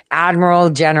 congressman,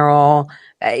 admiral, general,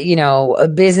 a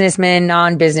businessman,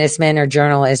 non-businessman, or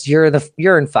journalist.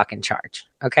 You're in fucking charge.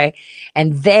 Okay.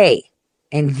 And they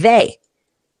and they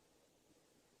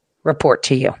report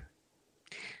to you.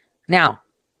 Now,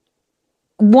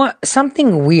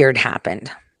 something weird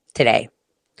happened today.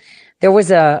 There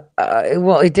was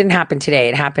it didn't happen today.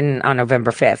 It happened on November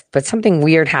 5th, but something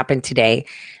weird happened today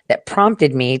that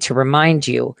prompted me to remind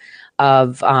you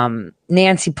of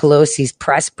Nancy Pelosi's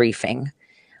press briefing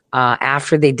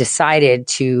after they decided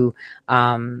to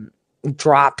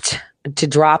drop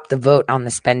the vote on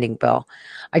the spending bill.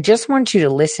 I just want you to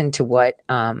listen to what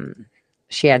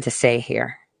she had to say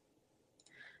here.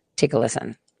 Take a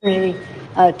listen.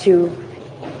 To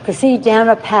proceed down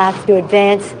a path to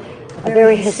advance a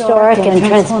very historic and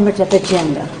transformative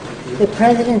agenda. The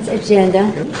President's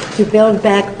agenda to build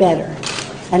back better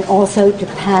and also to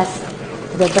pass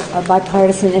the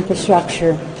bipartisan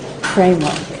infrastructure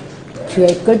framework,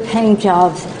 create good paying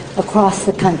jobs across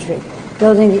the country,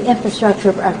 building the infrastructure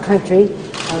of our country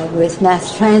with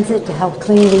mass transit to help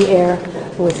clean the air,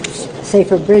 with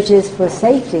safer bridges for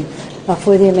safety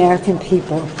for the American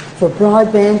people, for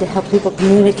broadband to help people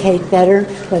communicate better,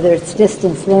 whether it's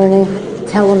distance learning,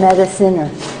 telemedicine, or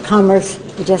commerce,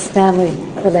 or just family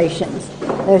relations.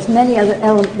 There are many other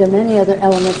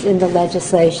elements in the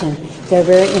legislation that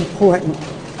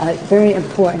are very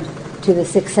important to the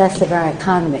success of our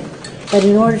economy. But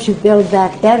in order to build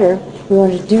back better, we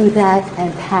want to do that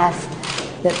and pass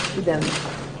the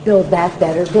Build Back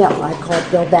Better bill. I call it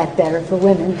Build Back Better for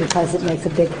women because it makes a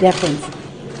big difference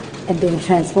in being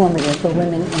transformative for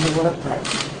women in the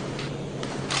workplace.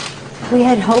 We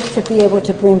had hoped to be able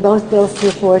to bring both bills to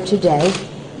the floor today.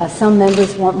 Some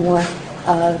members want more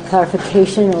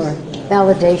clarification or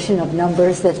validation of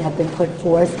numbers that have been put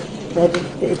forth, that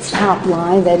it's top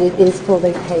line, that it is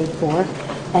fully paid for,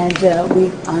 and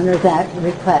we honor that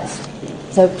request.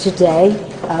 So today,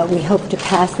 we hope to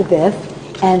pass the BIF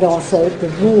and also the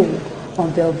rule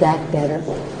on Build Back Better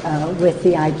with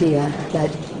the idea that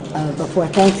before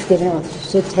Thanksgiving, it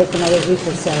should take another week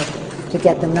or so to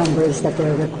get the numbers that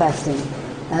they're requesting.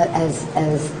 As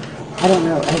I don't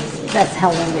know, that's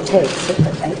how long it takes.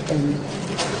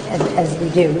 And as we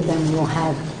do, then we'll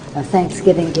have a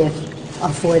Thanksgiving gift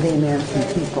for the American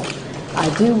people. I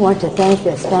do want to thank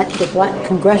the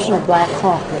Congressional Black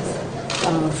Caucus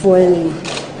for the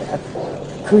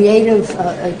creative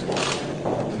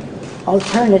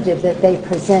alternative that they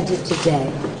presented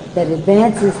today that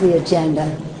advances the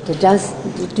agenda to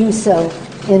do so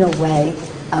in a way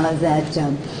that,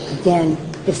 again,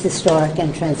 is historic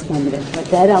and transformative. With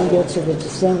that, I'll yield to the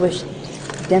distinguished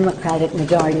Democratic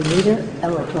Majority Leader,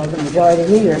 the Majority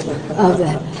Leader of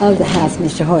the House,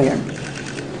 Mr. Hoyer.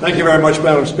 Thank you very much,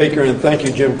 Madam Speaker, and thank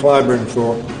you, Jim Clyburn,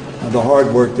 for the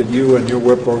hard work that you and your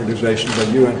work organization, but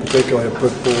you in particular, have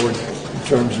put forward in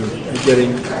terms of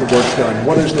getting the work done.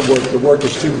 What is the work? The work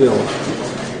is two bills.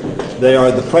 They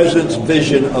are the President's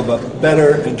vision of a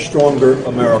better and stronger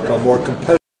America, a more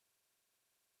competitive.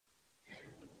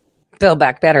 Build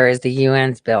Back Better is the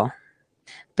UN's bill.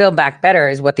 Build Back Better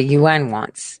is what the UN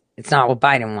wants. It's not what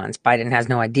Biden wants. Biden has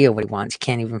no idea what he wants. He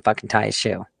can't even fucking tie his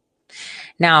shoe.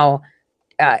 Now,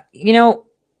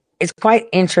 it's quite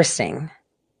interesting.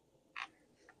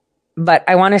 But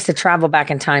I want us to travel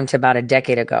back in time to about a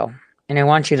decade ago. And I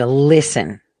want you to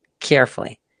listen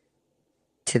carefully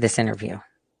to this interview.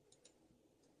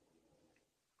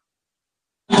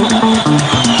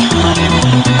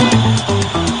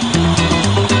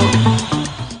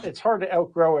 It's hard to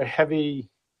outgrow a heavy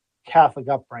Catholic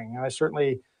upbringing. I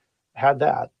certainly had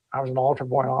that. I was an altar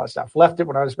boy and all that stuff. Left it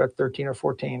when I was about 13 or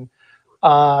 14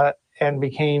 and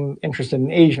became interested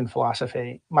in Asian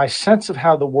philosophy. My sense of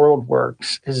how the world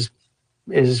works is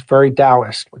very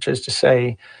Taoist, which is to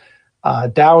say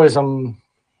Taoism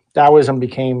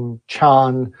became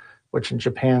Chan, which in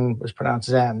Japan was pronounced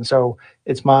Zen. So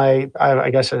it's I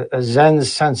guess, a Zen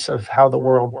sense of how the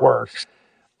world works.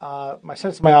 My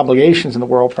sense of my obligations in the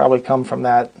world probably come from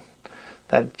that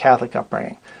Catholic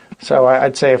upbringing. So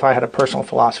I'd say if I had a personal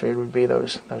philosophy, it would be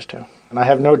those two. And I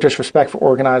have no disrespect for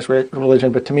organized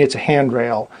religion, but to me it's a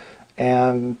handrail.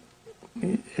 And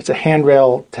it's a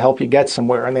handrail to help you get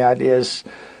somewhere. And the idea is,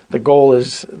 the goal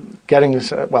is getting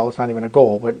this, well, it's not even a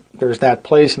goal, but there's that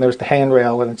place and there's the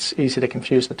handrail, and it's easy to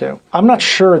confuse the two. I'm not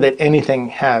sure that anything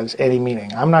has any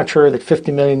meaning. I'm not sure that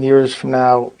 50 million years from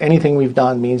now, anything we've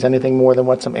done means anything more than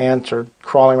what some ants are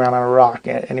crawling around on a rock,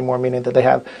 any more meaning that they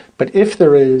have. But if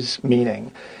there is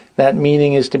meaning, that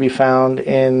meaning is to be found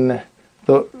in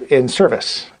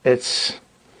service. It's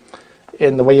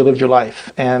in the way you lived your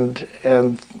life and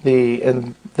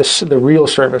the real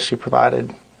service you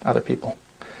provided other people.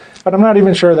 But I'm not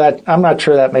sure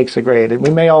that makes a grade. We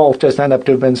may all just end up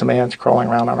to have been some ants crawling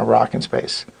around on a rock in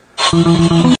space.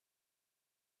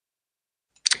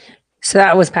 So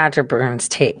that was Patrick Byrne's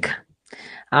take.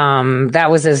 That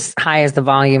was as high as the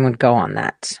volume would go on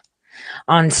that.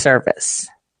 On service.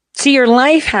 See, your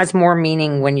life has more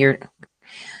meaning when you're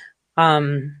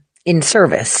in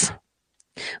service.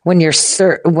 When you're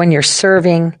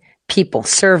serving people,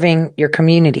 serving your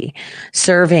community,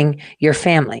 serving your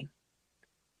family.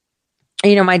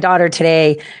 You know, my daughter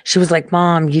today, she was like,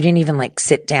 Mom, you didn't even like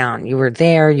sit down. You were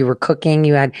there. You were cooking.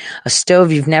 You had a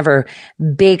stove you've never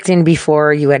baked in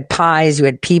before. You had pies. You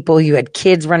had people. You had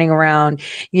kids running around.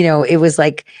 You know, it was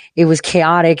like, it was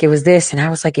chaotic. It was this. And I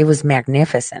was like, it was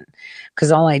magnificent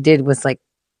because all I did was like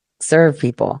serve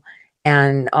people.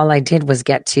 And all I did was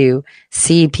get to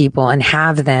see people and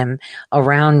have them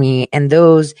around me. And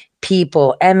those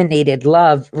people emanated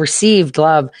love, received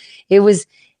love. It was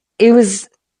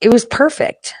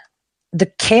perfect. The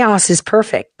chaos is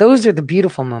perfect. Those are the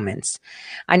beautiful moments.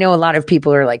 I know a lot of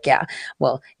people are like, yeah,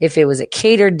 well, if it was a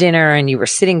catered dinner and you were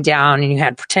sitting down and you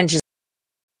had pretentious,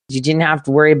 you didn't have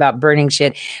to worry about burning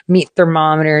shit, meat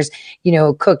thermometers, you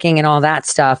know, cooking and all that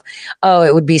stuff. Oh,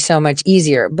 it would be so much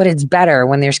easier. But it's better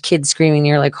when there's kids screaming and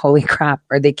you're like, holy crap,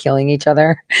 are they killing each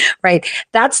other? Right?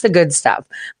 That's the good stuff.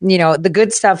 You know, the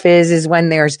good stuff is when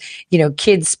there's, you know,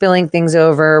 kids spilling things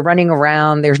over, running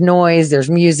around, there's noise, there's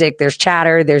music, there's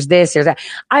chatter, there's this, there's that.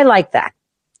 I like that.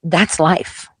 That's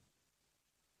life.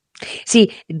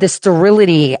 See, the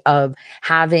sterility of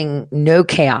having no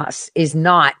chaos is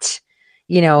not,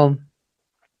 you know,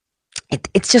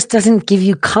 it just doesn't give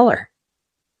you color.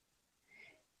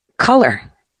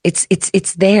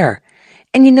 It's there.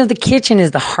 And, you know, the kitchen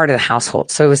is the heart of the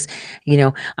household. So it was, you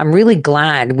know, I'm really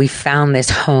glad we found this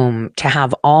home to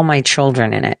have all my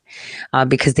children in it,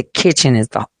 because the kitchen is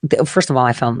first of all,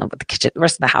 I fell in love with the kitchen. The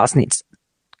rest of the house needs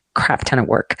a crap ton of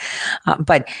work.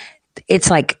 But it's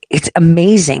like, it's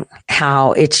amazing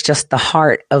how it's just the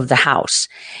heart of the house,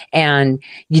 and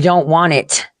you don't want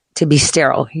it to be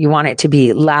sterile. You want it to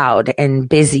be loud and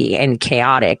busy and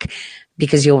chaotic,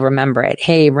 because you'll remember it.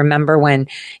 Hey, remember when,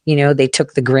 you know, they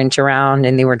took the Grinch around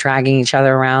and they were dragging each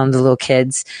other around, the little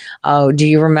kids? Oh, do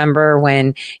you remember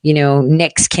when, you know,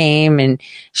 Nyx came and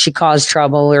she caused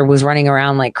trouble or was running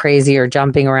around like crazy or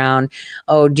jumping around?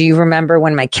 Oh, do you remember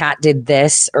when my cat did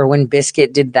this or when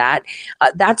Biscuit did that?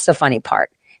 That's the funny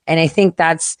part. And I think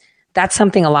that's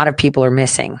something a lot of people are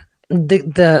missing.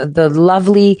 The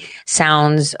lovely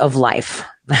sounds of life.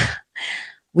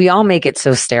 We all make it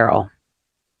so sterile.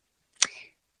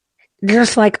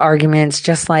 Just like arguments,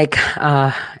 just like,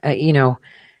 I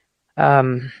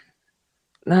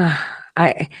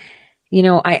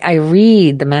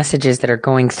read the messages that are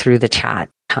going through the chat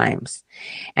times,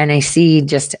 and I see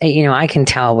just, you know, I can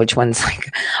tell which one's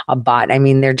like a bot. I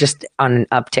mean, they're just on an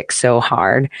uptick so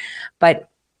hard, but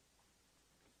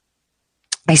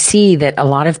I see that a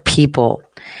lot of people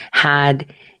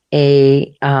had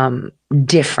a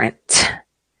different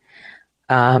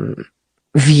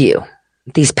view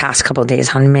these past couple of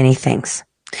days on many things.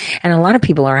 And a lot of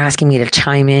people are asking me to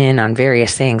chime in on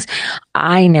various things.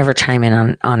 I never chime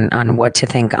in on what to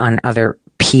think on other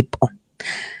people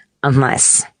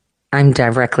unless I'm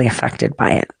directly affected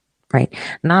by it, right?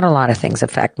 Not a lot of things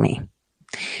affect me.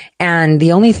 And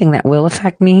the only thing that will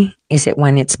affect me is it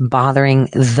when it's bothering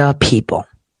the people.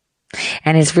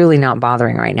 And it's really not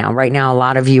bothering right now. Right now, a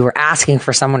lot of you are asking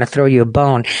for someone to throw you a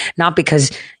bone, not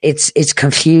because it's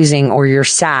confusing or you're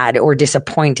sad or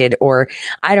disappointed or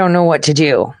I don't know what to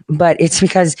do, but it's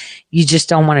because you just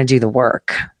don't want to do the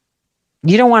work.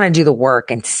 You don't want to do the work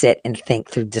and sit and think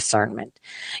through discernment.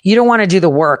 You don't want to do the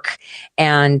work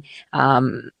and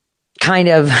kind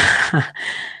of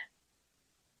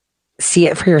see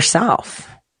it for yourself.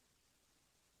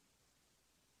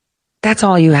 That's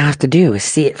all you have to do is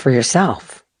see it for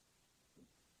yourself.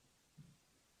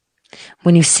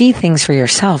 When you see things for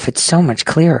yourself, it's so much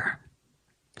clearer.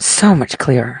 So much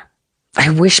clearer.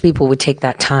 I wish people would take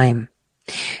that time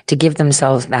to give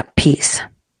themselves that peace.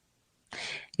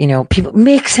 You know, people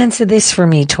make sense of this for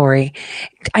me, Tori.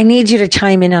 I need you to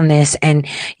chime in on this and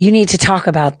you need to talk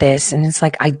about this. And it's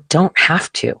like, I don't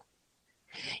have to.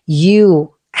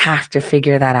 You have to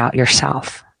figure that out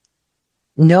yourself.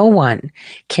 No one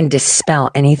can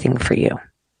dispel anything for you.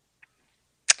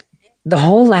 The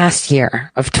whole last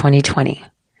year of 2020,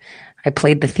 I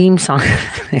played the theme song.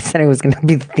 I said it was going to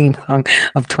be the theme song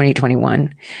of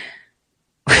 2021,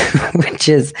 which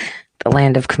is the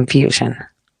land of confusion.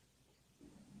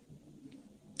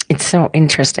 It's so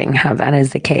interesting how that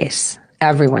is the case.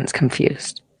 Everyone's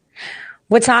confused.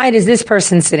 What side is this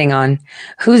person sitting on?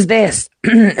 Who's this?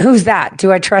 Who's that?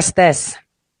 Do I trust this?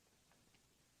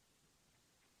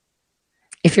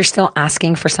 If you're still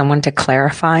asking for someone to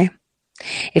clarify,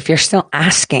 if you're still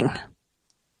asking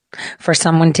for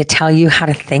someone to tell you how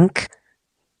to think,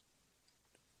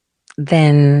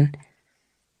 then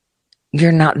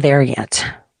you're not there yet.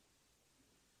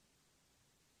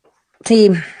 See,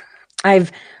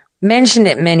 I've mentioned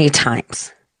it many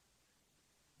times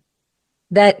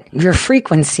that your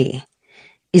frequency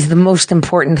is the most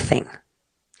important thing.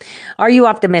 Are you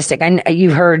optimistic?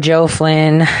 You heard Joe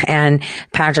Flynn and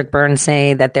Patrick Byrne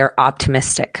say that they're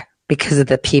optimistic because of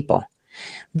the people.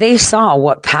 They saw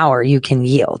what power you can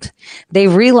yield. They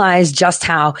realized just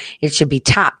how it should be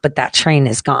tapped, but that train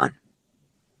is gone.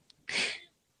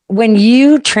 When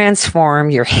you transform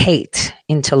your hate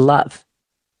into love,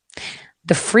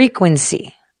 the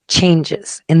frequency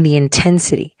changes and the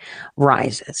intensity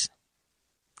rises.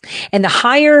 And the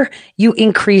higher you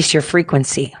increase your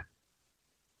frequency,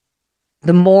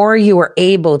 the more you are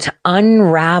able to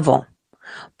unravel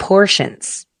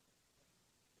portions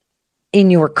in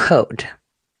your code.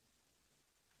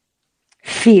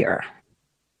 Fear,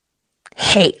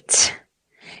 hate,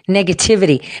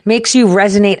 negativity makes you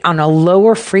resonate on a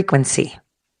lower frequency.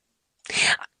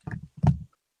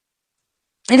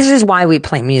 And this is why we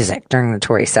play music during the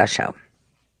Tori Seth Show.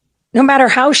 No matter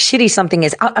how shitty something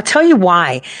is, I'll tell you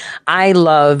why I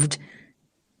loved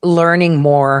learning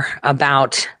more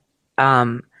about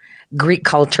Greek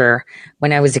culture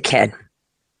when I was a kid.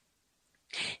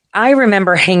 I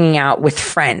remember hanging out with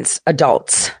friends,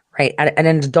 adults, right, at an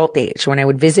adult age. When I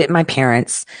would visit my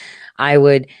parents, I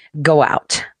would go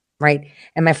out, right?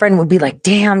 And my friend would be like,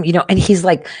 damn, and he's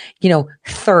like,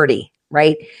 30,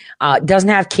 right? Doesn't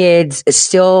have kids, is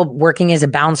still working as a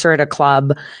bouncer at a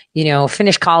club,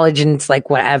 finished college, and it's like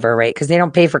whatever, right? Because they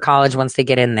don't pay for college once they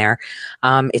get in there.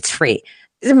 It's free.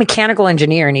 He's a mechanical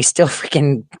engineer and he's still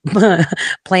freaking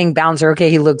playing bouncer.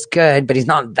 Okay, he looks good, but he's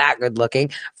not that good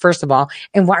looking, first of all.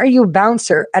 And why are you a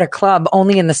bouncer at a club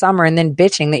only in the summer and then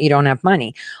bitching that you don't have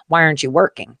money? Why aren't you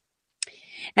working?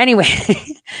 Anyway,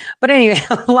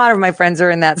 a lot of my friends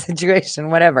are in that situation,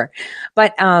 whatever.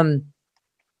 But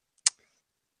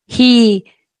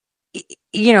he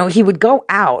would go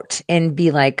out and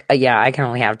be like, yeah, I can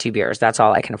only have 2 beers. That's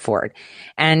all I can afford.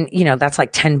 And, that's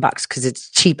like $10 because it's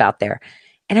cheap out there.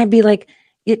 And I'd be like,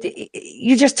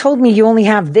 you just told me you only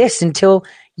have this until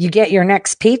you get your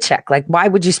next paycheck. Like, why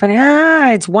would you spend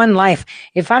it? It's one life.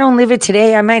 If I don't live it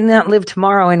today, I might not live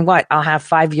tomorrow. And what? I'll have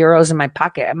 €5 in my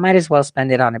pocket. I might as well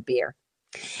spend it on a beer.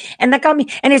 And that got me.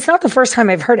 And it's not the first time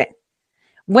I've heard it.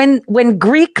 When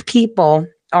Greek people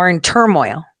are in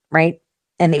turmoil, right?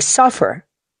 And they suffer,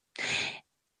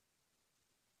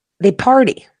 they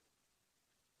party.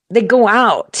 They go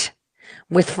out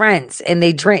with friends and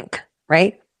they drink,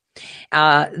 right?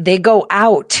 They go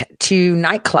out to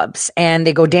nightclubs and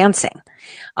they go dancing.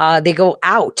 They go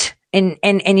out and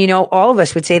all of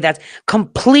us would say that's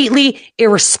completely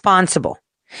irresponsible.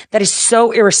 That is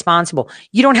so irresponsible.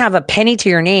 You don't have a penny to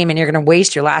your name and you're going to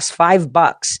waste your last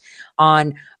 $5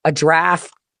 on a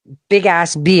draft, big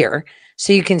ass beer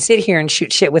so you can sit here and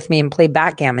shoot shit with me and play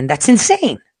backgammon. That's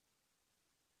insane.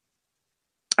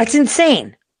 That's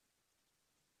insane.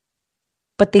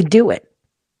 But they do it.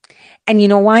 And you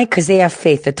know why? Because they have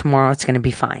faith that tomorrow it's going to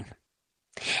be fine.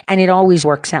 And it always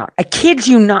works out. I kid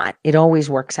you not, it always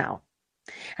works out.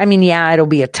 I mean, yeah, it'll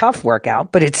be a tough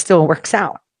workout, but it still works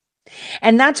out.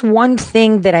 And that's one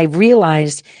thing that I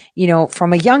realized,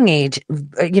 from a young age,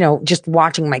 just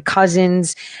watching my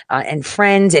cousins and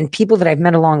friends and people that I've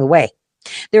met along the way.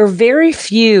 There are very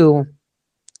few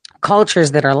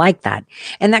cultures that are like that.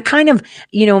 And that kind of,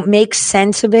 makes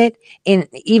sense of it.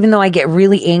 Even though I get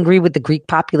really angry with the Greek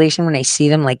population when I see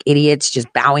them like idiots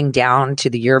just bowing down to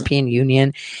the European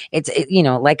Union.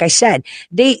 Like I said,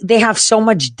 they have so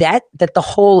much debt that the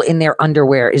hole in their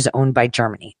underwear is owned by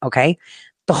Germany. Okay.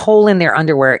 The hole in their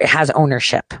underwear, it has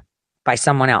ownership by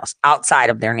someone else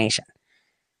outside of their nation.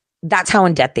 That's how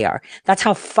in debt they are. That's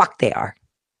how fucked they are.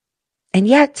 And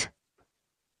yet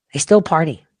they still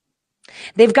party.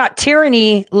 They've got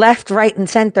tyranny left, right, and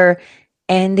center,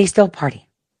 and they still party.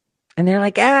 And they're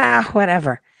like,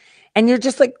 whatever. And you're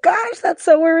just like, gosh, that's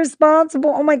so irresponsible.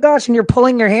 Oh my gosh. And you're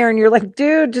pulling your hair and you're like,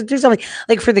 dude, just do something.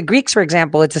 Like for the Greeks, for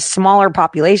example, it's a smaller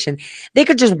population. They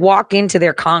could just walk into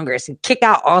their Congress and kick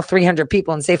out all 300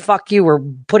 people and say, fuck you, we're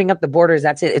putting up the borders.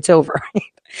 That's it. It's over.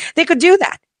 They could do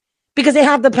that because they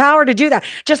have the power to do that.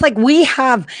 Just like we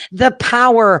have the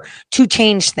power to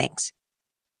change things.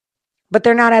 But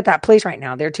they're not at that place right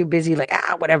now. They're too busy like,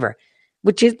 whatever.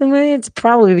 Which is, it's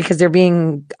probably because they're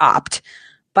being opt.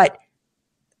 But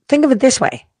think of it this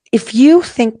way. If you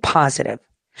think positive,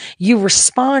 you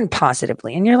respond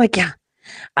positively and you're like, yeah,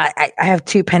 I have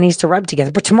 2 pennies to rub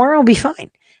together, but tomorrow will be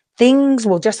fine. things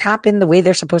will just happen the way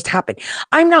they're supposed to happen.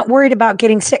 I'm not worried about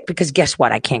getting sick because guess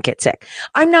what? I can't get sick.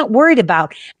 I'm not worried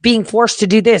about being forced to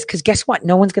do this because guess what?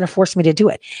 No one's going to force me to do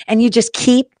it. And you just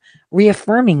keep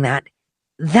reaffirming that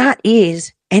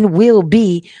is and will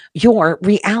be your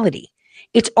reality.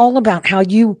 It's all about how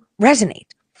you resonate.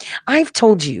 I've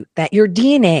told you that your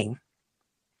DNA,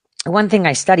 one thing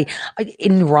I study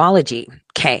in neurology,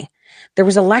 okay, there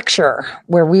was a lecture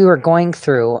where we were going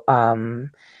through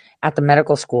at the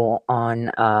medical school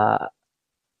on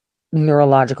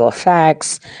neurological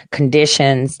effects,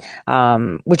 conditions,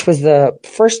 which was the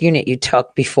first unit you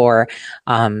took before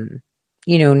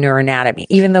neuroanatomy,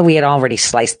 even though we had already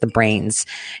sliced the brains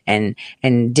and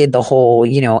did the whole,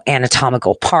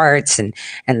 anatomical parts and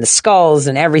the skulls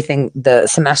and everything the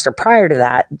semester prior to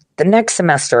that. The next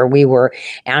semester we were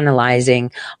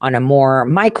analyzing on a more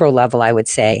micro level, I would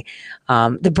say,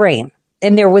 the brain.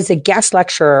 And there was a guest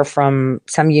lecturer from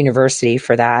some university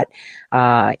for that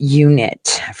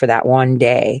unit for that one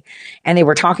day. And they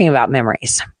were talking about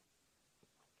memories.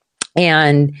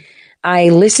 And I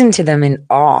listened to them in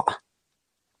awe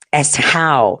as to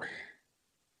how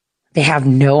they have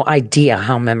no idea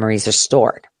how memories are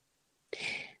stored.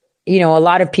 A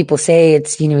lot of people say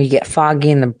it's, you get foggy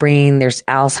in the brain, there's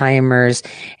Alzheimer's,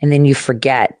 and then you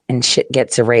forget and shit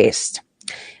gets erased.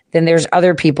 Then there's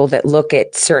other people that look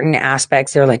at certain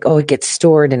aspects. They're like, oh, it gets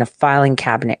stored in a filing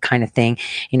cabinet kind of thing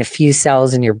in a few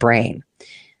cells in your brain.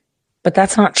 But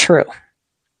that's not true.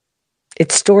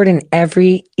 It's stored in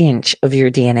every inch of your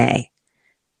DNA.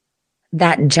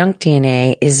 That junk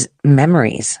DNA is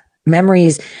memories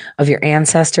of your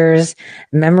ancestors,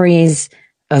 memories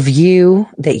of you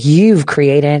that you've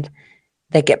created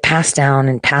that get passed down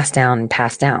and passed down and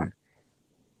passed down.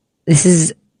 This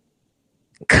is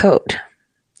code.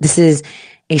 This is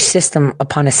a system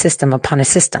upon a system upon a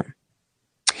system.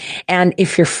 And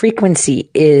if your frequency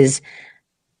is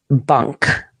bunk,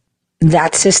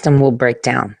 that system will break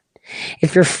down.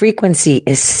 If your frequency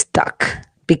is stuck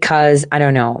because, I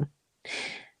don't know,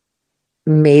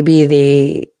 maybe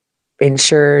the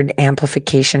ensured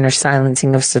amplification or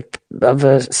silencing of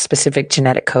a specific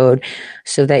genetic code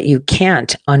so that you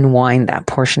can't unwind that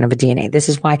portion of a DNA. This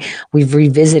is why we've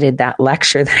revisited that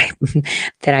lecture that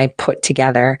I put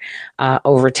together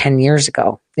over 10 years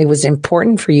ago. It was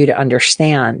important for you to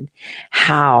understand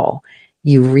how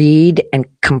you read and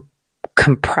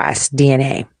compress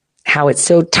DNA, how it's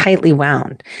so tightly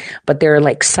wound, but there are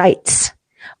like sites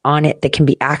on it that can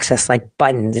be accessed like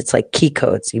buttons. It's like key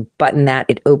codes. You button that,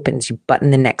 it opens. You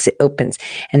button the next, it opens.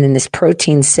 And then this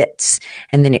protein sits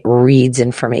and then it reads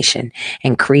information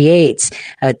and creates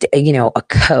a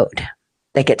code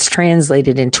that gets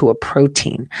translated into a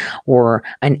protein or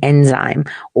an enzyme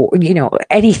or,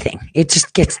 anything. It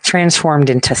just gets transformed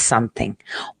into something,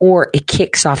 or it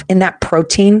kicks off in that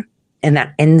protein and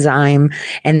that enzyme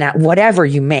and that whatever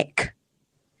you make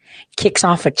kicks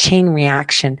off a chain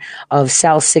reaction of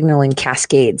cell signaling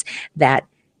cascades that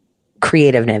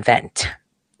create an event.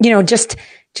 Just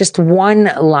one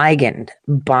ligand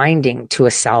binding to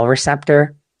a cell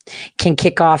receptor can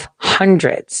kick off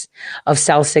hundreds of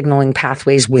cell signaling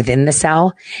pathways within the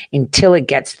cell until it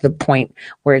gets to the point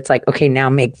where it's like, okay, now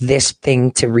make this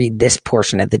thing to read this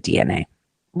portion of the DNA.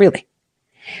 Really.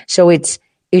 So it's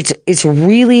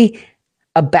really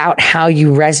about how you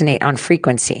resonate on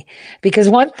frequency. Because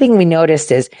one thing we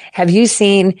noticed is, have you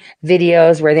seen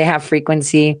videos where they have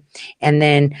frequency and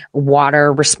then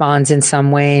water responds in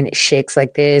some way and it shakes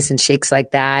like this and shakes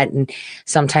like that? And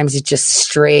sometimes it just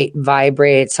straight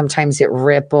vibrates. Sometimes it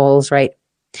ripples, right?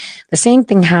 The same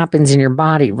thing happens in your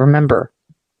body. Remember,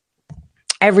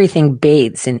 everything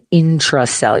bathes in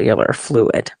intracellular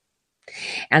fluid.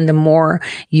 And the more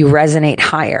you resonate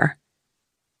higher,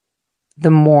 the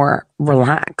more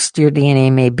relaxed your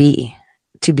DNA may be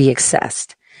to be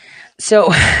accessed.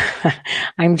 So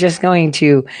I'm just going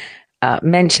to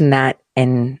mention that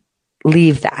and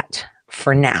leave that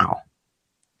for now.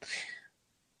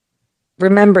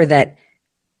 Remember that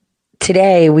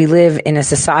today we live in a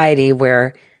society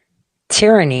where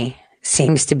tyranny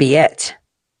seems to be it.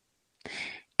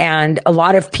 And a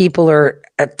lot of people are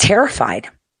terrified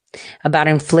about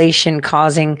inflation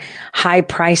causing high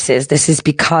prices. This is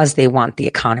because they want the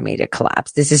economy to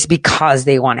collapse. This is because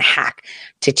they want to hack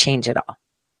to change it all.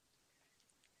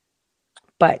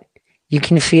 But you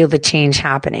can feel the change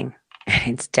happening,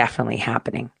 and it's definitely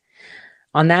happening.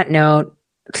 On that note,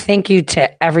 thank you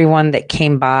to everyone that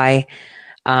came by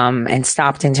and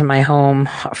stopped into my home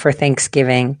for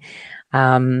Thanksgiving.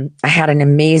 I had an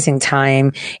amazing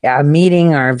time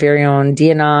meeting our very own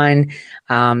Dianon.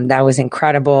 That was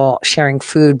incredible. Sharing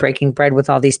food, breaking bread with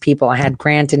all these people. I had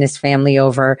Grant and his family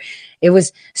over. It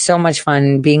was so much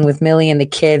fun being with Millie and the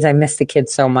kids. I miss the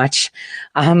kids so much.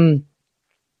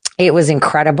 It was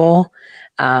incredible.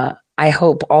 I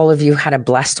hope all of you had a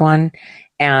blessed one.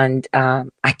 And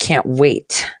I can't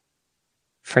wait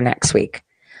for next week.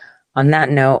 On that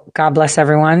note, God bless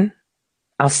everyone.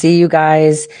 I'll see you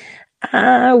guys.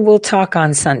 We'll talk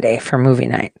on Sunday for movie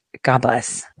night. God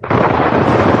bless.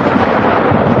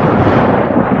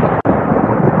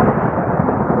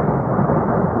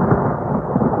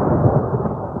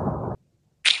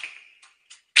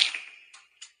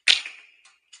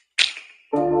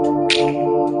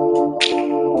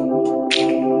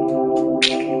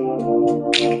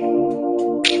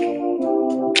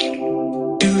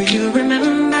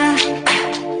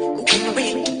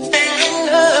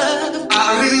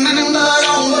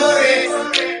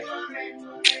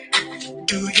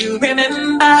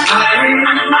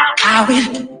 How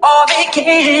it all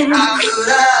began. How could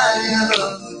I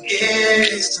ever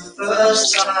forget it's the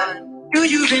first time? Do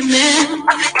you remember?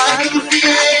 I can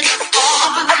feel it.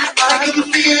 I can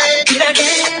feel it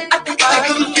again. I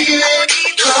can feel it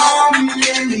coming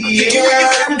in the air.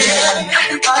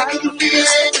 I can feel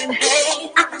it.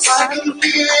 I can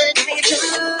feel it.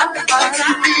 I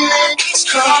can feel it. It's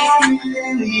coming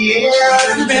in the air.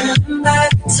 Remember the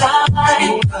time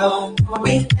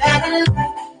we had.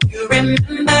 You remember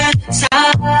the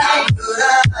time? How could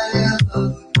I ever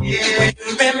forget? You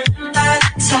remember the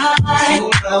time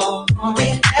we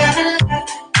had?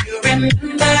 You remember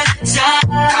the time?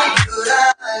 How could I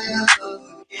ever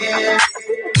forget?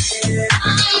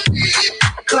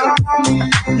 Coming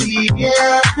in the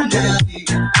air tonight.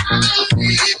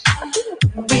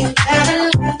 We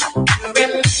had. You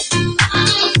remember?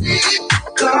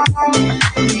 Coming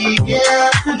in the air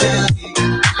tonight.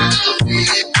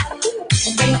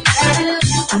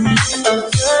 The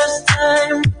first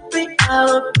time we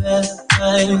our best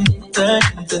time turned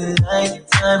into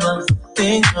nighttime. I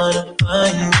think gonna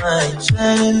find mine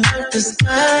shining like the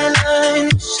skyline.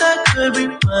 Wish I could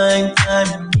rewind time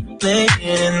and be playing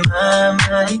in my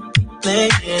mind,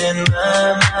 playing in my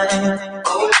mind.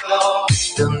 Oh no,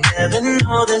 you'll never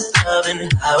know this love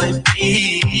and how it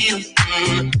feels.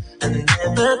 I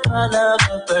never thought love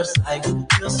at first sight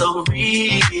would feel so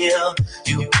real.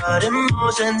 You brought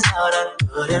emotions out I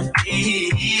couldn't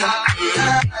feel.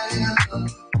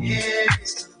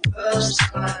 It's the first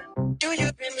time. Do you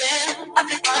remember? I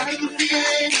can feel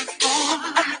it.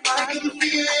 I can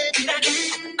feel it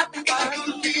again. I can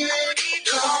feel it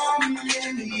coming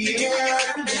in the air.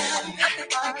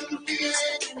 I can feel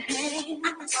it. I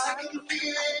can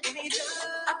feel it. I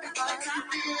can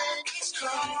feel it.